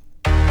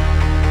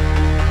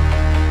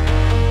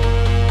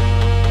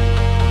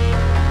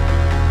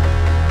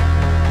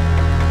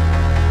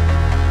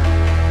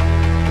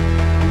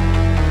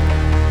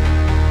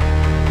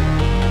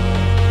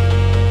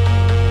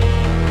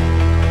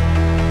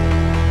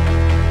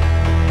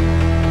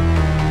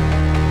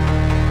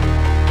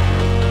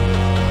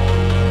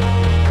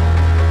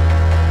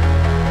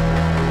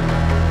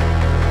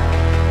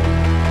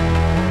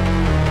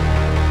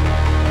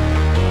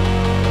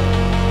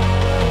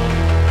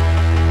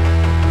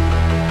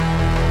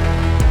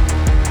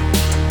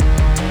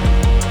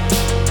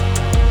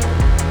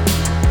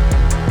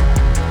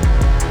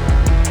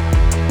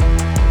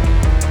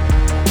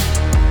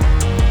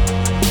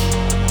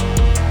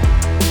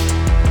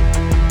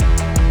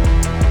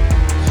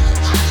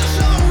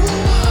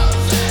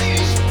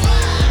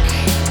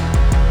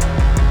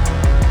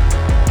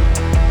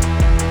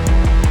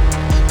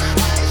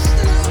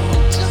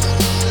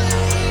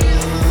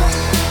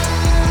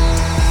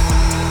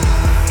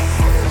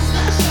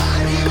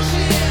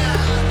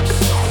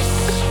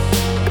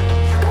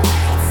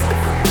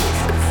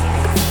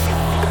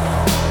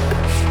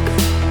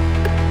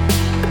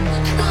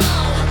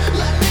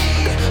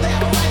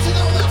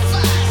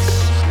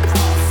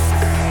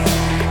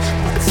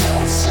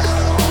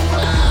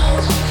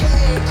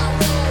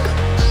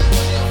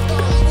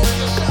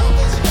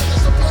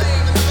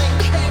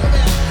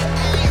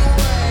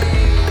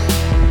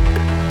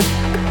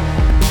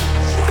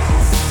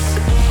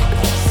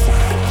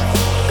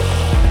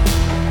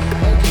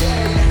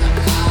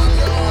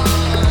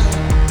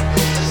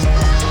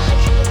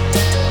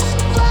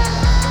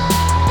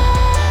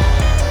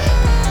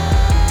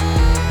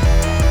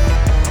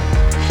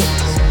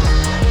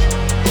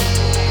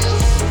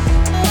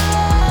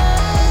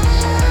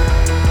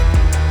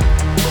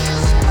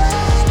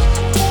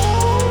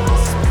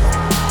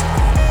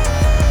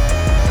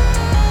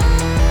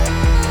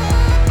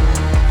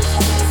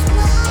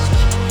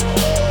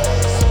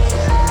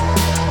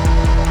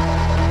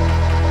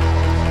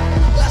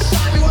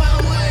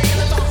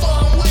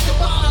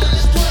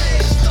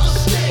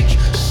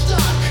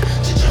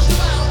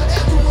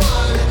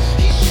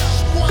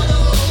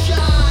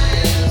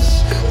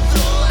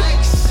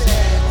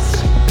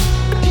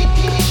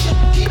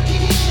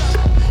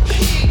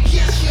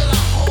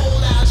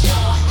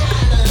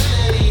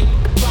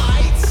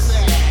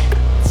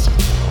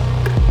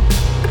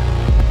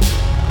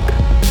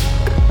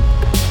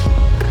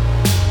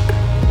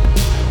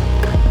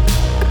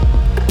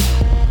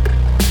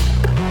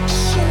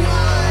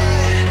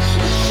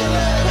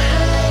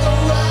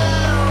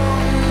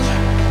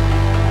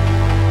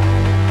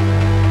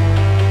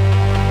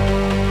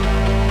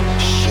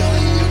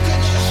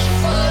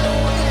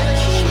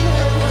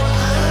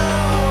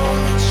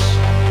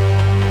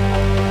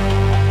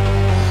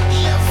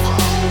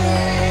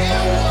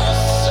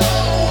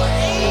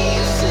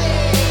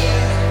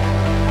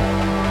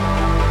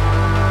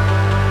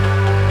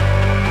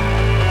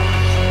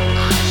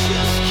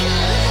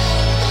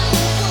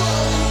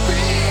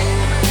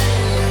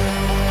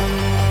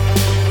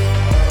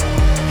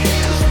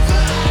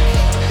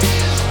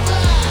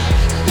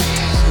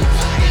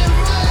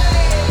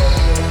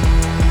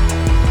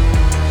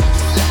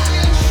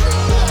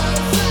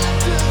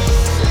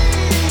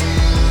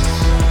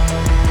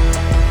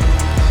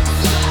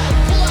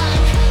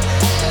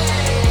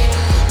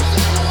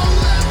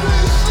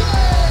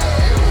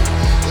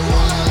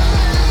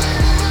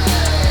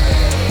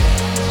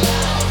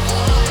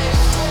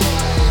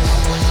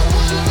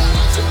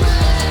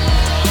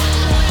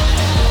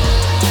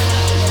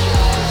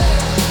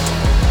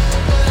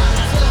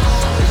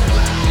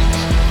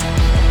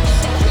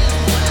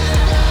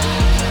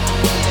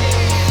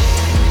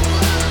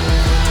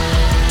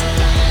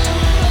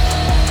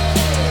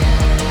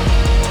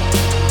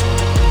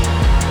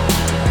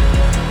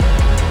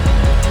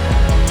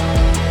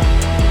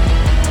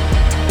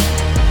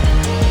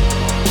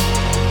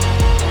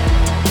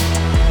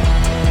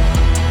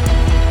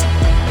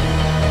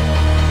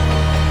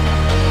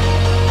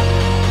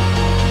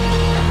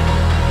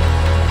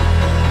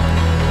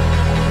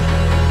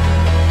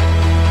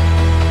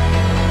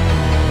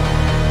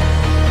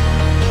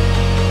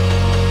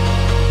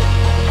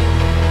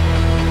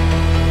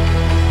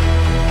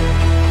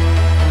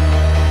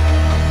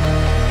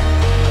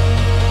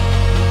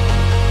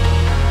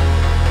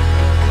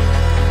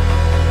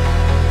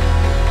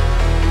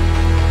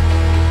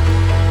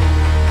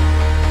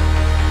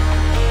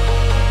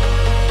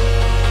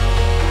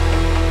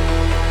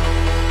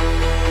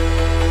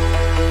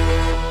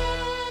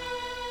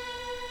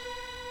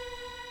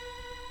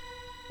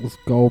 Beatles,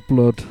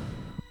 Goldblood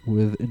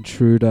with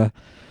Intruder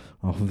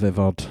off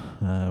Vivod,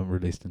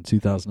 released in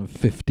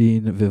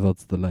 2015.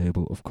 Vivod's the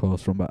label, of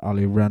course, run by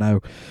Ali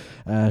Reno.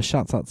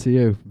 Shouts out to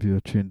you if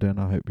you're tuned in.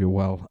 I hope you're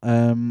well.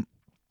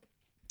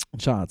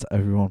 Shout out to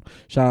everyone.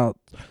 Shout out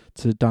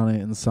to Danny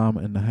and Sam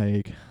in The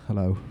Hague.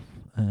 Hello.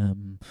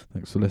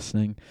 Thanks for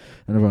listening.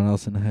 And everyone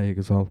else in The Hague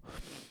as well.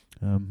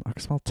 I can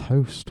smell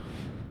toast.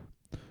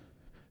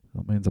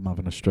 That means I'm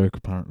having a stroke,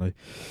 apparently.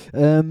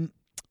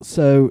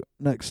 So,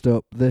 next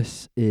up,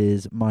 this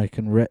is Mike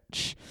and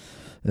Rich.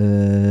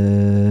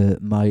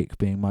 Mike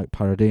being Mike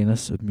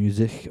Paradinas of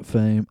music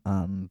fame,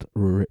 and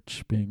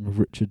Rich being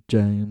Richard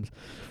James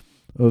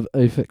of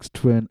Aphex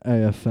Twin,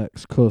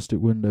 AFX, Caustic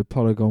Window,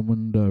 Polygon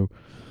Window,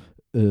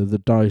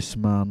 The Dice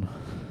Man,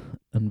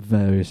 and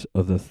various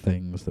other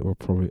things that we're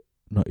probably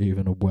not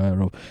even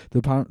aware of.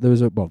 There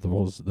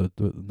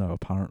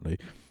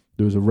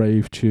was a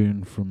rave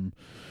tune from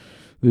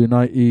the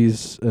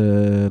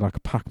 90s, like a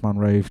Pac-Man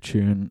rave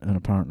tune, and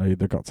apparently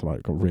they got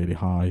really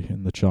high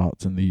in the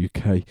charts in the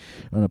UK,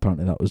 and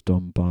apparently that was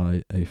done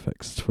by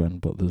Aphex Twin,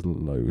 but there's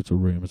loads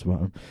of rumours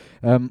about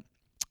them.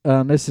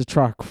 And this is a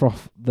track from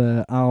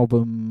their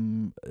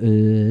album,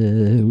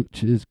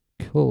 which is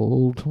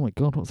called, oh my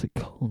god, what's it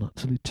called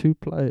actually? 2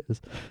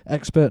 Players.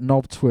 Expert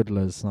Knob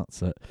Twiddlers,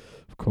 that's it.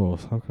 Of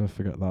course, how can I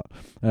forget that?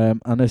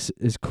 And this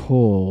is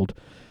called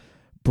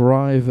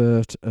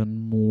Brivert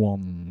and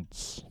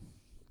Mwans.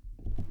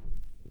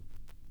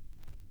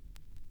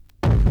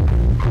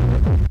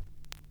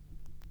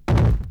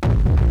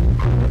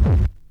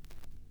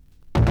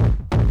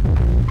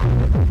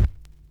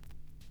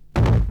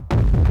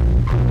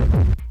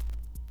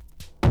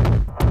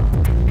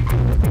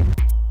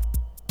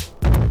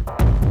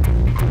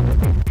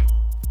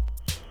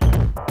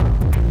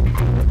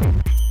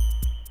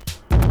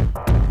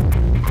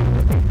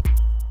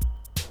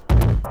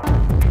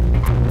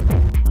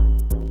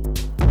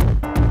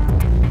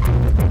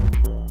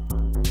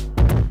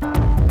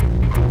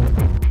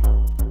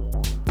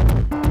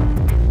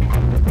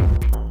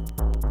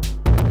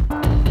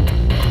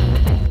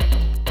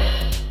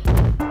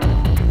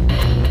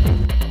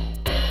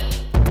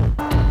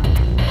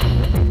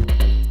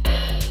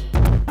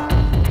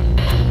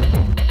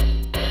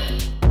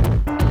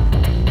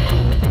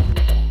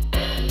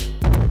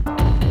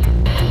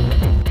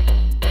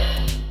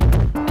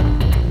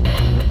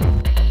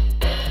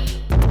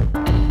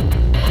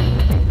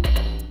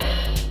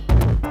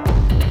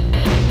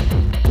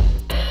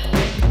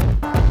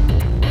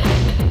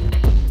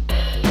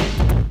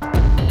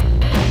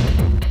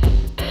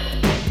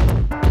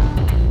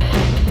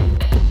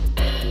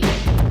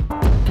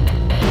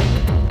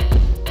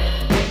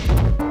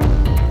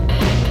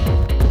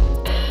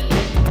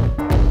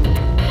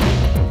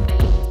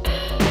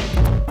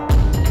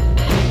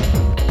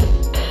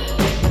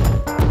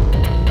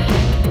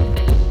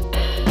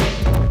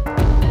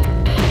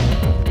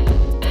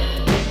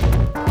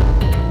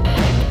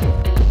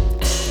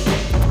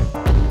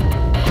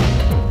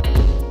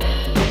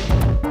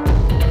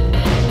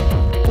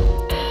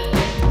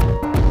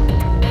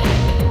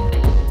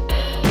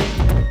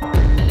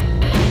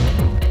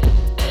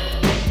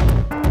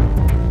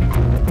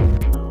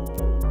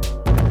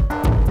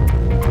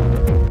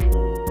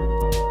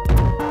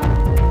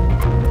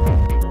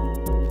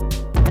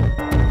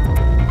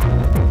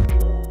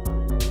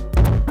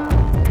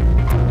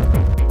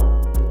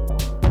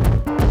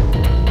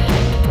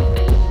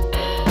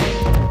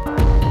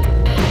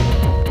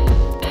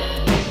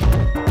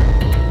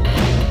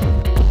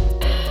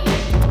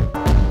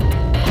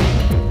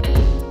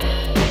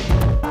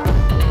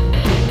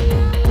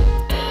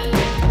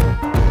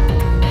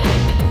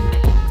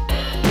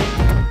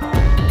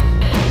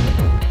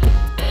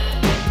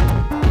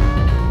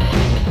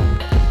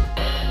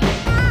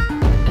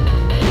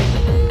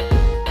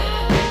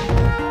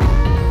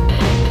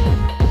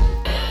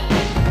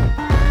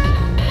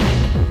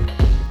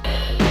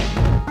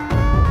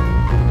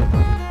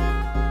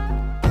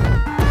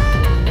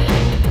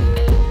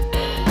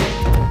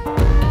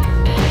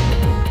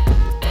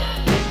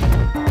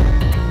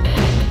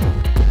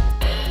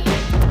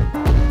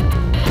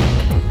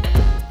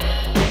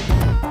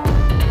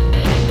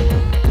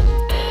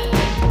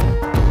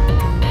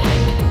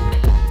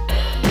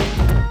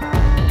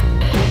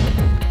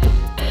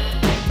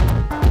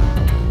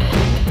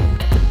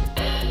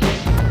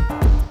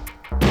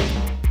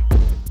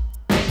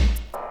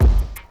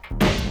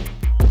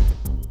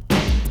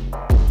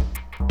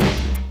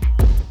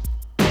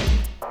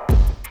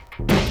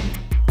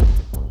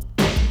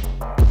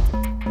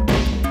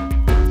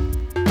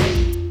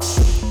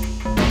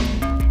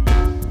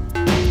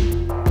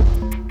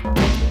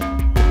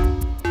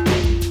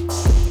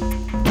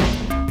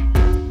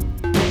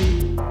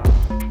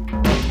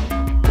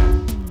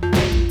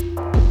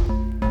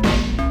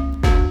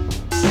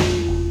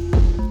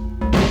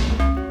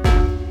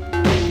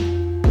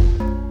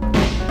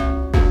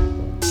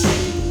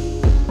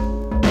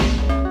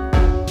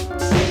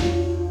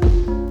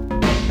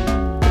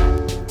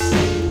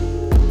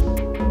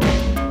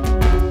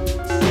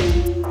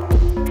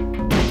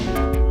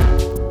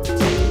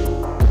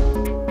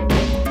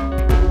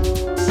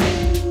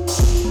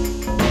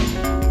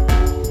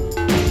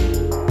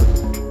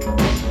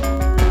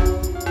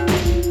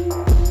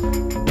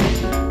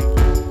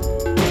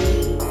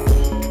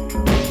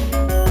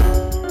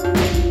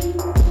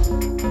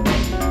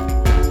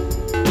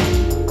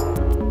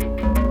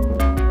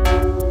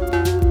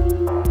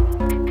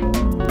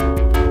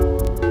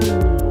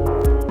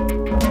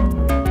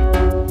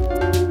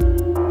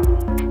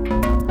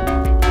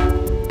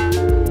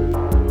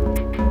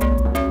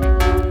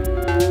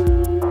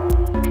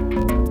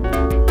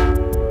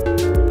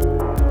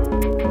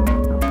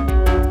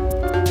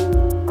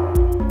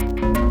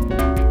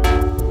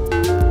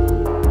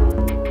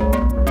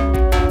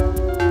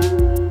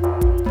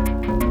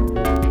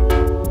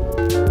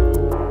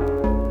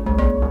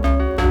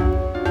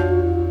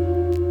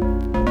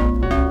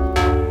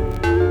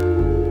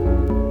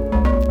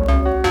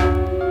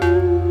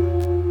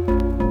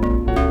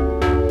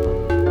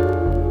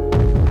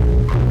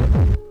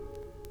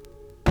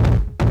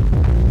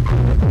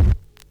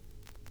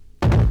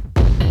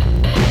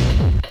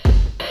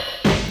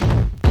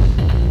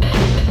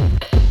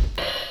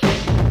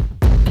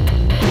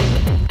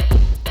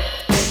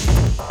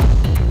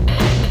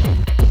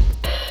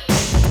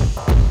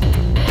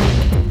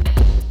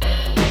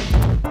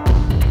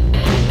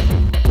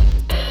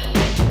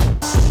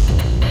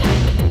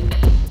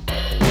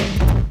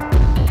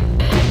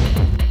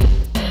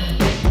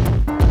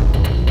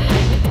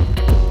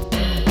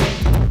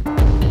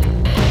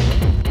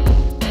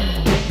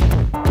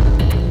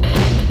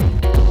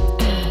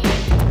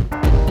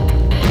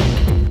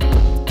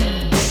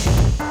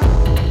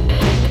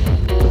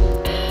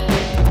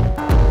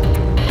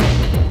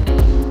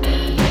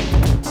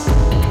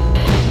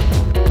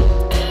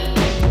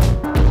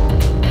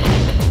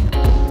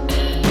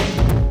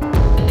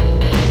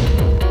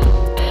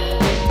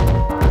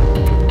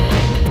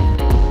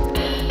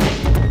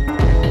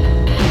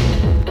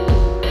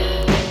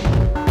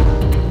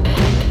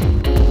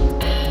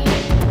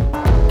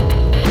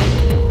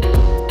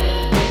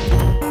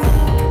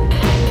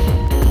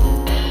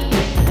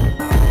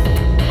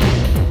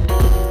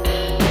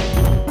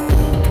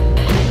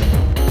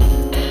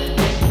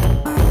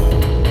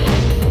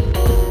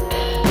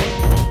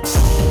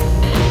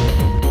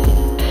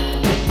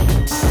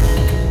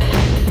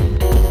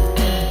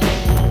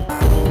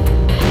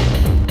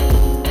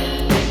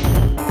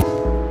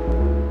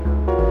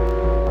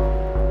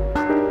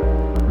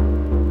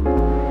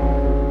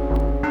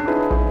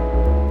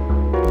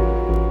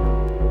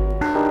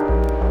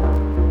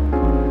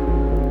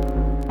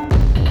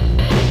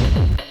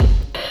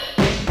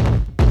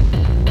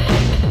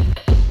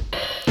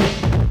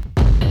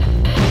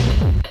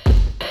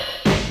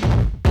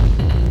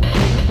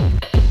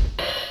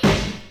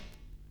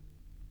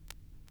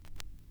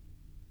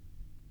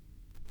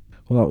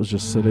 Well, that was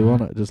just silly,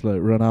 wasn't it? Just let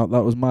it run out.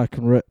 That was Mike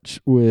and Rich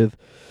with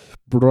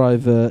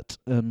Brivert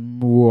and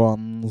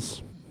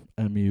Muonds,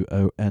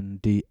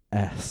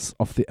 Muonds,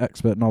 off the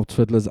Expert Knob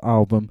Twiddlers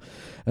album.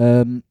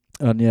 And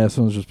yeah,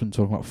 someone's just been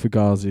talking about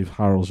Fugazi.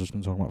 Harold's just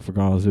been talking about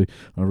Fugazi.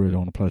 I really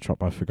want to play a track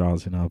by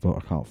Fugazi now, but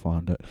I can't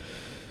find it.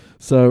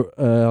 So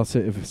I'll see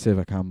if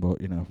I can,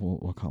 but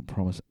I can't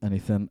promise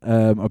anything.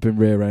 I've been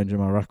rearranging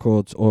my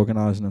records,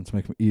 organising them to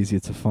make them easier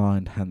to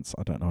find. Hence,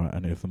 I don't know where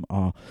any of them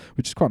are,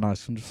 which is quite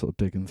nice. I'm just sort of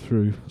digging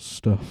through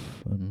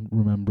stuff and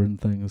remembering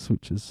things,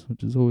 which is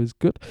always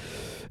good.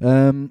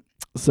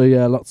 So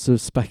yeah, lots of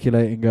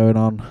speculating going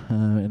on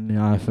in the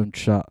IFM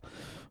chat.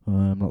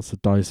 Lots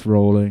of dice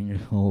rolling,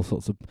 all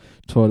sorts of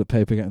toilet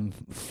paper getting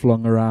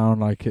flung around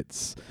like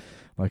it's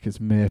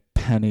mere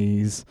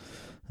pennies.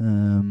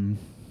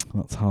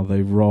 That's how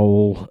they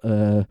roll.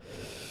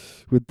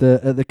 With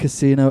the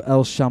casino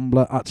El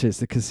Shambler, actually it's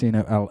the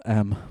casino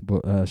LM,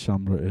 but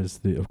Shambler is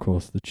of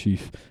course the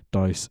chief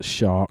dice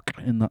shark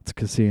in that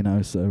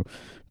casino. So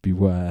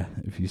beware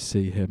if you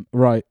see him.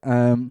 Right.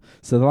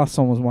 So the last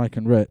song was Mike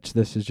and Rich.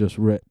 This is just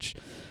Rich.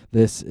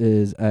 This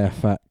is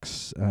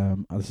AFX.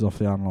 This is off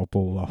the Analog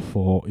Ball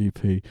 4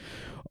 EP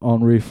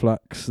on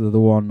Reflex. They're the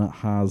one that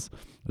has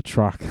a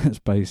track that's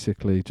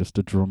basically just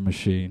a drum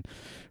machine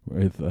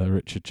with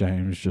Richard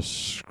James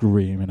just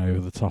screaming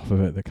over the top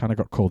of it. They kind of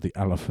got called the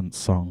Elephant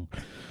Song.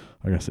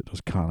 I guess it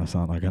does kind of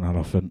sound like an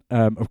elephant.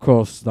 Of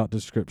course, that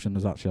description,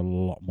 there's actually a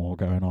lot more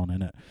going on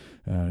in it.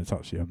 It's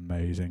actually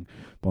amazing.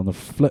 But on the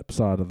flip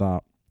side of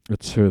that,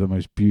 it's two of the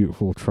most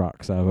beautiful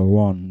tracks ever.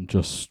 One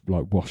just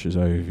like washes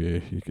over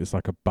you. It's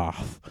like a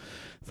bath.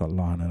 It's like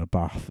lying in a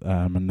bath.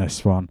 And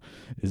this one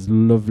is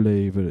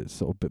lovely, but it's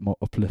sort of a bit more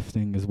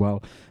uplifting as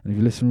well. And if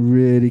you listen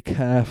really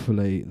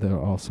carefully, there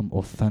are some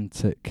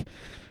authentic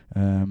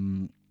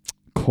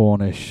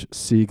Cornish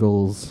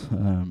seagulls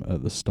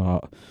at the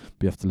start.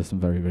 But you have to listen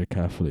very, very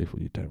carefully.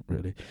 Well, you don't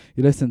really.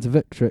 You listen to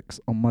Victrix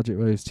on Magic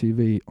Waves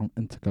TV on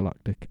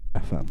Intergalactic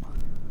FM.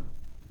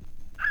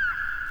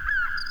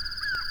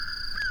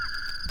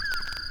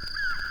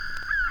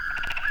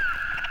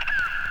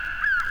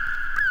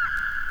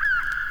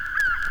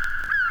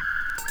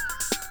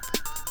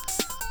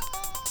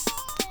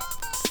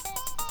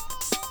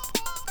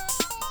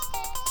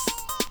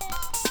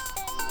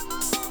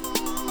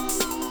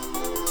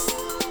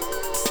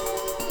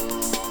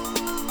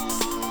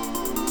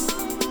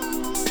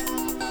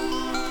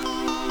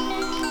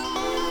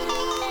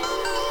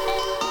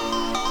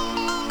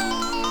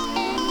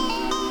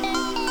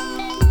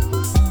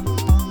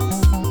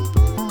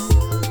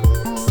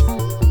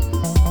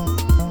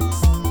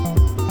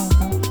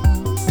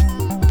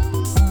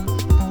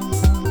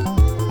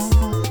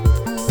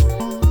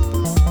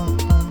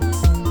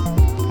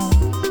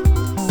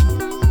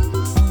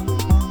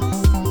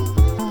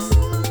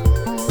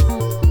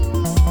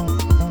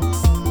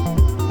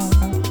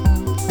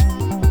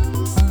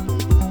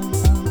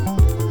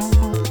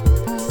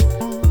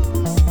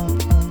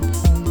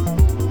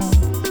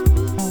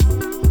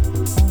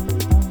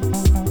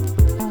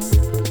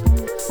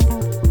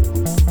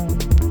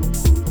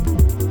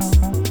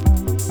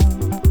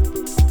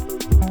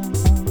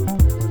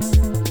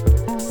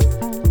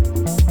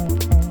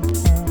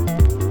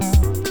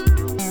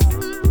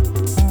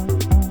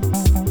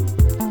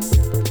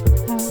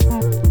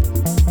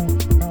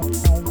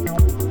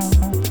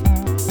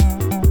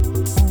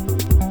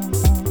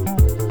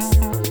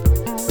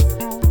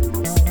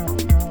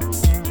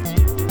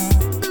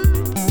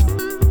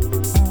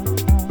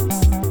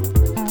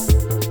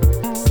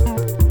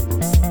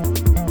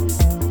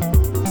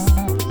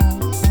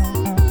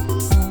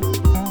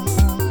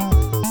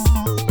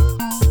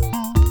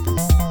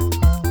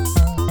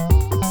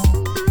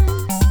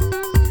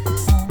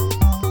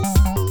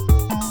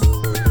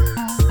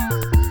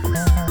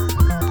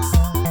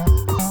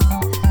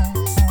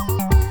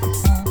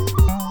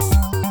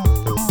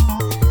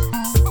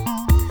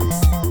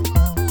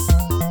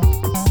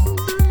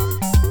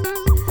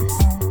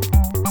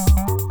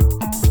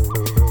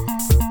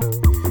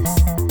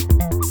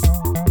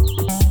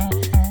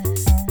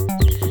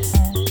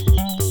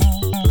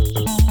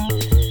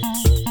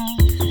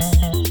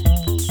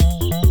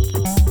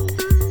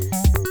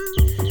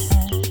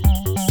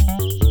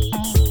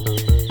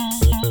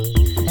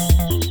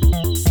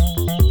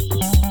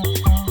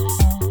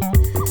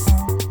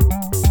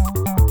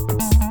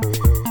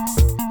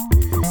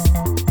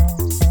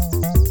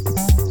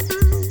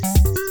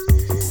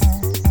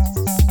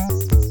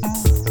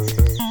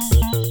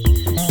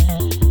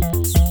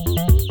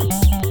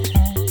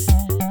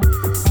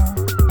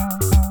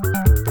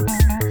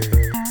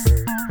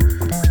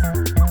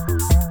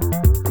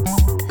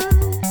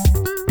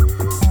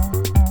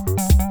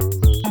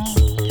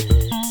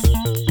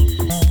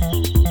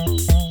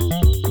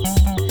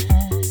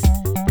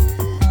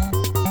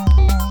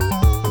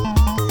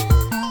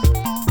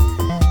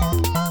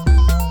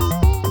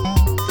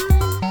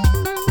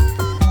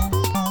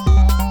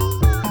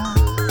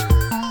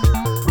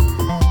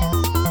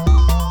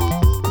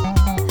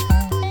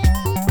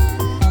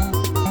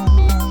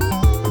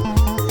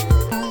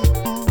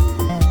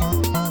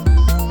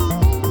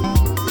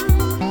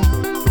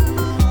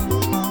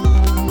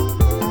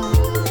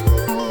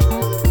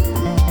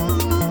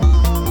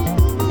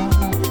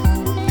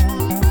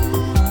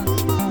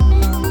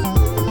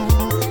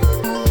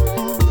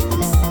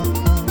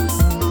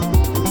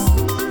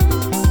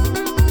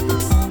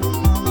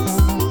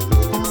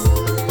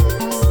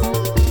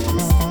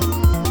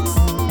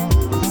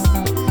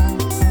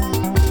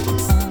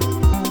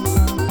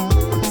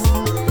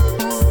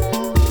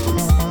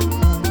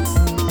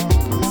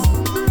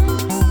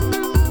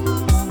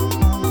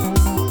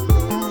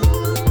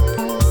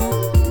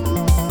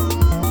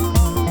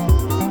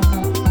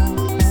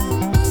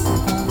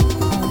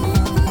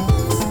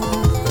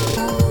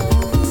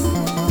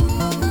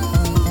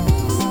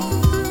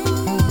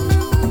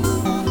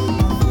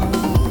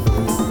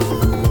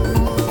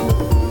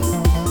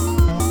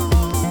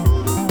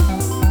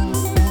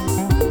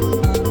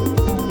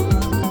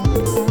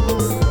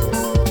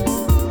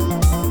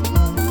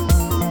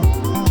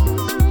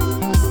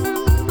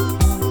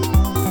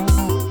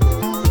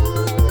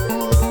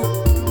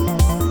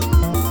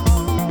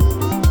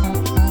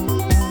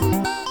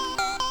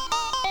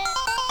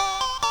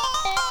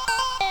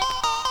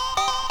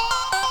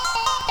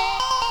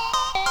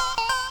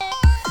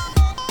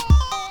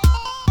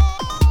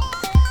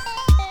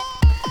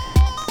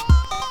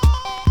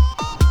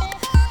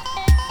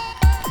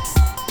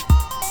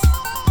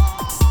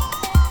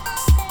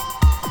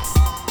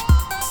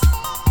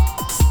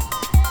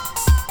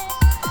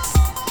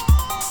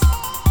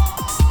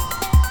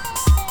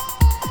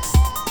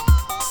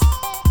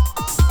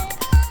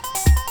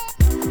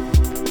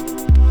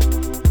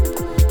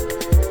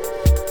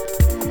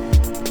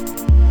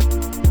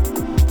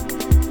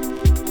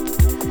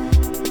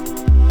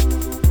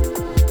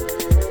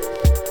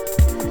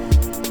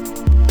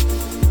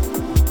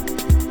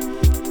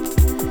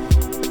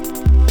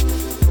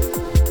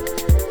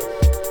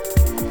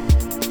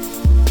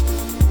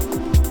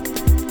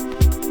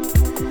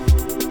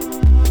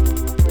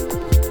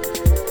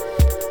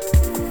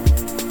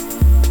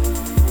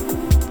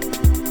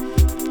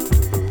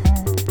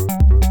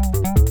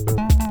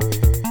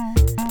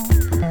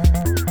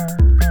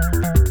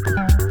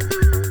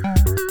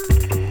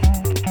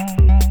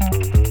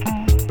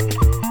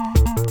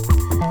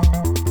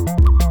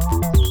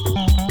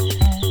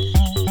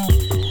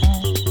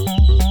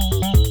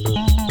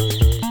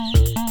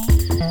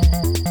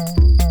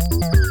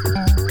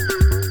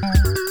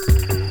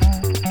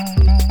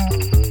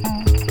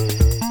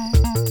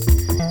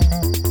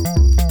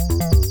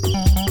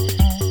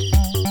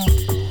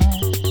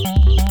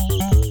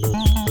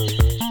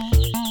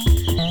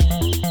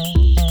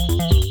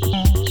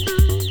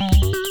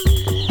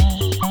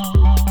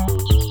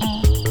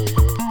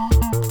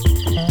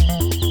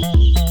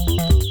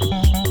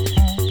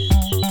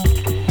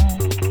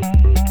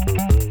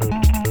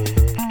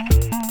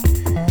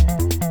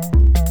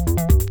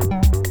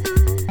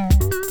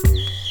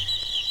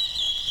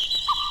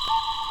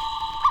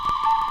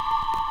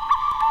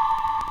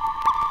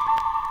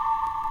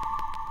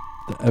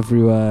 They're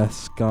everywhere.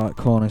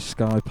 Cornish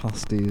sky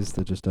pasties.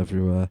 They're just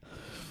everywhere.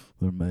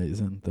 They're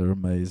amazing. They're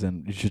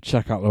amazing. You should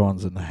check out the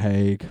ones in The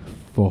Hague.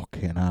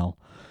 Fucking hell.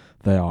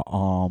 They are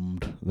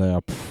armed. They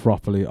are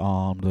properly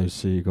armed, those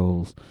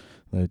seagulls.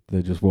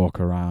 They just walk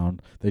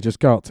around. They just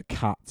go out to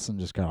cats and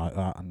just go like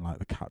that, and like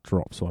the cat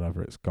drops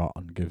whatever it's got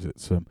and gives it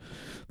to them.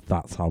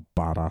 That's how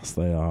badass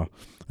they are.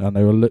 And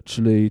they will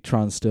literally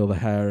try and steal the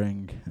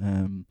herring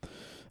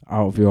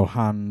out of your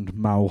hand,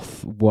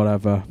 mouth,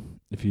 whatever,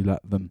 if you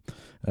let them.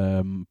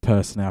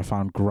 Personally, I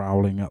found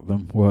growling at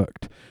them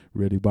worked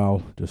really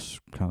well. Just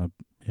kind of,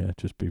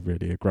 just be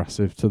really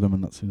aggressive to them,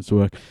 and that seems to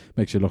work.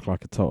 Makes you look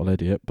like a total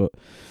idiot, but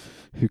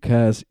who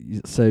cares?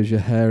 It saves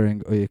your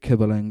herring or your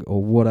kibbling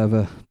or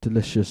whatever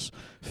delicious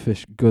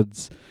fish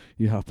goods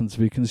you happen to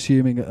be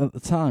consuming at the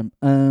time.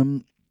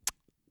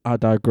 I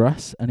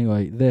digress.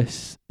 Anyway,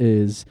 this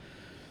is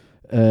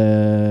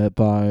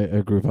by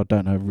a group I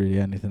don't know really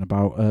anything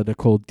about. They're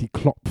called Die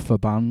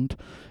Klopferband,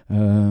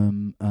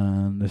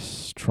 and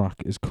this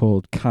track is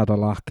called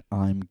Cadillac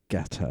I'm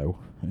Ghetto.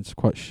 It's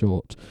quite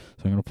short,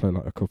 so I'm going to play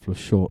like a couple of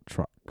short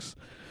tracks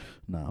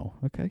now.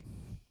 Okay.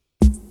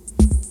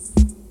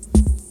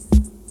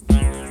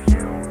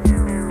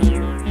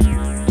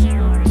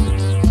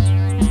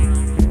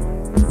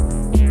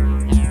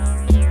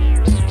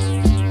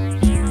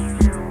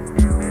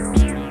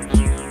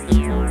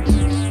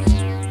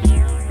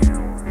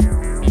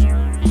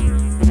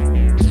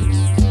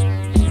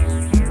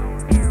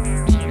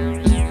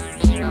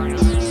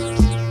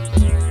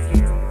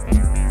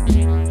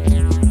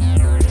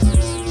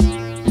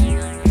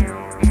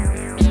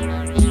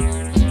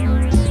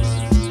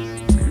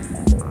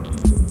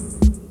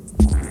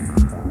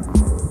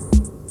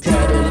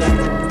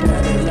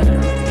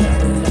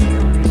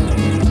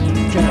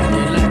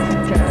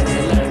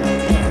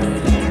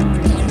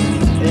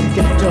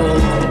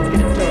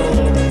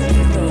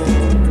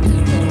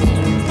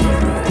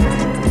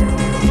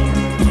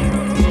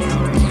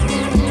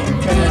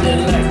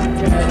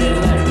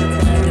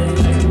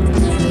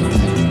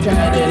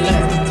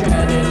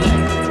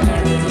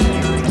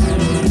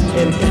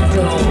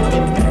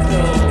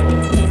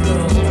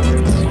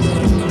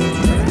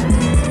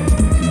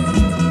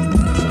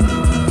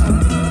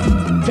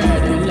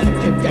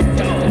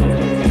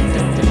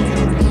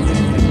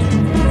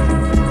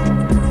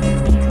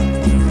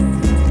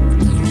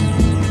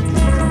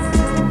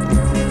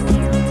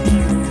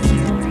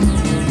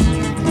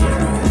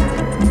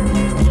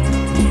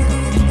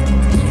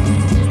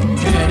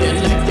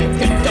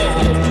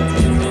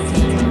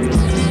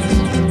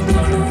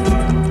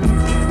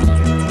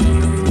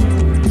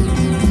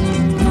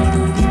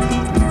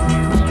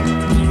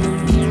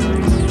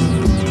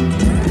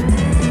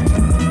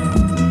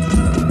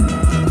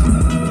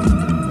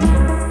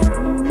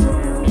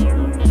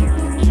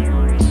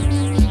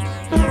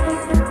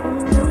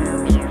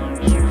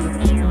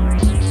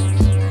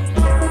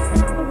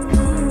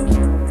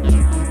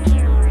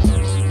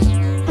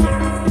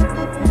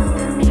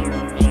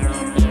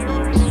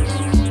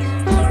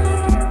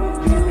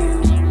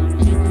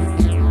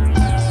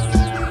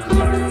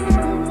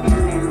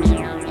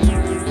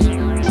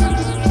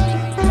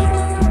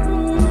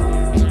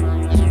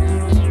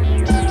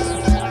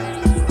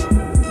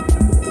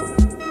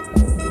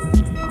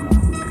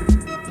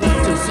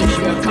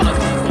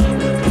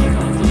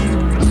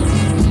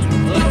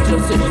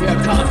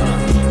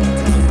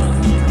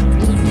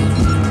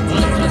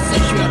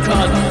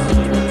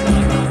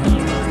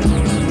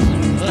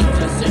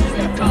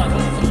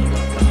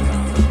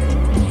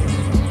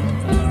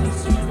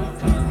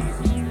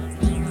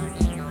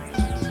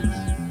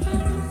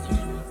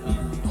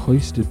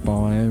 Hoisted by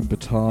my own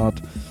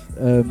petard.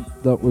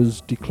 That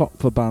was Die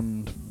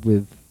Klopferband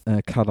with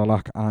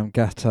Cadillac I'm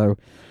Ghetto.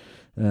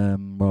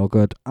 Well,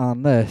 good.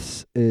 And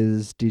this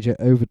is DJ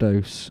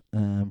Overdose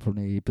from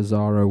the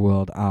Bizarro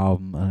World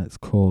album, and it's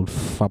called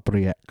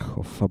Fabriek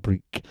or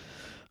Fabriek.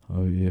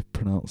 How you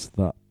pronounce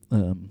that? I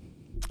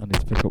need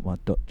to pick up my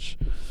Dutch.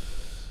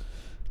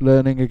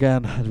 Learning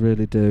again. I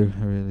really do.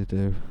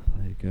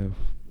 There you go.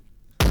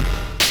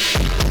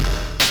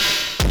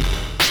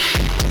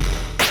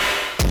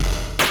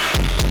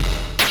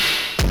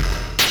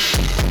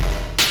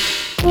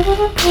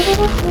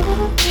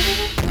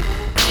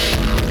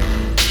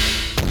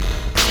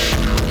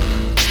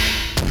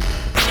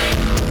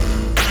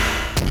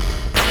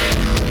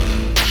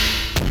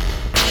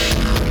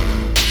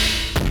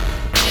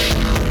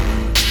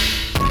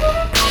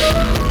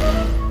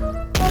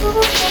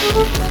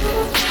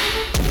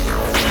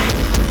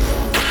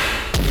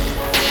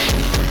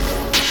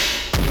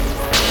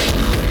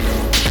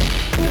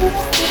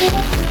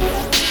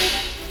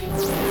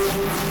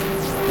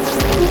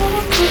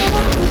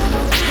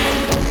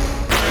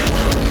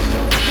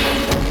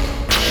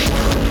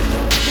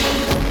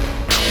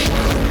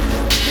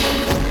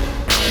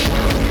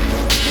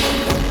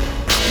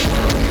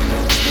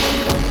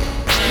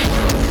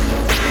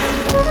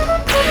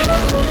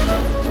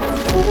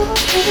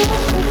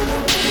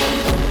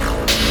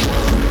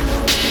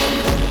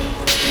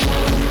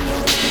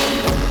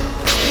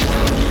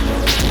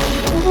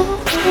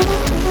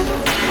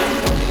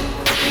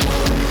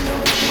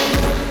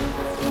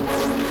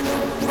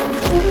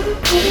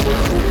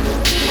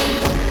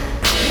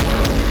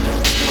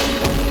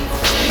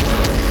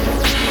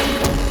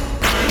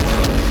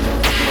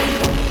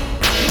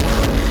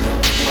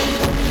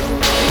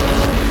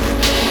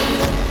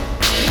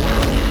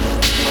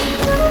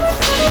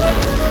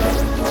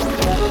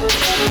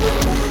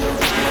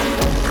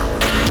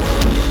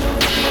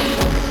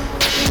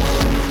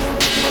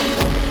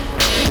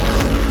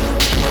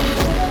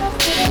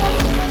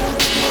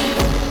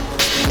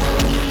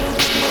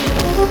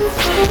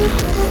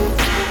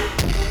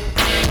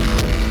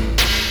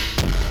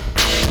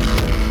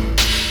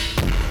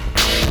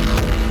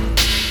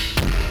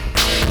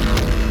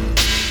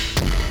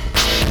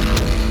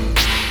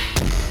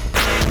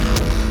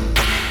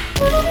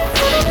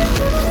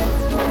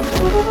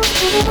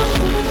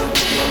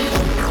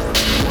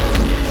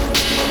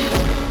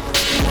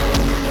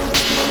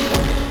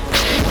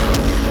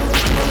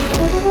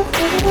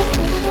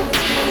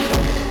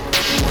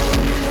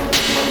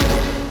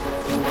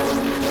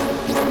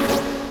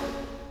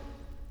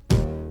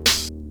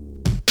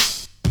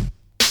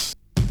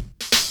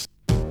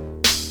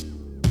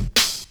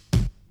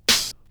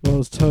 Well, it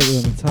was totally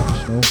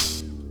unintentional,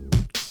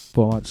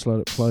 but I might just let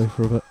it play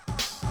for a bit.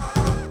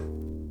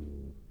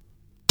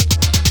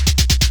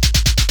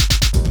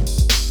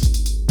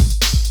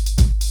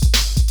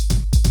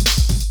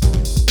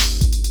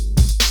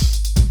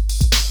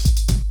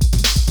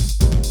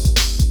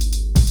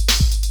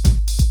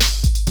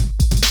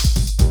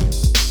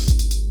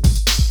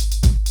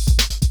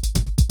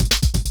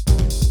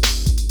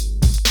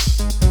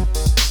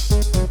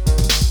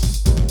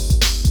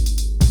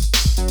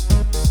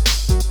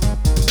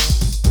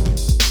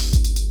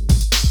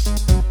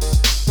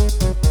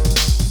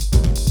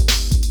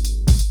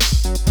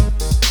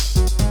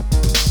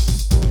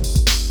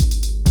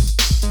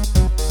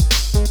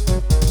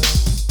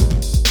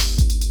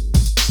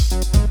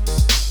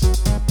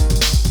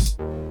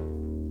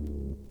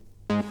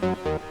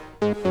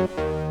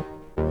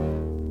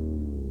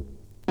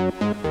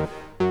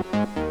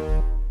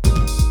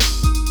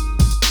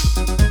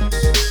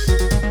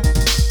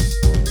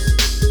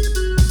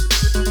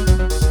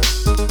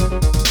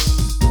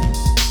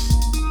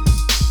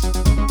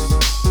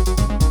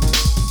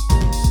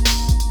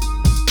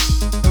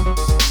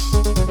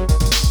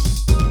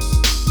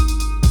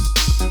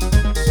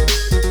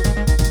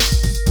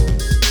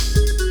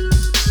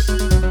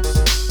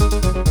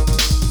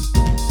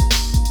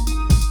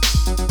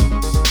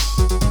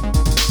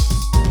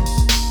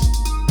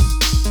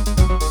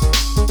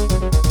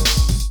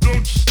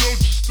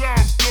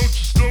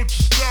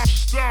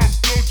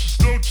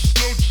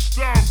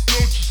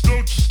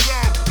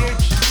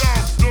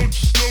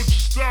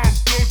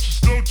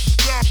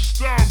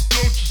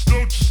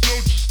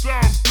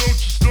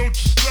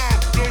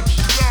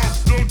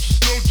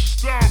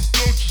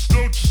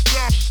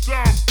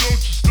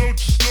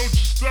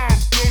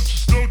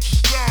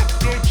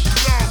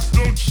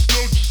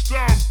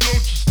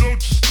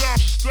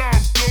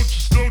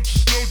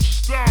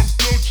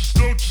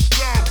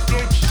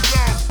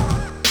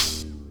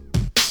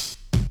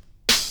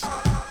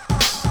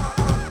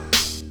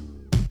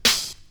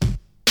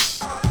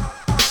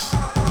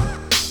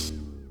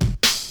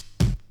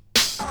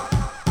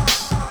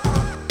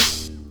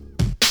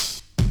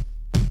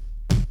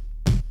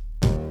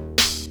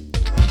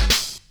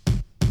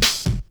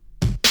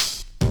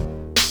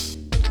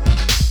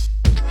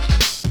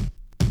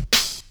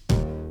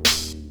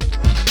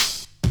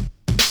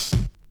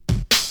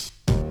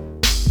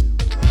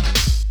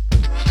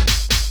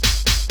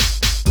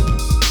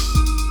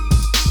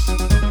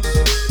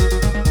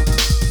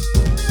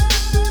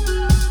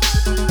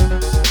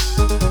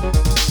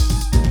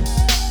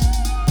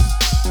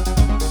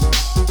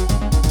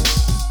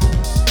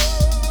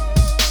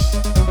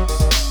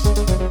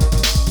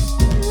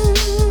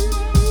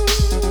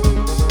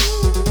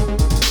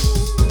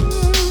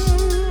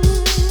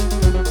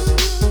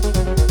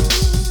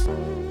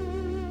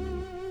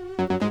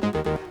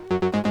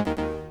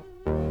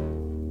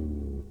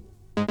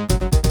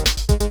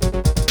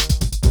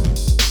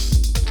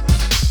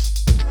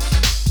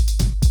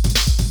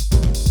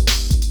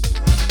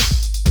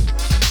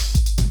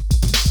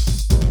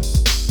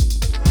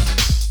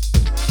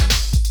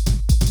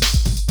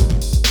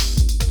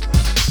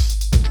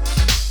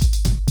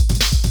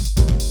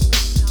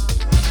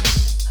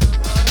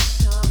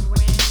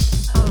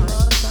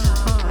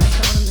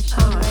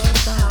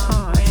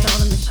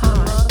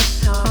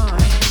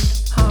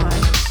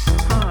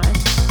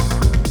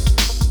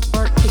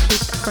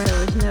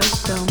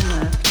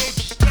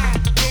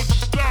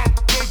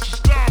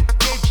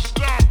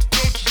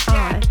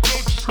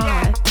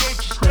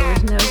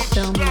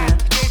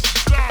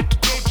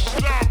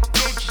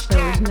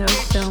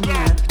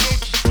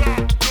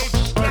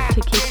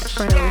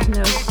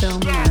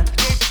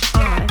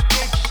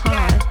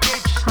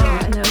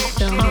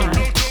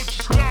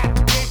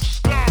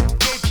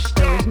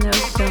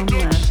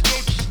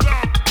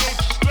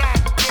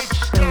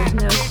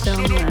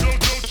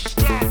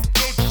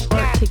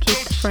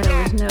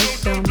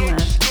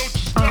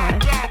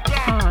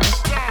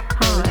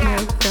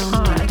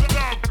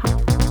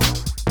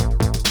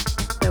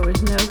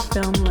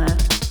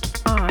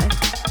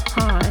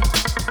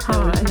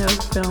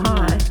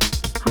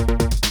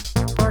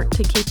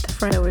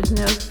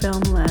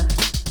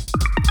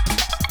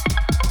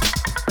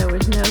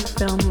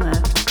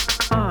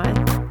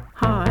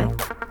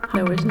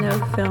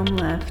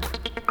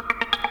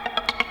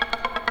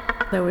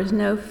 There was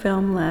no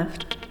film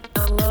left.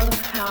 I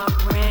love how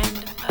it ran.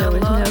 There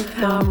was no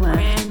film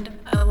left.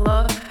 I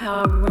love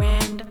how it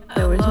ran.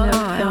 There was no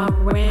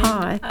film.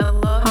 I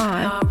love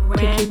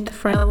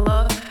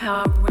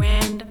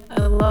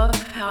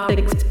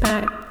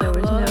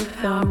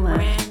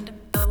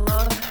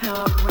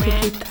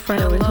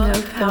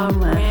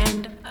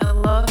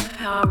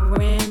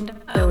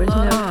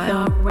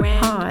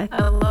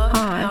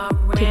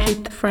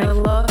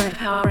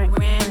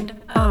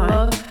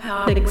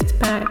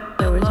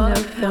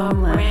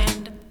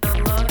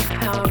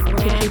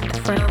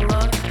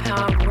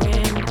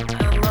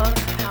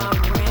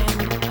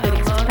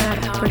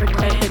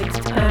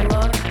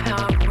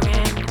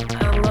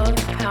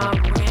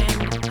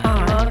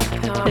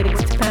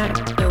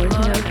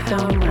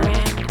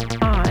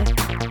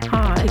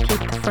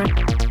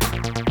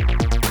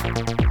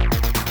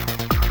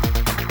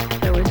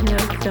was no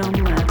film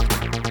left.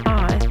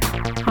 High.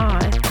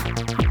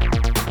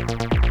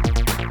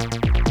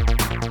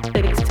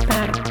 Fixed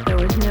back, there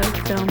was no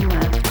film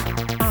left.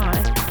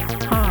 High.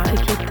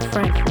 To keep the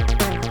frank.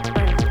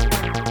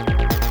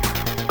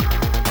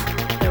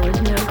 There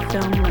was no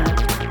film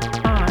left.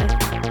 High.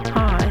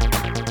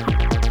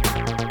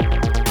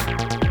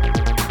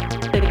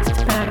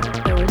 Fixed back,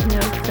 there was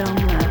no film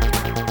left.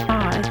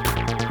 High.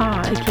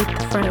 To keep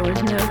the frank, there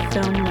was no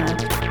film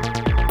left.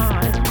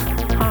 High.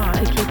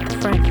 To keep the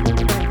frank.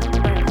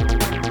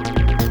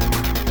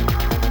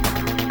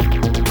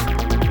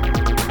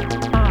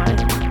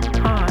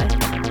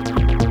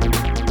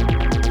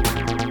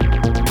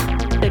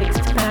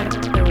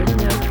 There was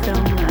no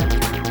film left.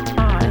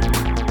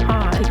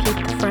 High, to keep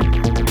the front.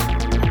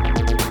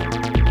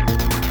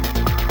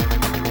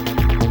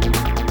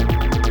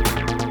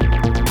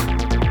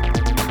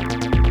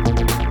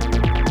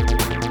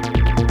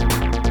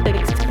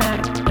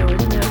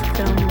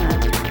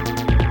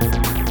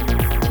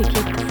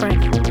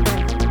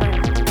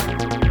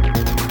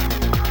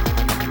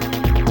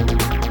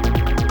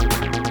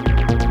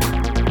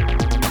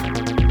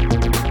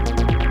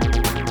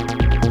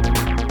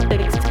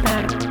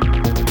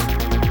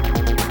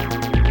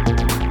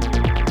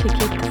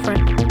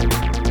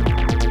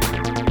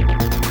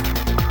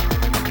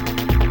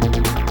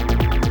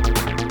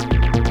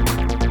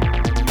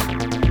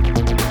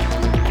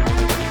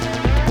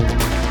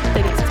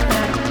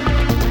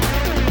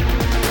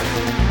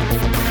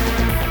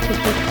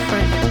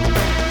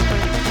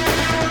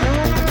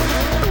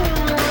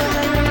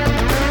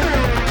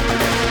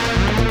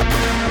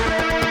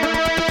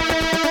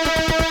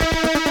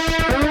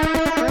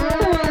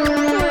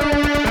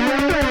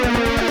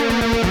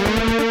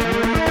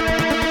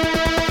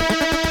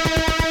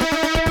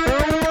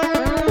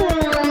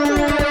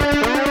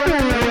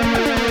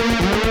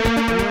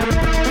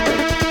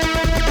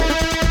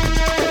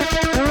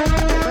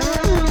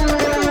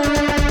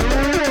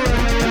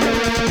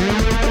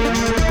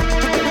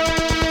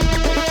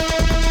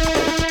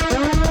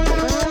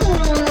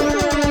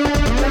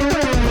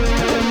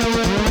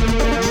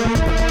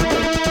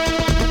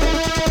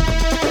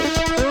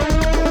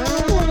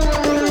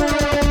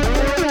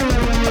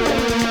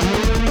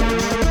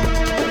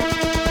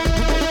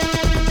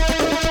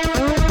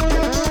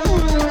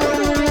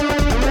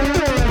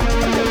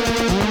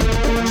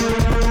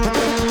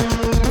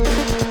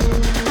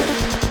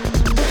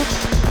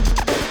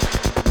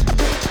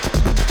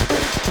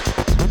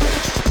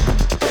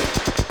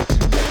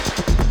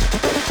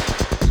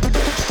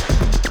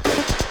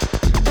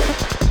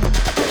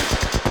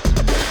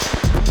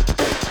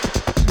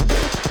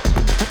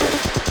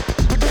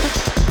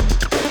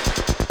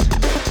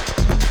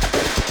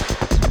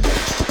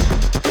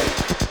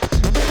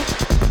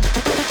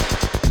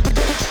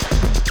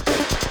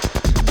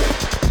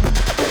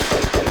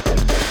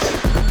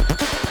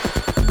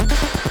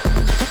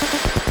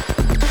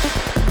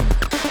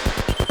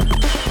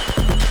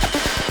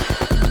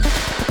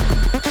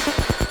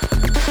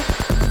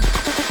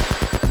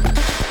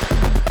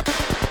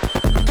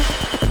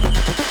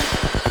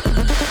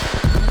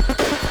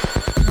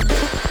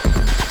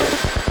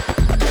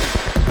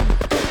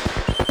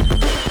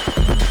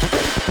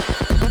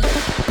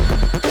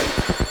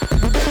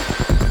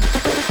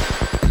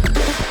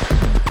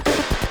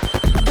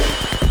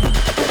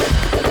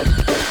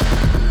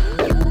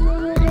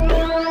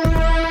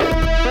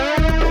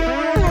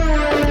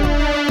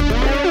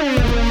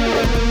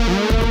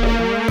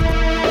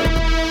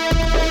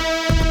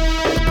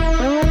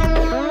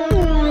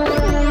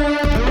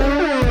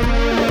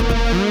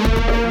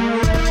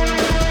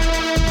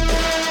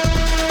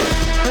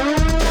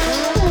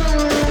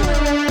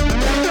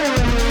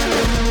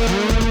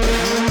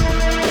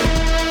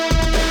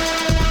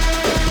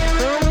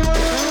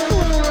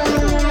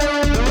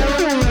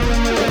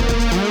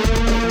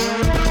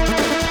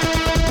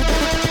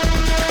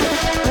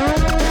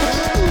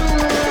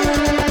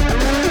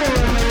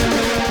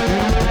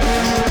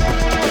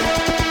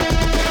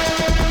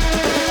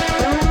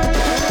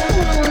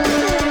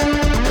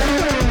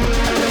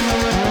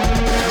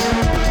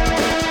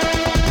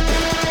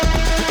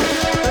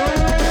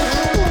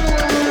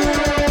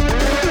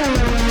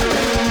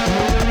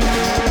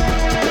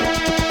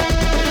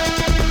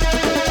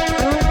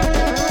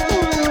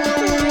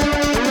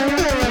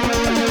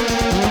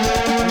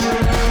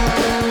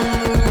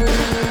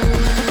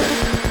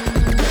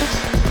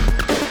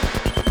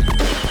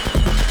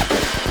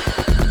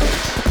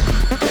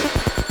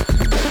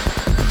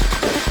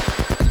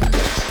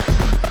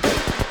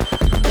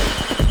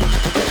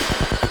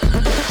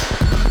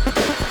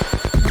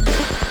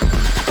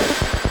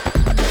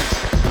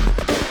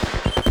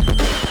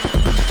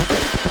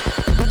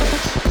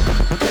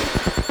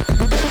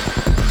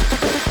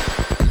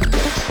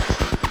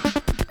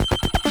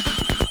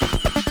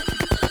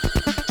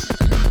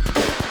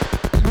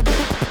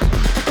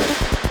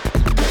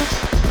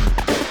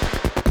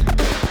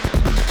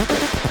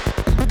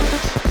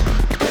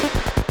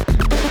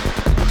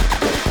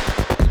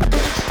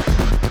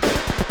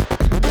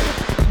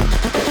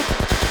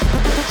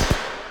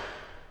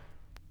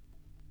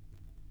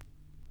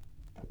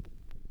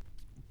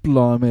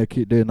 Blimey, I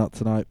keep doing that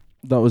tonight.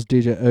 That was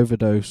DJ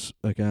Overdose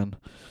again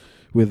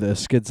with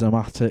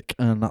Schizomatic,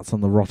 and that's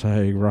on the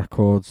Rotterhaig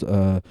Records,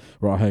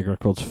 Rotterhaig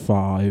Records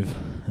 5.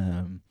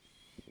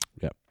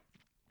 Yeah,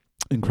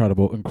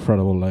 incredible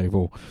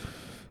label.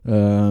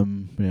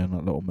 And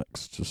that little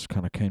mix just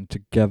kind of came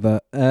together.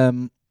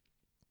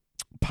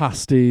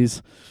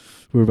 Pasties.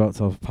 We're about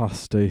to have a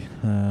pasty.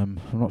 I'm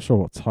not sure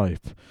what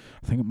type.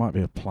 I think it might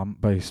be a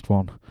plant-based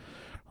one.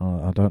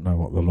 I don't know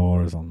what the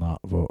law is on that,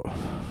 but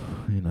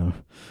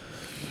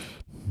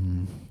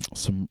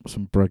some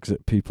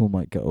Brexit people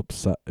might get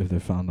upset if they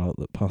found out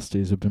that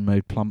pasties have been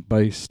made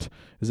plant-based.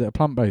 Is it a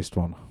plant-based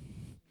one?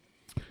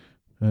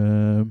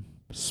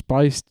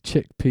 Spiced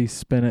chickpea,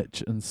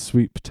 spinach, and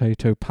sweet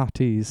potato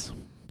patties.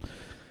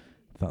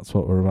 That's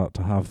what we're about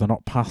to have. They're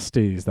not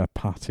pasties, they're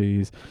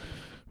patties,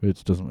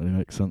 which doesn't really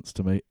make sense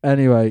to me.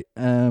 Anyway,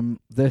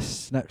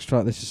 this next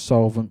track, this is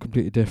Solvent,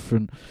 completely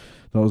different.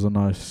 That was a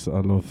nice, I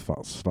love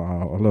that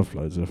style. I love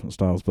loads of different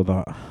styles, but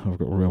that, I've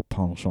got a real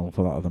penchant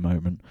for that at the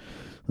moment.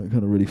 That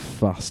kind of really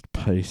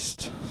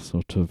fast-paced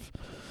sort of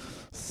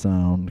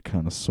sound,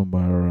 kind of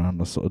somewhere around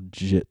the sort of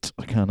jit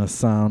kind of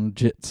sound,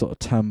 jit sort of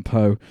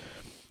tempo,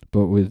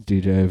 but with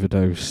DJ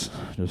Overdose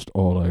just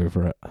all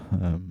over it.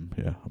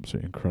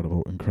 Absolutely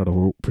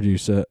incredible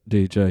producer,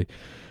 DJ,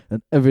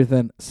 and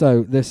everything.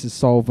 So this is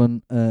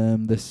Solvent.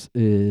 This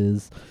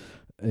is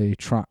a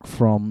track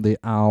from the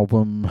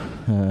album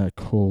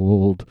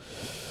called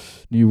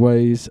New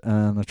Ways,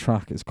 and the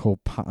track is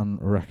called Pattern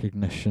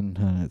Recognition,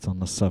 and it's on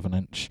the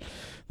 7-inch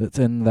that's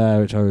in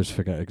there, which I always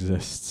forget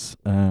exists,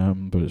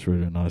 but it's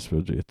really nice.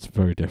 It's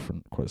very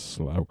different, quite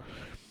slow,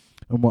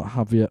 and what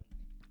have you.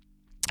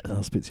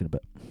 I'll speak to you in a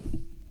bit.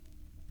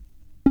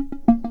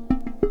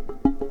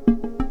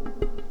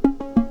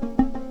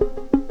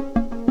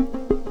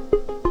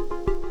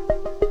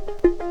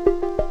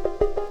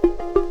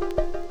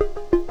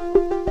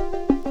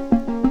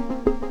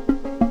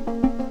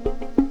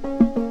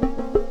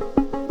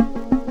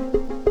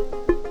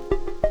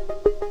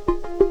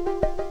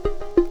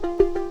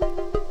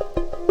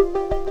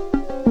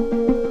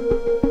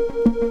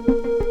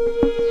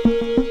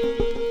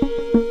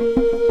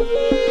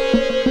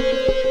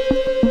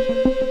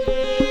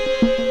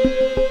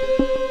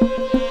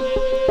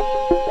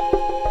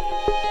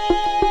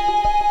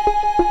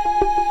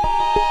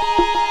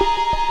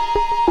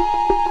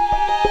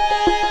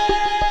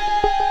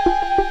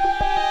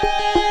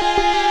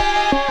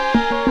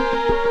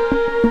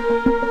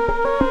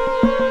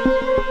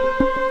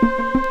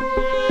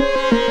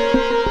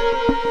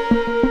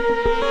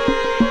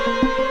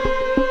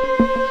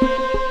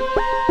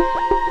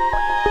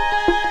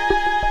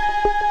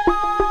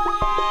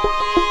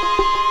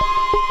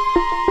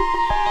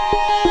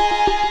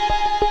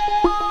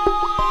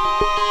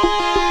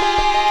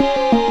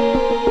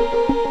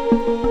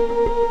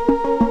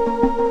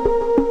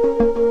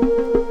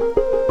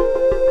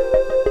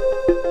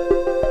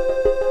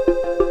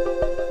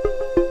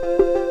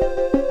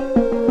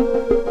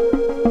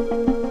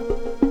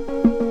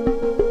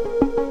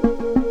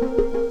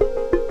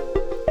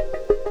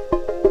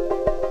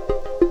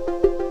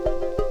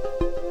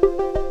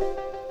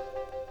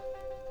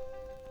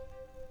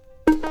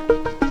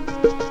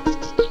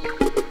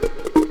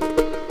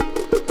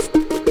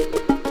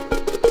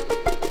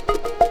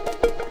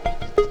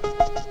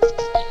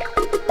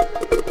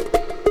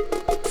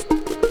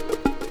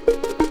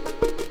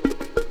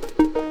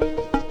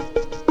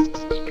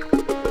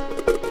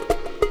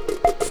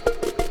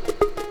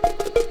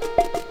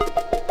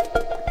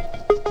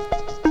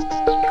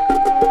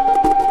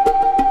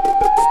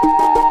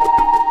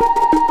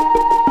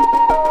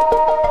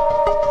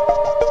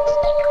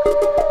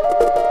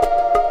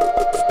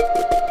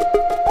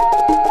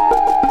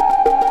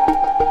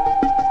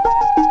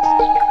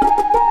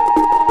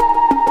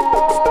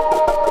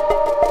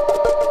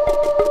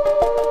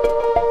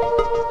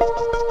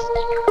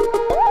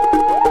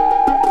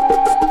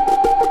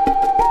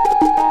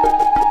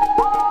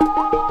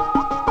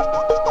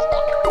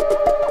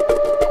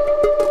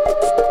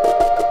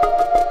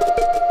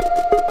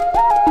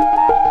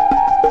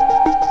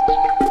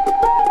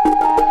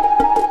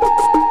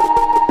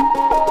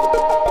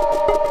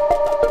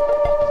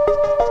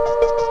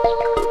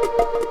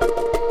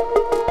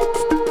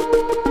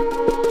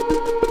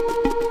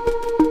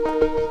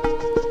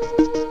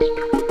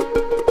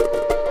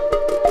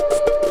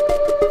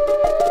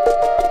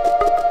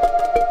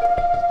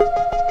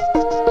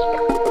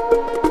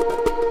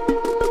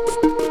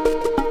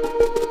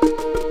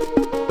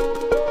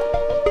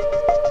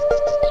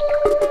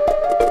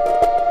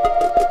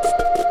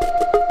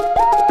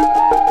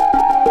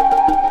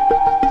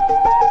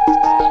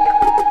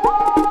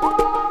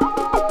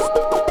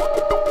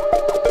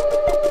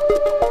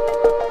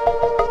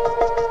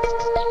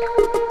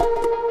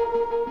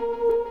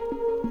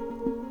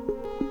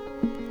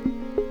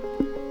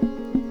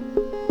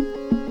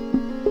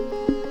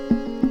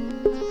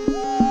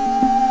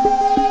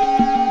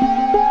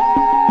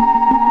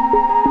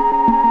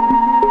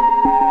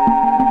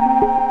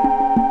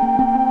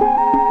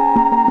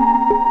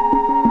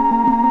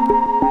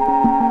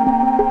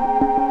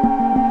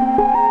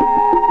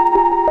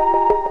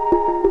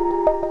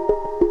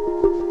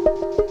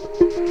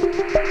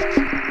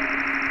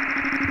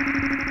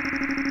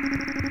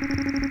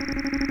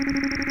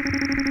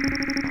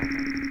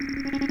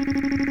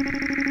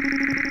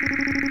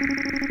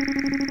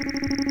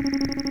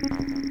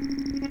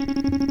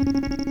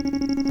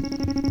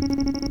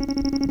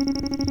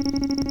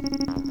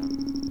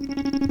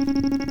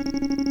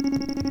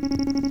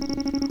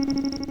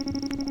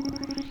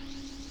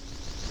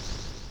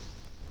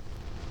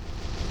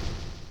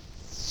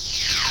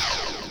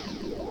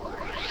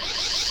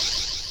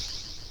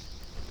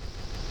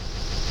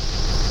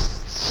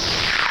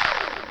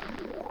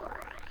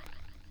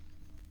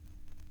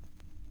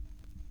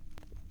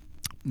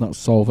 That's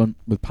Solvent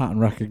with Pattern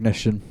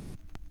Recognition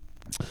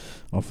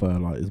off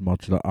like his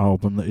modular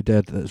album that he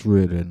did. That's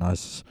really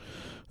nice.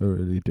 I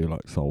really do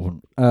like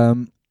Solvent.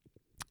 And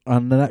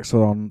the next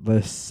one on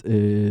this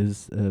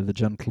is The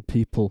Gentle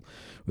People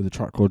with a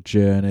track called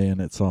Journey,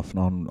 and it's off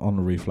on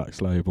the Reflex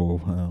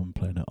label. I'm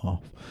playing it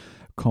off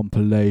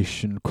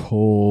compilation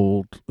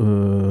called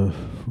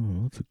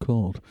what's it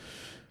called?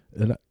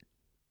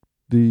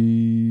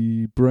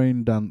 The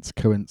Brain Dance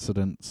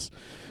Coincidence.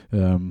 I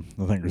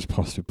think it was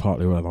possibly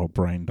partly where the whole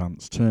brain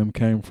dance term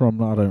came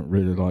from. I don't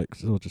really like,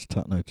 it's all just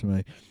techno to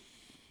me.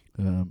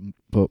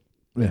 But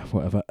yeah,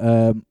 whatever.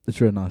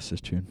 It's really nice,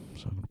 this tune,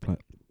 so I'm going to play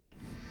it.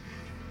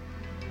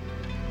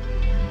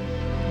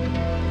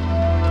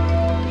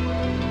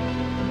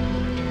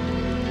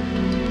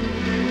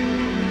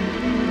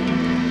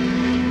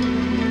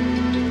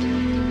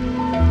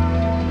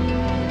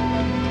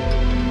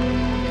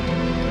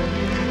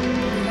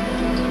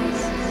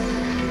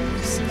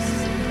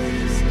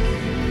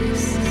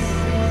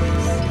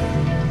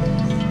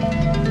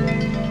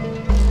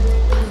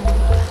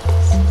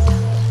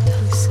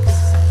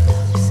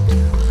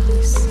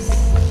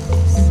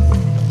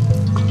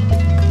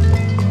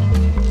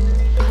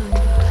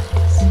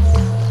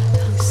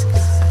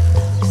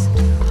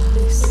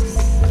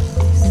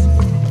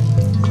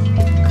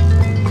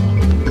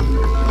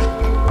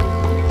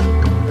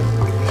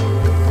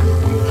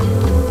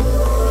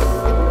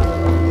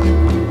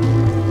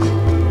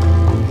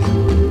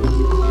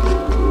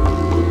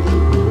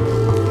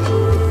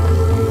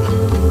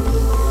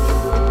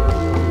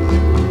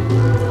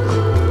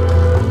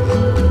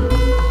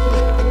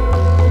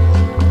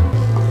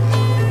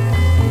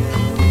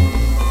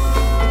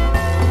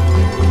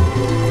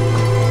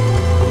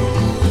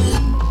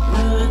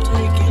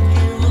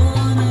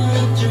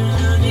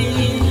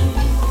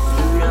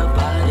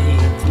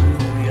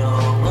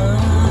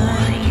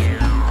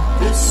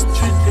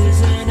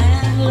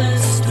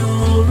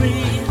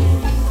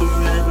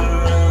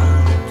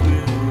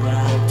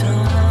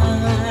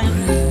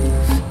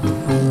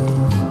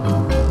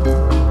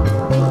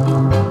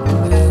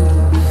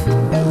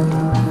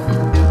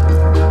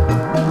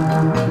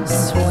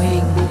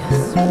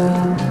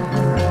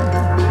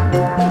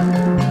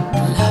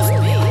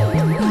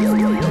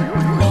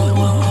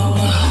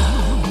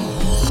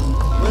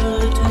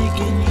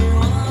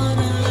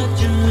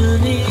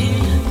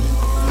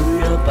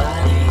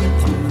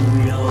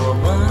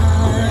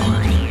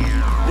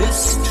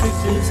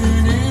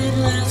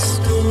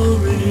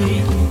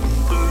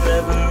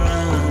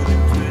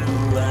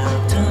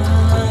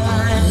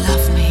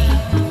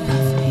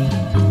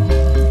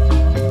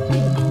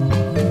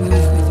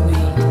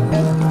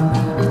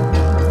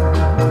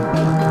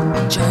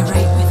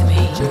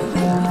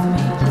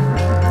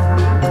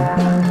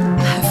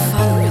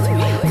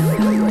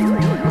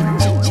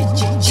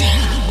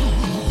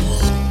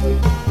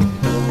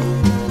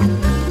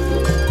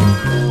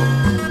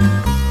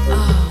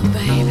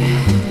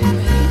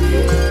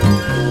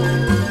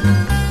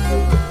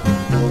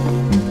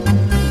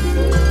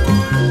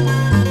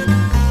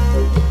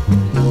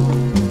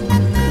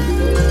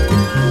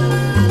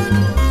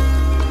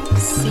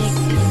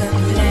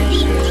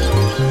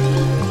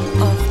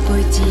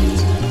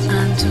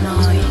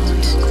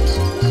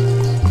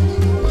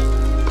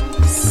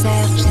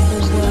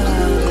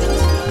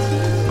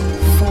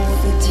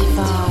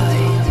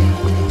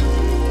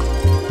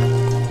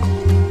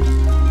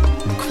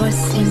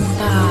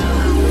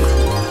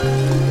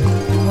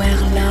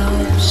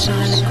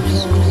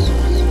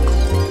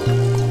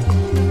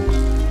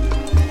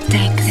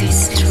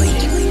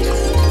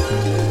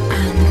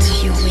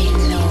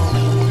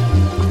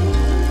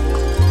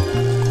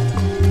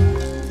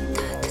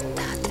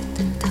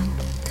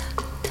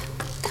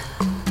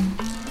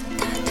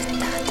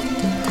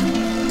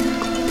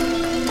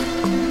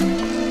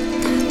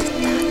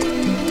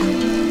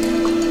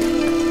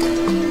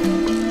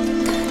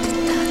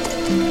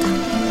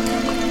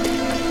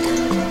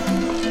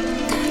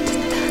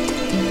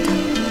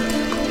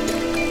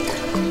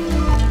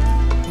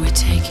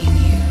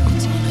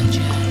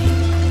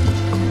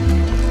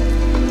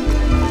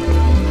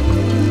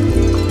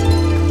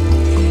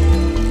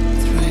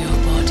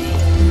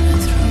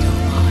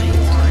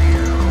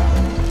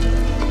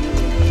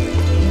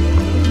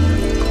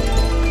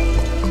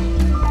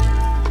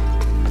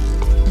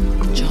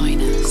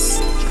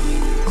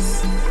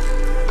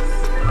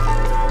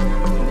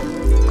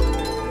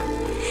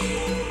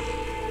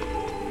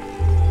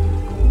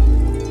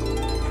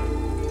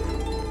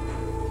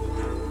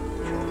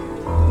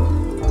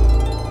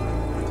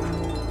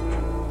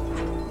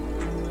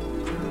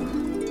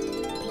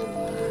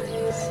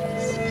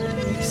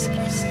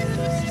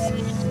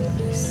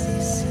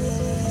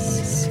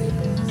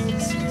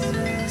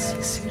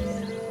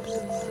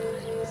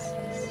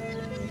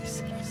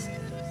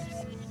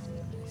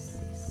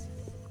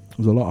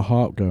 There's a lot of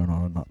heart going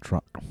on in that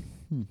track.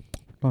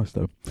 Nice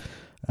though.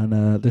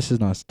 And this is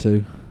nice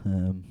too.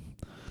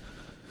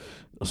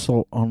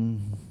 Assault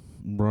on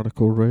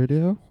Radical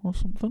Radio or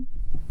something.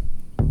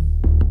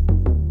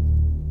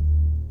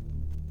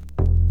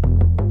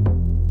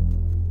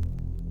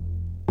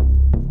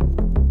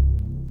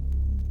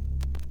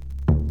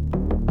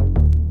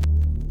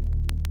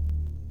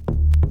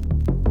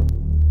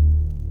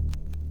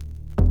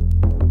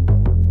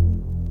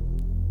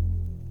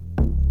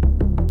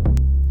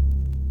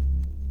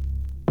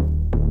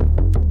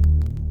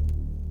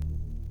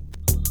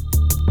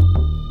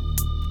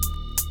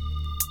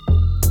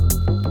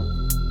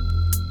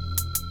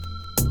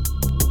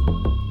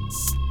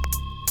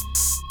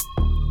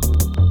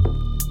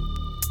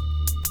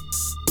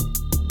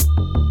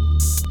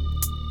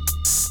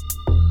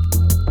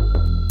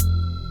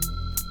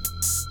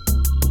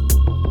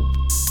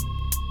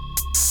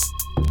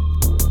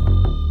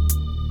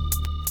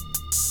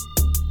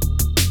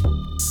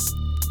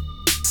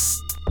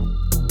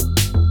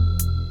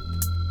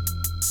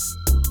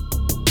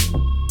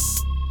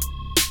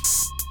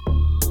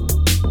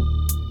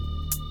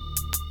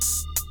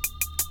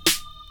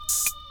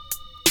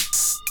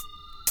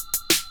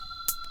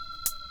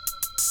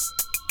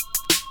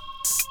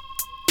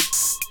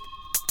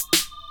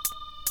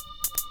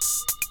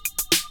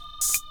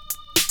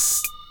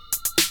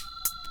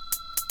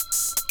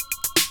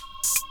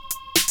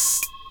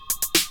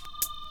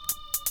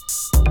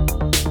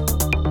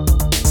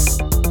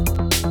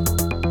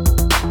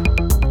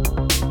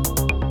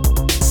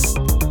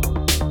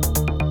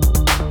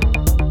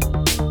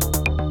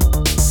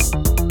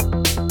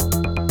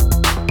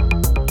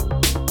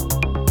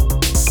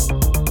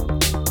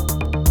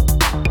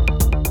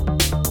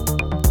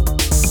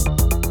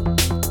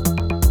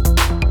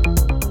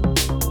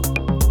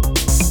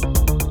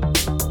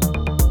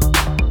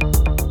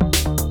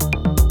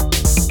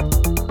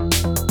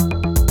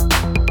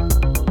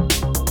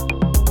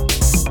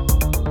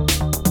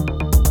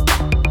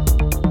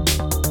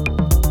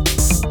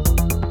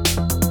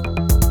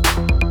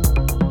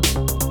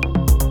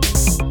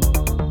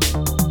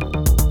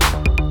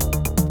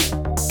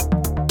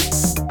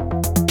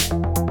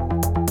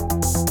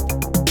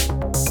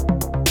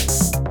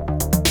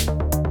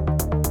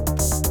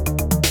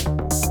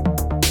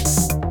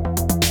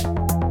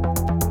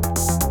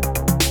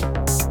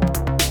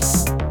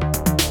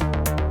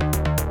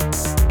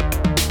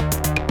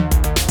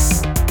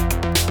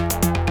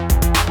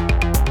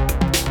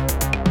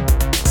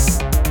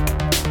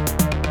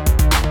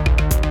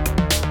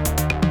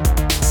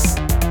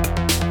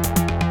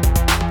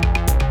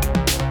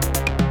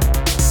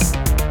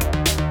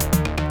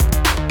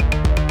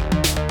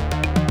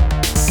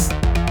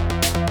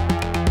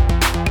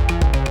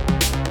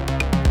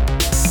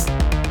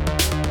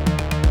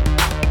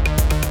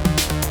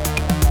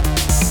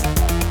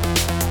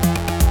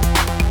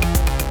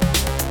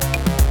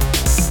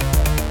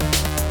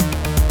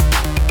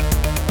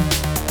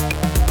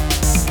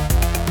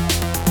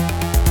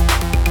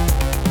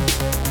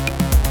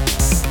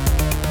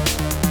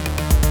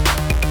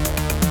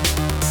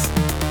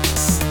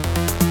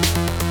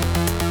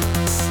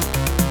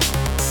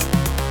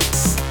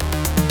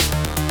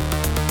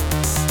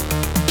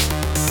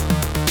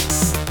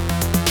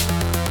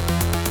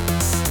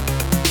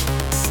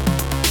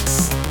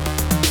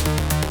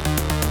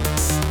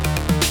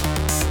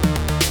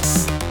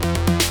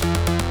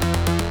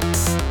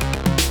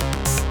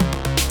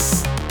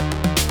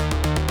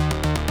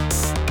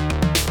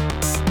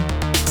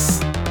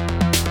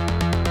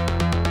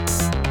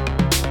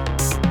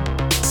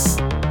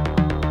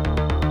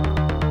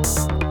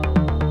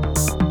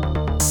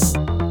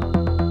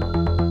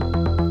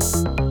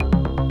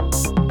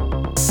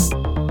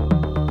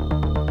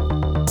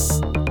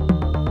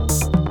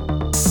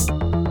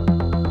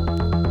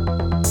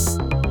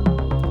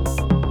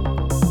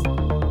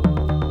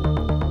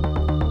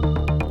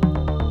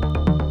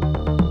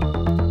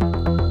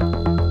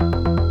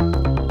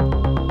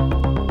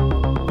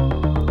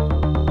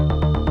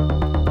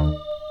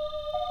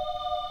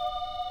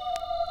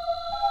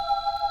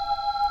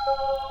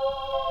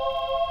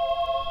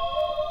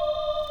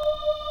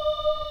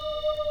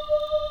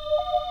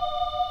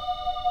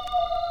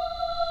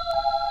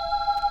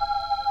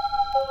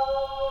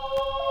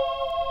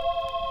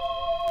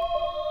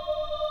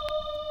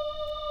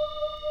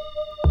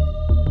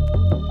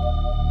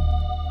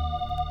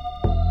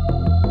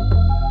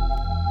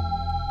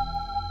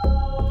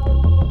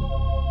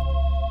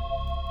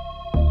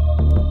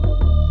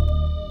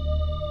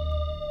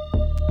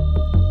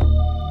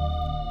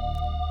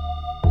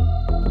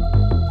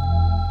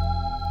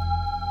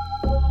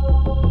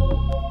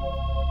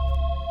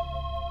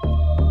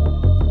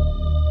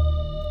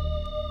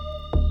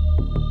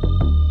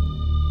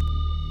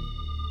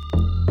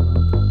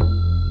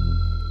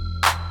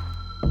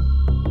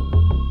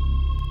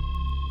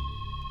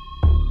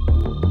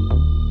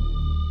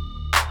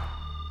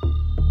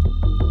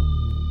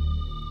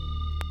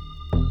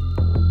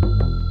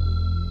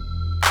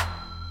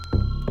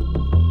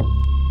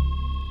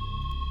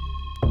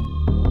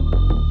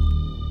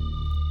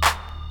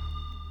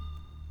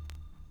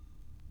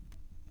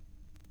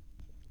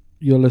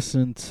 You're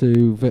listening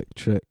to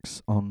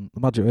Victrix on the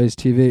Magic Waves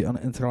TV on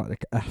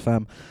Intergalactic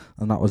FM,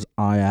 and that was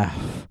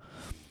IF.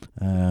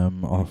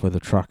 Off with a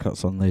track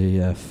that's on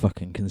the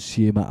fucking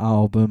Consumer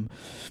album,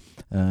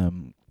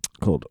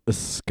 called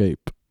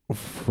Escape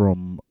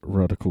from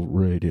Radical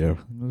Radio.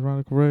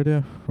 Radical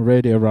Radio?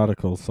 Radio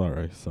Radical,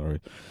 sorry. I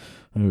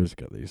always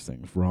get these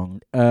things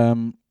wrong.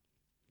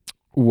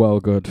 Well,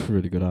 good,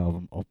 really good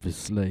album,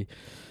 obviously.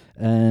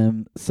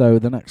 So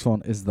the next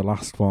one is the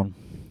last one.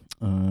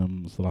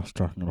 It's the last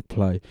track I'm going to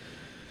play.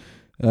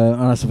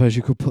 And I suppose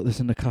you could put this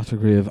in the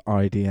category of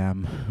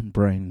IDM and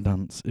brain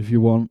dance if you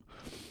want.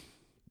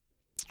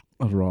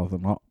 I'd rather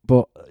not,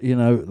 but you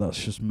know,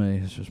 that's just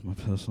me. It's just my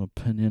personal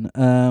opinion.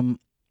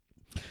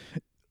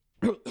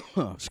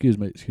 Excuse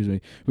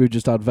me. We've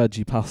just had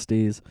veggie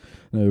pasties.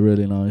 They're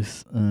really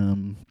nice.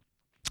 And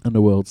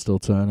the world's still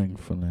turning,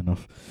 funnily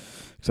enough.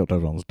 Except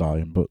everyone's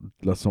dying, but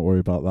let's not worry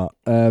about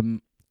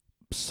that.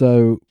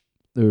 So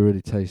they were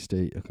really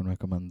tasty. I can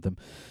recommend them.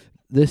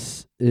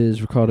 This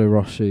is Ricardo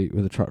Rossi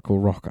with a track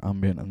called Rock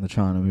Ambient and the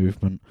China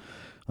Movement.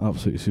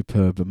 Absolutely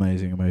superb,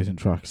 amazing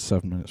track.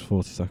 7 minutes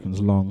 40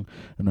 seconds long,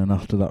 and then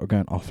after that we're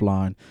going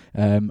offline.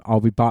 I'll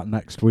be back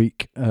next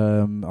week.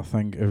 I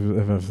think if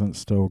everything's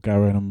still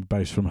going, I'm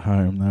based from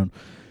home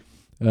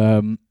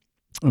then.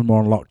 And more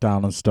on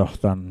lockdown and stuff,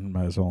 then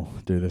may as well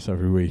do this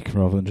every week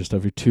rather than just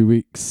every 2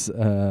 weeks.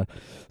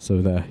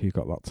 So there, you've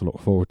got that to look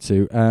forward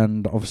to.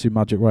 And obviously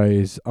Magic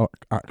Ways,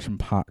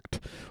 action-packed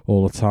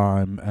all the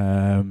time.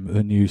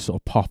 The new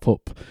sort of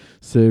pop-up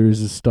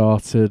series has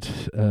started.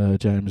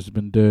 James has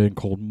been doing,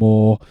 called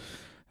More.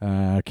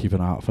 Keep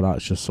an eye out for that.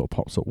 It just sort of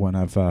pops up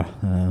whenever.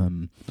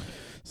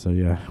 So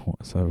yeah,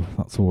 so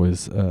that's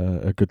always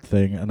a good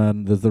thing. And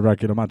then there's the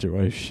regular Magic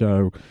Waves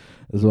show,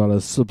 as well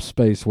as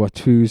Subspace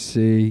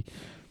Watusi,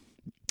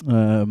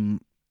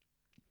 and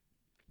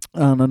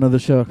another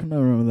show I can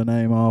never remember the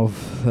name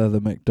of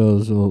that Mick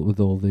does, with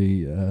all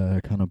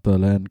the kind of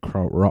Berlin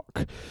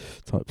krautrock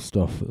type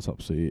stuff. It's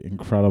absolutely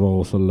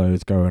incredible. So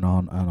loads going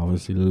on, and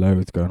obviously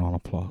loads going on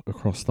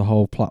across the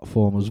whole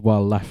platform as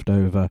well.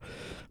 Leftover,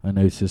 I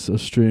notice, are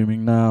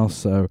streaming now,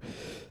 so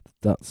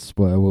that's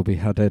where we'll be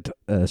headed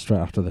straight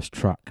after this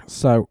track.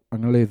 So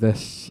I'm going to leave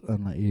this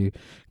and let you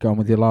go on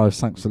with your lives.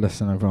 Thanks for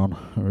listening, everyone.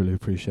 I really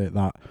appreciate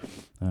that.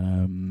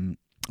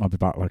 I'll be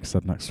back, like I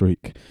said, next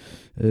week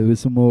with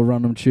some more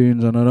random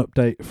tunes and an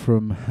update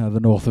from the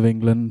north of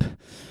England,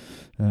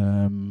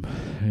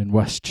 in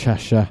West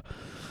Cheshire,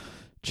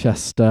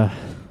 Chester,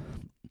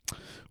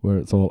 where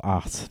it's all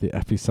at, the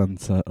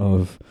epicentre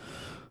of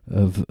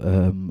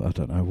I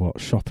don't know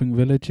what, shopping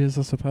villages,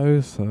 I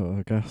suppose. So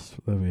I guess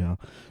there we are.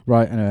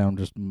 Right, anyway, I'm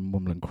just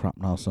mumbling crap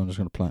now, so I'm just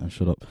going to play it and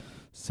shut up.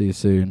 See you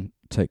soon.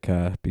 Take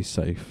care. Be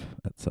safe,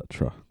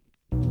 etc.